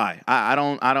can't buy. I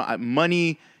don't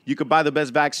money. You could buy the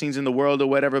best vaccines in the world or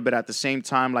whatever, but at the same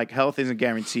time, like, health isn't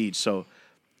guaranteed. So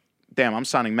Damn, I'm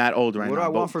sounding mad old right What do now. I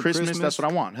want But for Christmas, that's what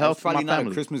I want. Health It's for my probably not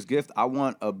family. a Christmas gift. I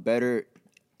want a better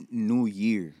new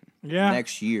year. Yeah.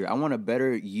 Next year. I want a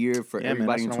better year for Yeah, man,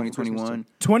 everybody in that's what I want for Christmas,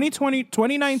 2021.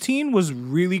 2019 was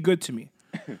really good to me.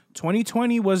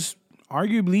 2020 was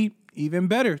arguably even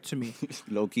better to me.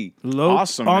 Low key.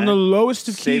 Awesome, on man. the lowest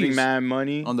of Saving keys. mad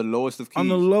money. On the lowest of keys. On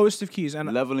the lowest of keys,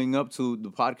 and leveling up to the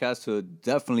podcast to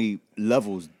definitely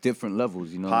levels, different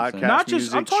levels. You know, what I'm saying? not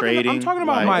just I'm music, talking. I'm trading, talking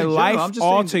about like- my In general, life I'm just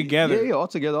saying- altogether. Yeah,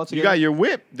 altogether. You got your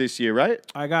whip this year, right?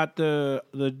 I got the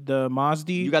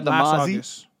Mazda. You got the last Mazda?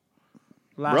 August.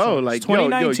 Last Bro, August. like,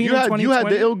 2019 you and had the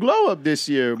 2020 ill glow up this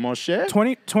year, Moshe.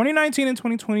 2019 and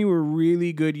 2020 were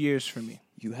really good years for me.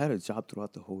 You had a job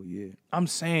throughout the whole year. I'm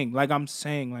saying, like, I'm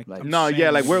saying.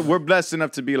 We're blessed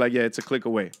enough to be like, yeah, it's a click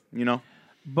away, you know?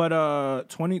 But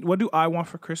 20. What do I want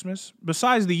for Christmas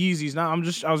besides the Yeezys? Now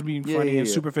I was being funny and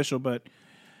superficial, but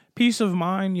peace of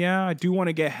mind. Yeah, I do want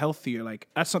to get healthier. Like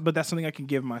that's something I can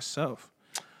give myself.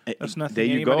 That's nothing There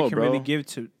you anybody go, can bro. really give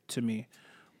to me.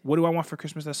 What do I want for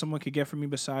Christmas that someone could get for me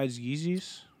besides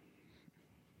Yeezys?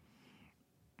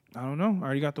 I don't know. I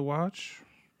already got the watch.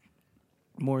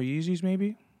 More Yeezys,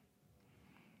 maybe.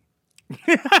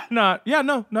 No,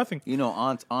 nothing. You know,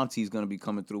 Auntie's gonna be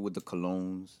coming through with the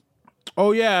colognes.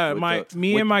 Oh yeah, With my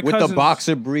with cousins the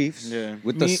boxer briefs,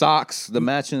 with the socks, the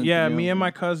matching. Yeah, you know. me and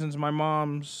my cousins, my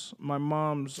mom's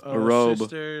robe.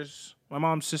 sisters, my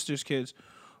mom's sister's kids.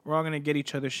 We're all gonna get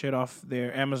each other shit off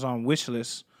their Amazon wish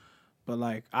list. But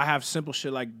like, I have simple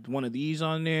shit like one of these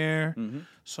on there,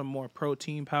 some more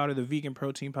protein powder, the vegan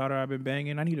protein powder I've been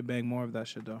banging. I need to bang more of that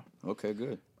shit though. Okay,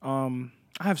 good.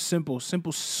 I have simple,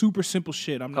 super simple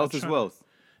shit. I'm Health not is trying wealth.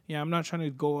 Yeah, I'm not trying to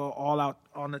go all out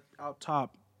on the out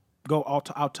top. Go all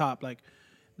out top. Like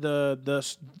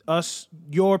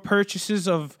your purchases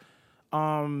of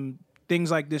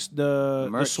things like this, the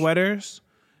Merch. sweaters,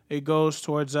 it goes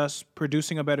towards us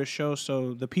producing a better show.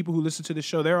 So the people who listen to the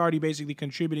show, they're already basically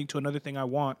contributing to another thing I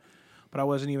want. But I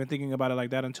wasn't even thinking about it like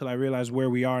that until I realized where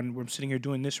we are and we're sitting here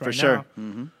doing this right For sure.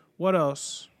 now. What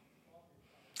else?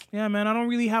 Yeah, man, I don't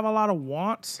really have a lot of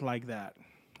wants like that.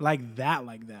 Like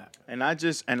that. And I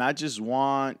just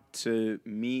want to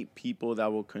meet people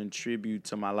that will contribute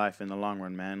to my life in the long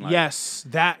run, man. Like,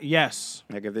 Yes.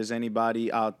 Like if there's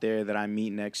anybody out there that I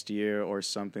meet next year or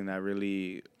something that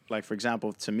really, like for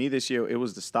example, to me this year it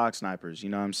was the Stock Snipers. You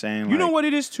know what I'm saying? You know what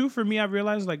it is too for me? I've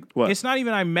realized like What? it's not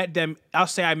even I met them. I'll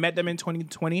say I met them in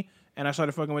 2020 and I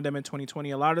started fucking with them in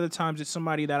 2020. A lot of the times it's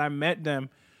somebody that I met them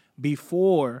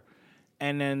before,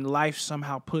 and then life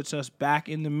somehow puts us back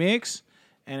in the mix.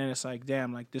 And then it's like,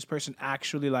 damn, like this person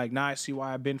actually like, now I see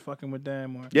why I've been fucking with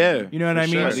them. Or Yeah, you know what I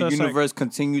mean? sure. So The it's like, universe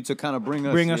continued to kind of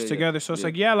bring us together. So it's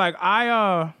like, yeah, like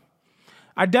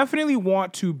I definitely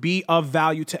want to be of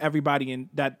value to everybody in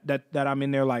that I'm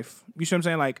in their life. You see what I'm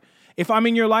saying? Like if I'm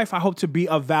in your life, I hope to be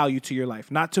of value to your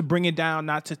life, not to bring it down,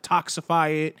 not to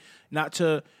toxify it, not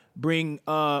to bring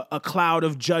a cloud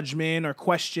of judgment or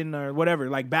question or whatever,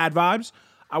 like bad vibes.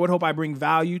 I would hope I bring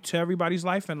value to everybody's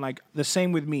life, and like the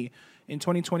same with me in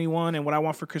 2021. And what I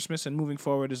want for Christmas and moving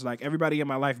forward is like everybody in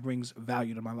my life brings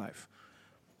value to my life.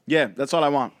 Yeah, that's all I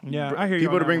want. Yeah, I hear you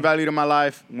People on to that bring one. value to my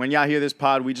life. When y'all hear this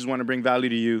pod, we just want to bring value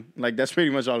to you. Like that's pretty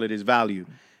much all it is, value.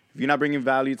 If you're not bringing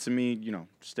value to me, you know,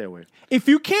 stay away. If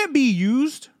you can't be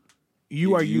used, you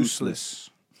You're are useless.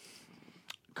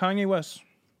 Kanye West.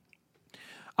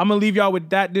 I'm going to leave y'all with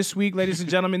that this week, ladies and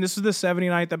gentlemen. This is the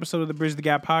 79th episode of the Bridge the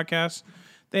Gap podcast.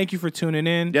 Thank you for tuning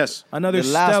in. Yes. Another the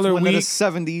last stellar one of the week.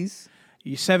 70s.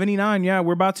 79, yeah.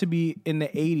 We're about to be in the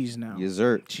 80s now. Yes,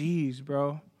 sir. Jeez,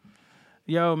 bro.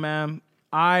 Yo, man.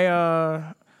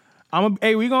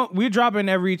 We're dropping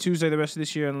every Tuesday the rest of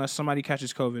this year unless somebody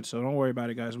catches COVID. So don't worry about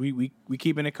it, guys. We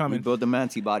keeping it We coming. built them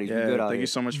antibodies. We Yeah, good out thank here. you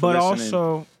so much for But listening.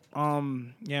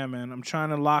 also, yeah, man, I'm trying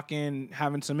to lock in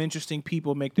having some interesting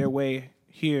people make their way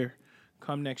here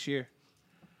come next year.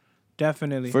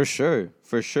 Definitely. For sure.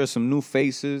 Some new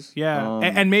faces. Yeah,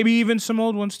 and maybe even some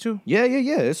old ones too. Yeah.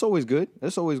 It's always good.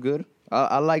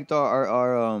 I liked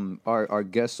our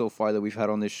guests so far that we've had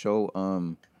on this show.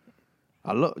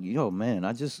 I love, man.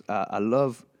 I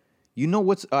love. You know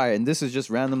what's all right? And this is just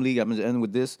randomly. I'm gonna end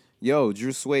with this. Yo,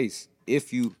 Drew Swace,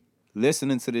 if you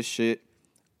listening to this shit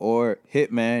or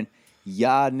Hitman,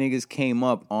 y'all niggas came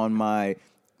up on my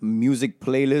music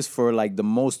playlist for like the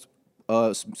most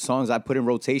songs I put in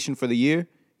rotation for the year.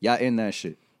 Y'all in that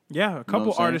shit. Yeah, a couple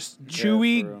what I'm artists: for real.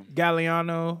 Chewy,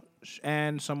 Galliano,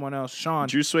 and someone else, Sean.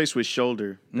 Juice Waste with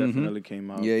Shoulder definitely came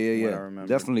out. Yeah. what I remember.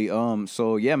 Definitely.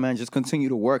 So yeah, man, just continue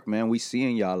to work, man. We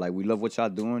seeing y'all. Like we love what y'all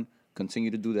doing.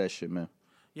 Continue to do that shit, man.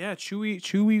 Yeah,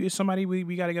 Chewy is somebody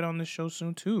we got to get on this show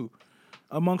soon too,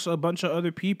 amongst a bunch of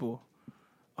other people.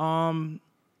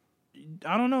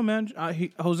 I don't know, man.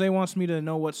 Jose wants me to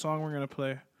know what song we're gonna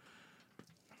play.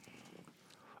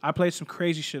 I played some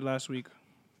crazy shit last week.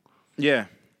 Yeah.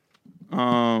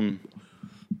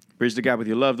 Bridge the gap with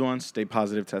your loved ones. Stay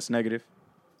positive, test negative.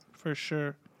 For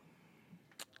sure.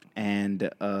 And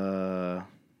I'm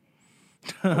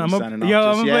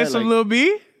gonna play some Lil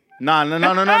B. No. We're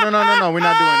not doing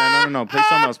that. No. Play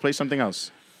something else. Play something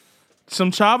else.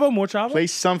 Some Chavo? More Chavo? Play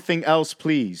something else,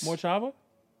 please. More Chavo? What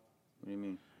do you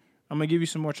mean? I'm gonna give you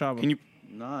some more Chavo. Can you?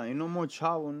 Nah, ain't no more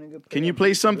Chavo, nigga. Can you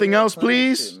play something else,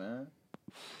 please? Shit, man.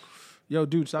 Yo,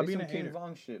 dude, stop Play being a some King hater.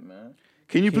 Von shit, man.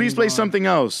 Can you please play something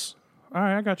else? All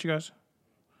right, I got you guys.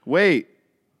 Wait.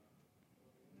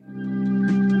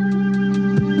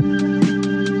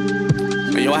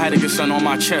 Hey, yo, I had to get something on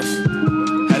my chest.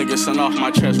 Had to get something off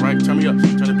my chest, right? Turn me up.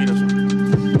 Turn the beat up.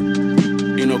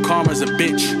 You know, Karma's a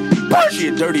bitch. She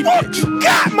a dirty bitch.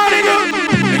 God, my nigga!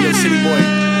 Hey, yo, City Boy.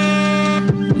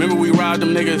 Remember we robbed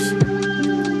them niggas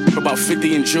for about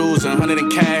 50 in jewels and 100 in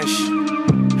cash?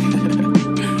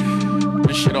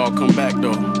 This shit all come back,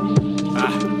 though.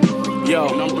 Yo,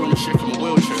 I'm doing this shit from a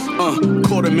wheelchair.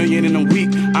 $250,000 in a week.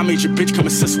 I made your bitch come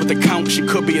assist with the count. She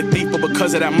could be a thief, but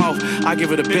because of that mouth, I give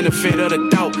her the benefit of the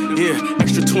doubt. Yeah,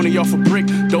 extra 20 off a brick.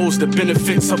 Those the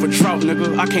benefits of a drought,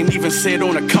 nigga. I can't even sit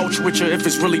on a couch with you if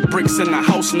it's really bricks in the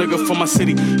house, nigga. For my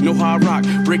city, know how I rock.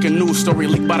 Breaking news story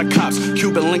leaked by the cops.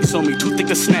 Cuban links on me, too thick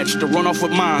to snatch. To run off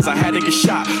with mines, I had to get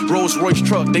shot. Rolls Royce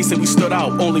truck, they said we stood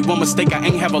out. Only one mistake, I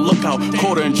ain't have a lookout.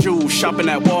 Quarter and jewels, shopping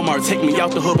at Walmart. Take me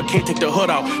out the hood, but can't take the hood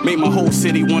out. Made my whole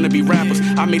city wanna be rappers.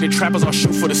 I made the trappers all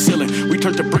shoot for the ceiling. We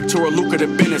turned the brick to a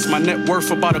lucrative business. My net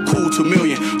worth about a cool $2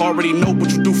 million. Already know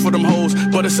what you do for them hoes,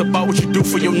 but it's about what you do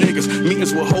for your niggas.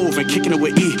 Meetings with Hov and kicking it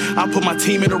with E. I put my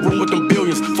team in a room with them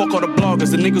billions. Fuck all the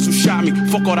bloggers, the niggas who shot me.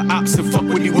 Fuck all the ops and fuck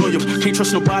Whitney Williams. Can't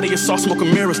trust nobody, it's all smoke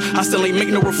and mirrors. I still ain't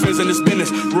making no real friends in this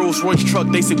business. Rolls Royce truck,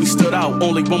 they said we stood out.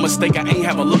 Only one mistake, I ain't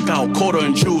have a lookout. Quarter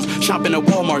and jewels, shopping at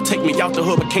Walmart. Take me out the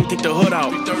hood, but can't take the hood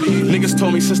out. Niggas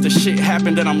told me since the shit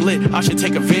happened that I'm lit, I should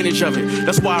take advantage of it.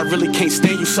 That's why I really can't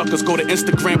stand you suckers. Go to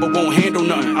Instagram but won't handle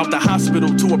nothing. Out the hospital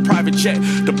to a private jet.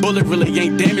 The bullet really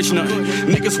ain't damaged nothing.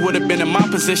 Niggas would've been in my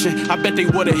position. I bet they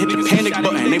would've hit the panic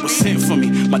button. They was sent for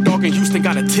me. My dog in Houston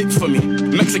got a tip for me.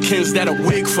 Mexicans that a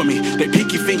wig for me. They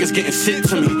pinky fingers getting sent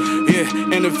to me.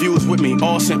 Yeah, interviews with me,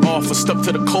 all sent off. For stuck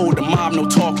to the code, the mob no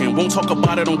talking. Won't talk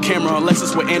about it on camera unless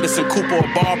it's with Anderson Cooper or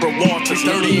Barbara Walters.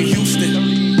 30 in Houston.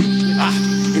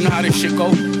 You know how this shit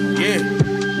go? Yeah.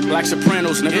 Black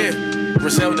Sopranos, nigga. Yeah.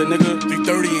 Griselda, nigga.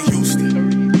 330 in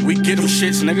Houston. We get them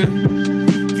shits, nigga.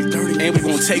 330 and we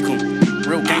gon' take them.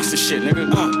 Real gangster shit,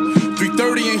 nigga.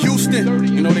 330 in Houston.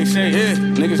 You know they say, yeah.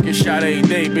 Niggas get shot every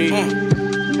day, B.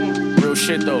 Real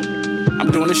shit, though. I'm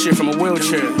doing this shit from a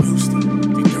wheelchair.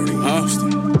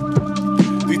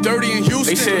 330 in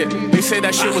Houston. They said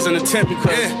that shit was an attempt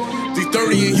because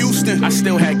 330 in Houston. I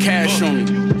still had cash on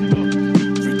me.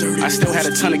 I still had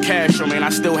a ton of cash on me, and I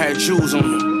still had jewels on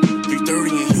me.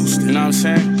 330 in Houston. You know what I'm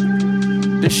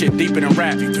saying? This shit deeper than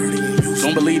rap.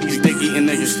 Don't believe these dick eating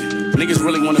niggas. Niggas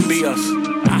really wanna be us.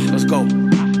 Let's go.